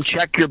warden to come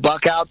check your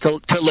buck out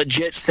to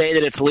legit say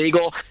that it's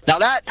legal? Now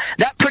that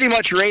pretty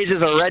much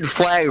raises a red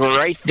flag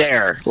right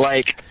there.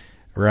 Like,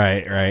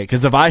 right.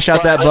 Because if I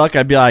shot that buck,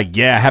 I'd be like,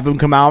 yeah, have him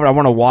come out. I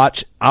want to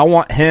watch. I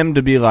want him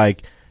to be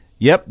like,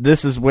 yep,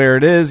 this is where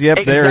it is. Yep,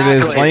 exactly, there it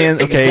is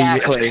laying. Okay,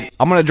 exactly.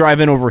 I'm going to drive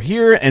in over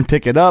here and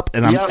pick it up,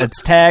 and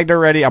it's tagged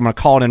already. I'm going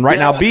to call it in right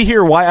now. Be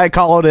here why I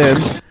call it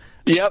in.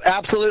 Yep,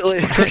 absolutely,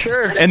 for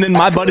sure. And then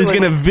my buddy's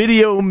going to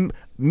video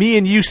me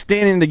and you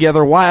standing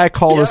together why I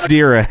call this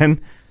deer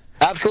in.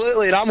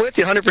 Absolutely, and I'm with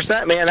you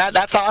 100%, man.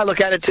 That's how I look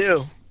at it,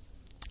 too.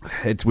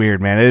 It's weird,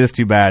 man. It is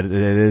too bad. It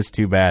is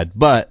too bad.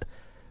 But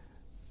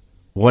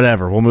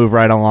whatever. We'll move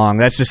right along.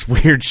 That's just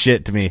weird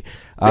shit to me.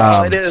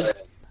 No, it is.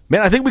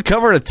 Man, I think we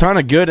covered a ton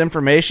of good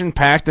information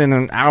packed in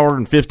an hour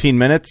and 15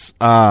 minutes.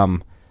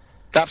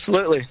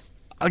 Absolutely.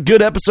 A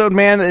good episode,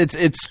 man.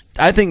 It's.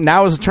 I think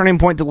now is a turning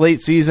point to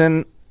late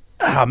season.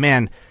 Oh,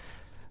 man.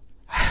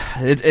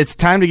 It's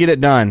time to get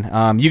it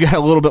done. You got a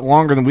little bit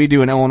longer than we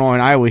do in Illinois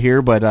and Iowa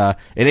here, but an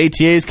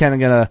ATA is kind of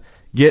going to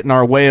get in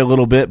our way a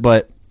little bit,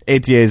 but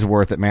ATA is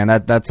worth it, man.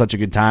 That's such a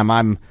good time.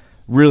 I'm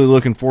really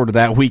looking forward to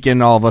that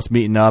weekend, all of us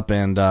meeting up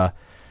and oh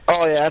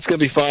yeah, that's gonna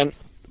be fun.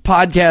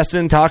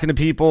 Podcasting, talking to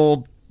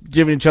people,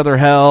 giving each other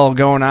hell,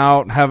 going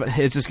out.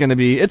 It's just gonna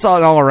be an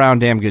all around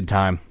damn good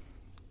time.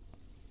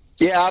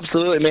 Yeah,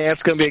 absolutely, man.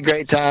 It's gonna be a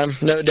great time,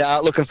 no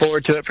doubt. Looking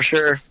forward to it for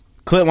sure.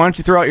 Clint, why don't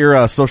you throw out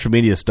your social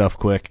media stuff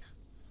quick?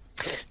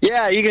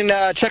 Yeah, you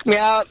can check me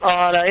out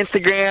on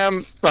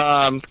Instagram,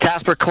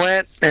 Casper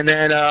Clint, and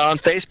then on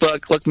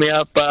Facebook, look me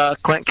up,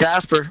 Clint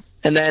Casper.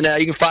 And then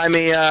you can find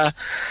me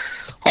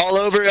all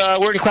over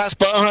Working Class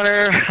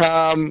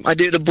Bowhunter. I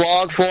do the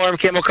blog for him,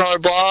 Camel Color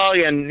Blog,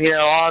 and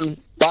on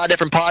a lot of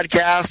different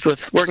podcasts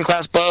with Working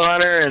Class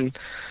Bowhunter, and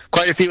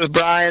quite a few with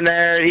Brian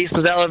there. East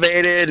was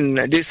Elevated, and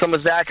I do some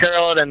with Zach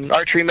Harold and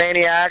Archery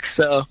Maniacs.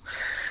 So,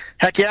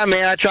 heck yeah,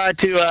 man! I try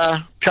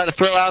to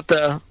throw out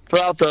the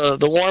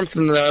warmth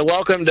and the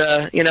welcome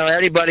to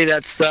anybody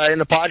that's in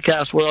the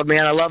podcast world,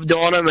 man. I love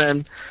doing them,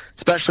 and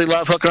especially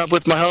love hooking up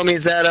with my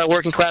homies at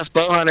Working Class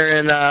Bowhunter,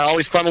 and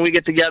always fun when we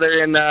get together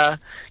and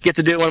get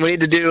to do when we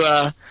need to do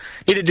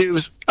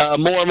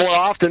more and more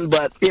often.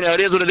 But it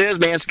is what it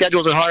is, man.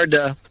 Schedules are hard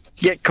to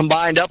get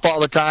combined up all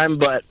the time,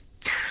 but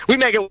we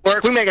make it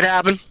work. We make it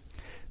happen.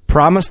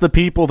 Promise the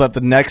people that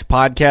the next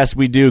podcast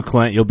we do,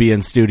 Clint, you'll be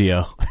in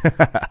studio.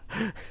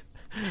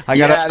 I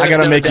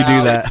gotta make you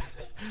do that.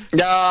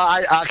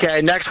 No,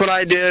 okay. Next one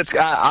I do,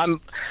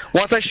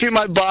 once I shoot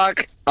my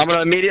buck, I'm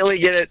gonna immediately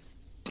get it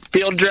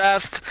field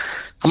dressed.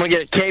 I'm gonna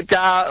get it caped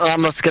out, and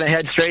I'm just gonna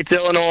head straight to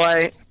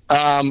Illinois.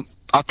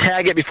 I'll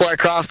tag it before I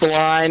cross the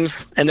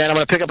lines, and then I'm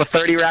gonna pick up a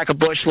 30 rack of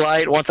Bush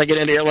Light once I get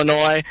into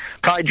Illinois.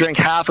 Probably drink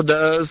half of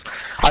those.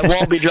 I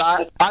won't be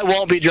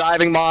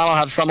driving mine. I'll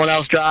have someone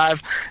else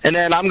drive, and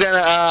then I'm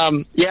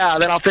gonna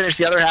then I'll finish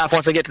the other half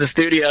once I get to the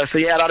studio. So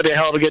yeah, it ought to be a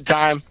hell of a good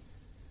time.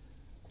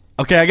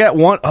 Okay, I got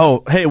one.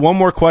 Oh, hey, one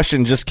more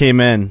question just came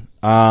in.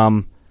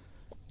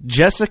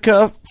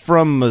 Jessica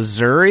from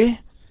Missouri.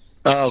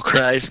 Oh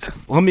Christ!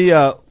 Let me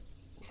hold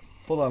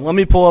on. Let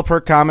me pull up her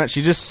comment.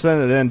 She just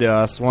sent it in to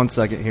us. 1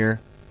 second here.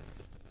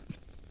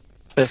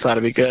 This ought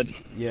to be good.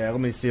 Yeah, let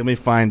me see. Let me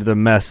find the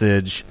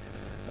message.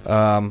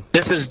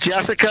 This is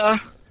Jessica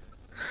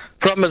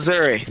from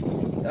Missouri.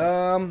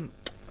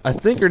 I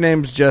think her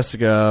name's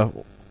Jessica.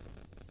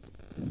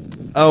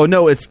 Oh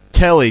no, it's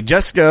Kelly.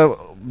 Jessica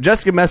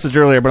messaged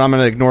earlier, but I'm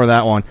going to ignore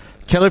that one.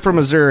 Kelly from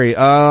Missouri.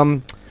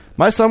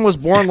 My son was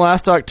born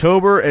last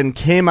October and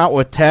came out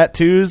with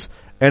tattoos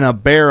and a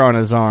bear on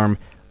his arm.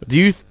 Do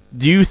you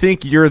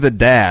think you're the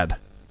dad?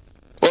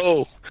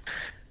 Whoa.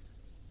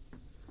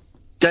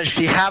 Does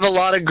she have a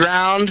lot of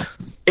ground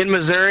in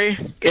Missouri?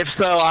 If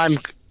so, I'm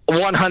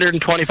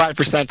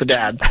 125% the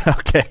dad.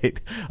 Okay,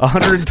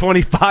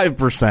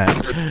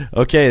 125%.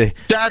 Okay.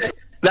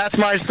 That's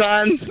my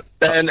son,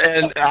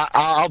 and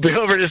I'll be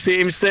over to see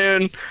him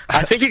soon.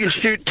 I think you can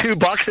shoot 2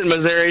 bucks in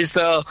Missouri,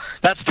 so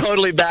that's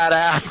totally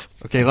badass.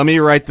 Okay, let me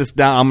write this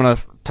down. I'm going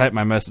to type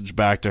my message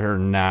back to her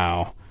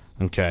now.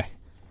 Okay,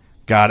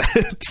 got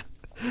it.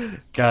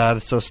 God,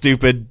 it's so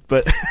stupid,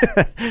 but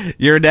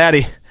you're a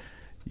daddy.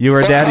 You were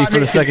a daddy for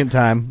the second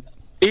time.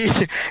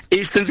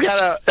 Easton's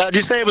got did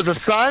you say it was a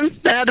son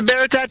that had the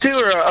bear tattoo,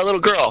 or a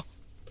little girl?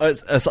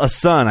 A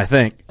son, I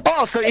think.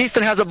 Oh, so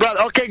Easton has a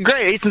brother. Okay,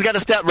 great. Easton's got a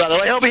stepbrother.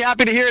 Well, he'll be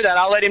happy to hear that.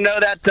 I'll let him know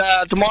that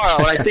tomorrow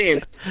when I see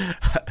him.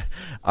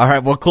 All right,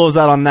 we'll close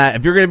out on that.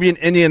 If you're going to be in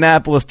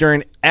Indianapolis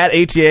at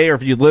ATA, or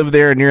if you live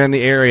there and you're in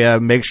the area,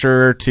 make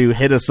sure to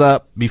hit us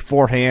up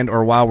beforehand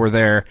or while we're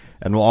there,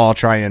 and we'll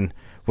try and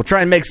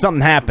make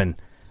something happen.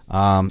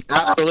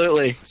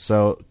 Absolutely.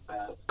 So,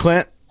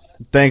 Clint,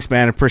 thanks,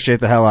 man. Appreciate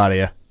the hell out of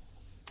you.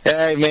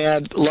 Hey,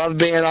 man, love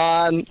being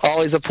on.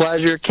 Always a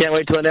pleasure. Can't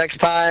wait till the next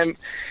time.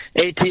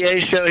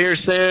 ATA show here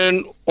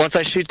soon. Once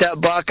I shoot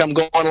that buck, I'm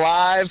going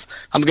live.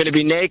 I'm going to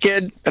be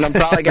naked, and I'm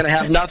probably going to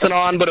have nothing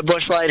on but a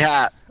Busch Light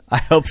hat. I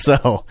hope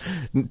so.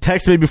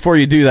 Text me before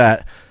you do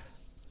that.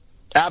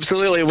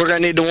 Absolutely. We're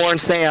going to need to warn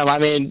Sam. I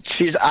mean,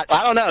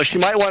 I don't know. She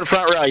might want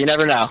front row. You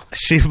never know.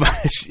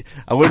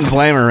 I wouldn't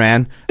blame her,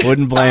 man. I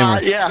wouldn't blame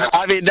her. Yeah,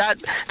 I mean, that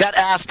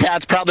ass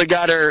tat's probably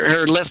got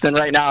her listening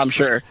right now, I'm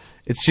sure.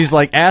 She's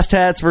like, ass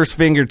tats versus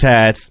finger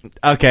tats.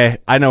 Okay,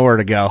 I know where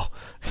to go.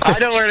 I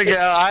know where to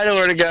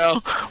go.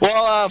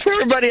 Well, for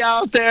everybody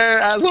out there,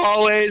 as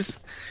always,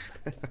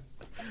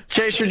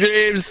 chase your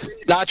dreams,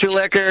 not your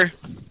liquor.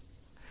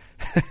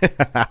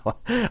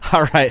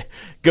 All right,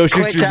 go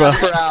shoot Clint your bow.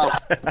 Casper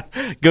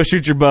out. Go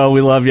shoot your bow. We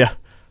love you.